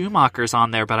 Joel Schumachers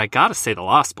on there, but I gotta say The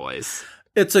Lost Boys.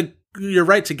 You're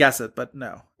right to guess it, but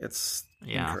no, it's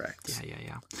incorrect.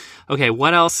 Yeah. Okay,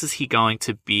 what else is he going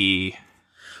to be?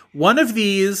 One of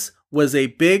these was a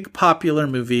big popular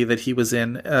movie that he was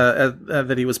in,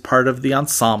 that he was part of the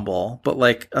ensemble, but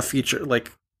like a feature,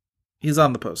 like he's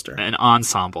on the poster. An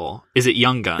ensemble. Is it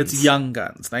Young Guns? It's Young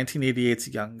Guns, 1988's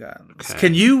Young Guns. Okay.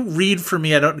 Can you read for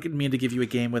me? I don't mean to give you a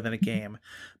game within a game,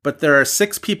 but there are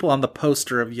 6 people on the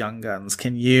poster of Young Guns.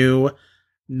 Can you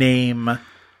name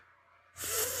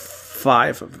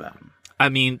 5 of them? I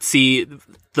mean, see,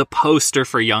 the poster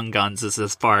for Young Guns is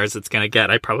as far as it's going to get.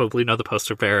 I probably know the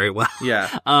poster very well. Yeah.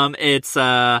 It's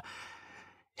him,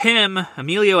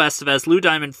 Emilio Estevez, Lou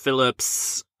Diamond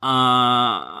Phillips,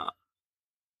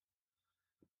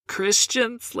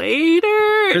 Christian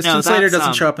Slater? Christian Slater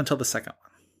doesn't show up until the second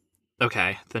one.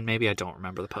 Okay, then maybe I don't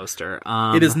remember the poster.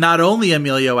 It is not only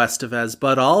Emilio Estevez,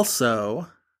 but also...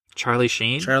 Charlie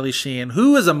Sheen,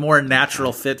 who is a more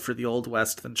natural fit for the Old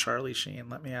West than Charlie Sheen?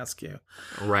 Let me ask you.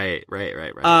 Right.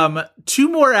 2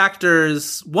 more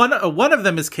actors. One of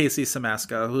them is Casey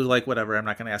Siemasko, who, like, whatever. I'm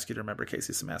not going to ask you to remember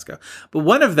Casey Siemasko, but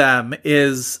one of them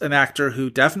is an actor who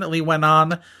definitely went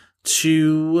on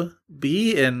to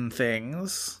be in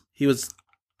things. He was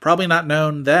probably not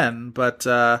known then, but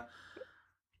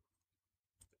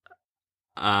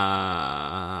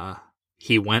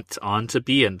he went on to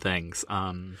be in things.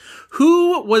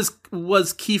 Who was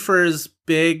Kiefer's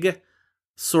big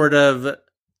sort of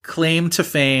claim to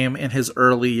fame in his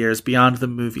early years beyond the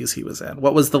movies he was in?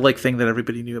 What was the like thing that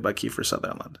everybody knew about Kiefer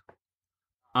Sutherland?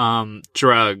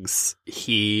 Drugs.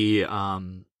 He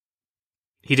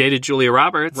dated Julia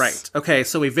Roberts. Right. Okay,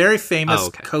 so a very famous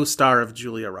co-star of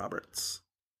Julia Roberts.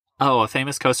 Oh, a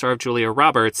famous co-star of Julia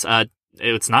Roberts.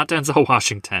 It's not Denzel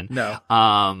Washington.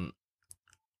 No.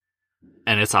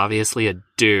 And it's obviously a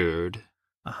dude.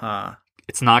 Uh-huh.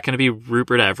 It's not going to be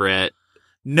Rupert Everett.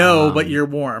 No, but you're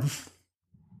warm.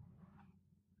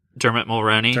 Dermot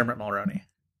Mulroney.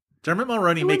 Dermot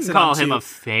Mulroney You makes wouldn't it call onto... him a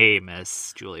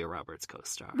famous Julia Roberts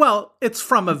co-star. Well, it's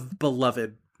from a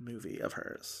beloved movie of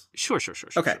hers. Sure.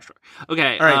 Okay. Sure.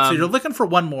 Okay. All right, so you're looking for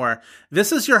one more.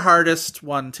 This is your hardest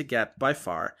one to get by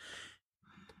far.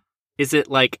 Is it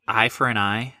like Eye for an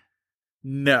Eye?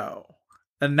 No.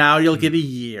 And now you'll get a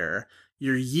year.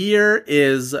 Your year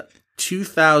is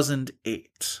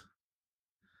 2008.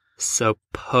 So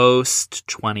post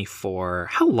 24.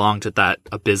 How long did that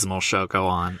abysmal show go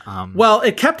on? Well,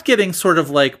 it kept getting sort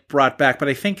of like brought back, but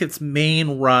I think its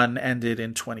main run ended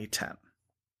in 2010.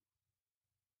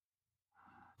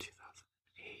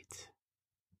 2008.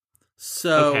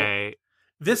 So okay.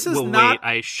 This is well, not... Wait,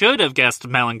 I should have guessed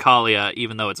Melancholia,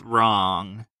 even though it's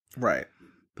wrong. Right.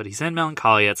 But he's in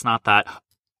Melancholia. It's not that.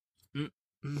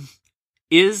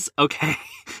 Is okay.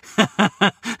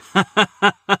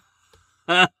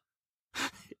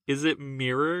 Is it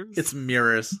Mirrors? It's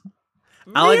Mirrors.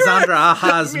 Alexandra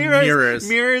Aha's Mirrors.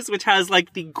 Mirrors, which has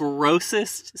like the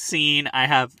grossest scene I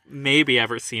have maybe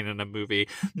ever seen in a movie.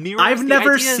 Mirrors, I've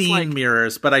never seen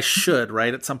Mirrors, but I should,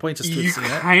 right? At some point, just to have you seen it.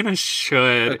 kind of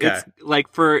should. Okay. It's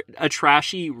like for a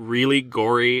trashy, really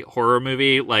gory horror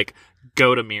movie, like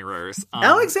go to Mirrors.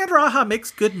 Alexandra Aha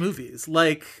makes good movies.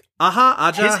 Like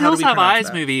Aja. His Hills Have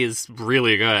Eyes movie is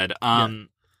really good.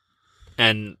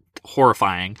 And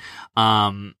horrifying.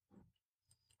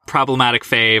 Problematic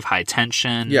fave, High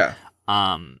Tension. Yeah.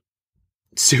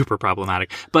 Super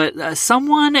problematic. But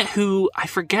someone who, I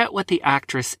forget what the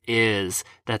actress is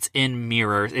that's in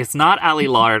Mirrors. It's not Ali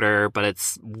Larter, but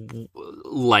it's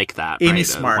like that. Amy right?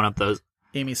 Smart. One of those.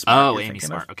 Amy Smart. Oh, Amy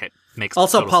Smart. Okay. Makes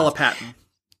also total Paula sense. Patton.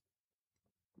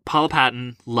 Paula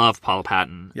Patton. Love Paula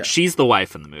Patton. Yeah. She's the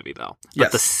wife in the movie, though. But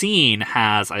Yes. the scene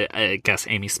has, I guess,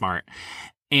 Amy Smart.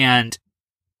 And,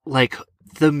 like...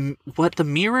 what the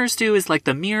mirrors do is like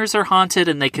the mirrors are haunted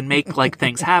and they can make like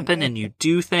things happen and you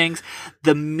do things.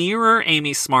 The mirror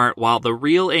Amy Smart, while the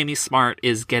real Amy Smart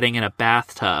is getting in a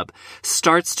bathtub,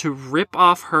 starts to rip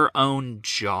off her own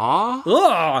jaw.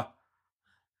 Ugh!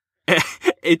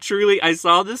 It truly, I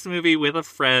saw this movie with a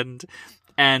friend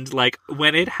and like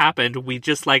when it happened, we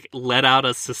just like let out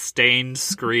a sustained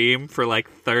scream for like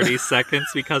 30 seconds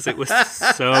because it was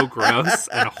so gross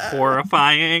and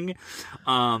horrifying.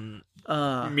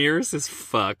 Mirrors is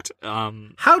fucked.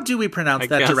 How do we pronounce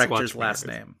that director's last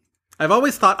name? I've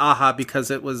always thought Aja because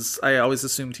I always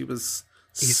assumed he's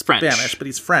French. Spanish, but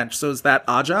he's French. So is that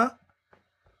Aja?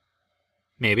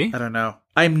 Maybe. I don't know.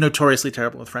 I'm notoriously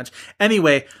terrible with French.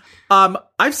 Anyway,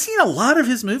 I've seen a lot of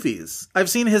his movies. I've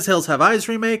seen his Hills Have Eyes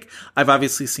remake. I've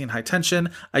obviously seen High Tension.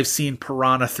 I've seen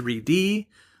Piranha 3D.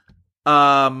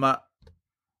 There's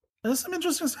some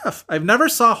interesting stuff. I've never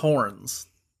saw Horns.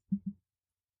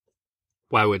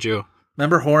 Why would you?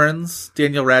 Remember Horns?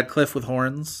 Daniel Radcliffe with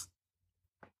horns?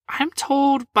 I'm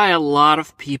told by a lot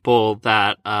of people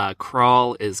that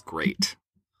Crawl is great.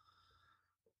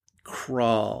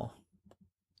 Crawl.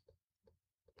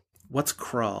 What's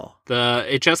Crawl?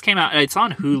 It just came out. It's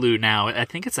on Hulu now. I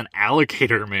think it's an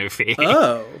alligator movie.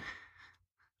 Oh,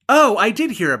 I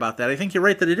did hear about that. I think you're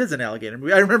right that it is an alligator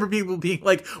movie. I remember people being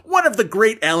like, one of the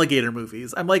great alligator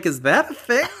movies. I'm like, is that a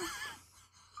thing?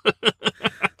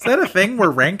 Is that a thing we're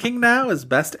ranking now as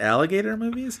best alligator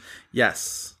movies?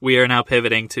 Yes. We are now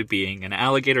pivoting to being an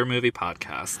alligator movie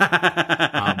podcast.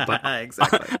 But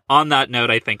exactly. On that note,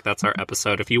 I think that's our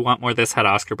episode. If you want more This Had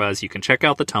Oscar Buzz, you can check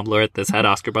out the Tumblr at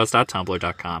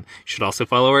thishadoscarbuzz.tumblr.com. You should also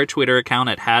follow our Twitter account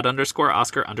at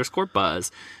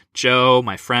had_Oscar_Buzz. Joe,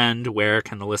 my friend, where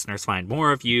can the listeners find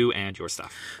more of you and your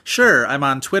stuff? Sure. I'm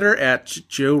on Twitter at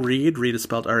Joe Reid. Reid is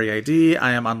spelled R-E-I-D.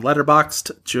 I am on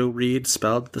Letterboxd. Joe Reid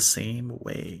spelled the same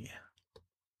way.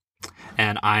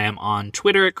 And I am on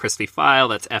Twitter at ChristyFile.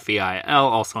 That's F-E-I-L.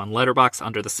 Also on Letterboxd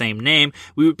under the same name.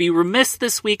 We would be remiss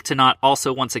this week to not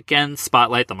also once again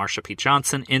spotlight the Marsha P.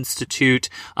 Johnson Institute.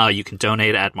 You can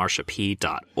donate at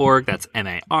marshap.org. That's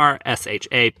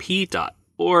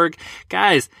MARSHAP.org.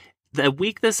 Guys, the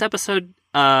week this episode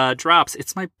drops,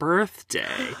 it's my birthday.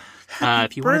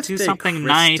 If you want to do something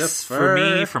nice for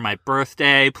me for my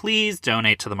birthday, please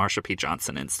donate to the Marsha P.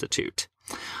 Johnson Institute.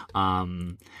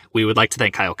 We would like to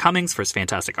thank Kyle Cummings for his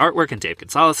fantastic artwork and Dave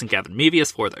Gonzalez and Gavin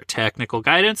Mevius for their technical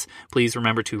guidance. Please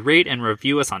remember to rate and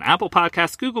review us on Apple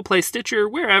Podcasts, Google Play, Stitcher,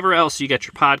 wherever else you get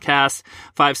your podcasts.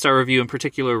 5-star review in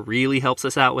particular really helps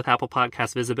us out with Apple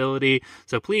Podcast visibility.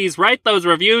 So please write those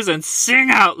reviews and sing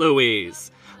out,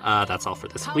 Louise. That's all for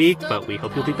this week, but we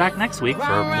hope you'll be back next week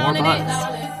for more buzz.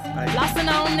 Blasting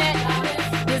on it,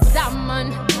 this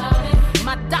diamond,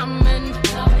 my diamond,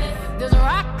 this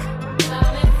rock,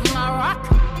 my rock.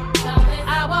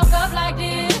 I woke up like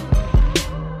this.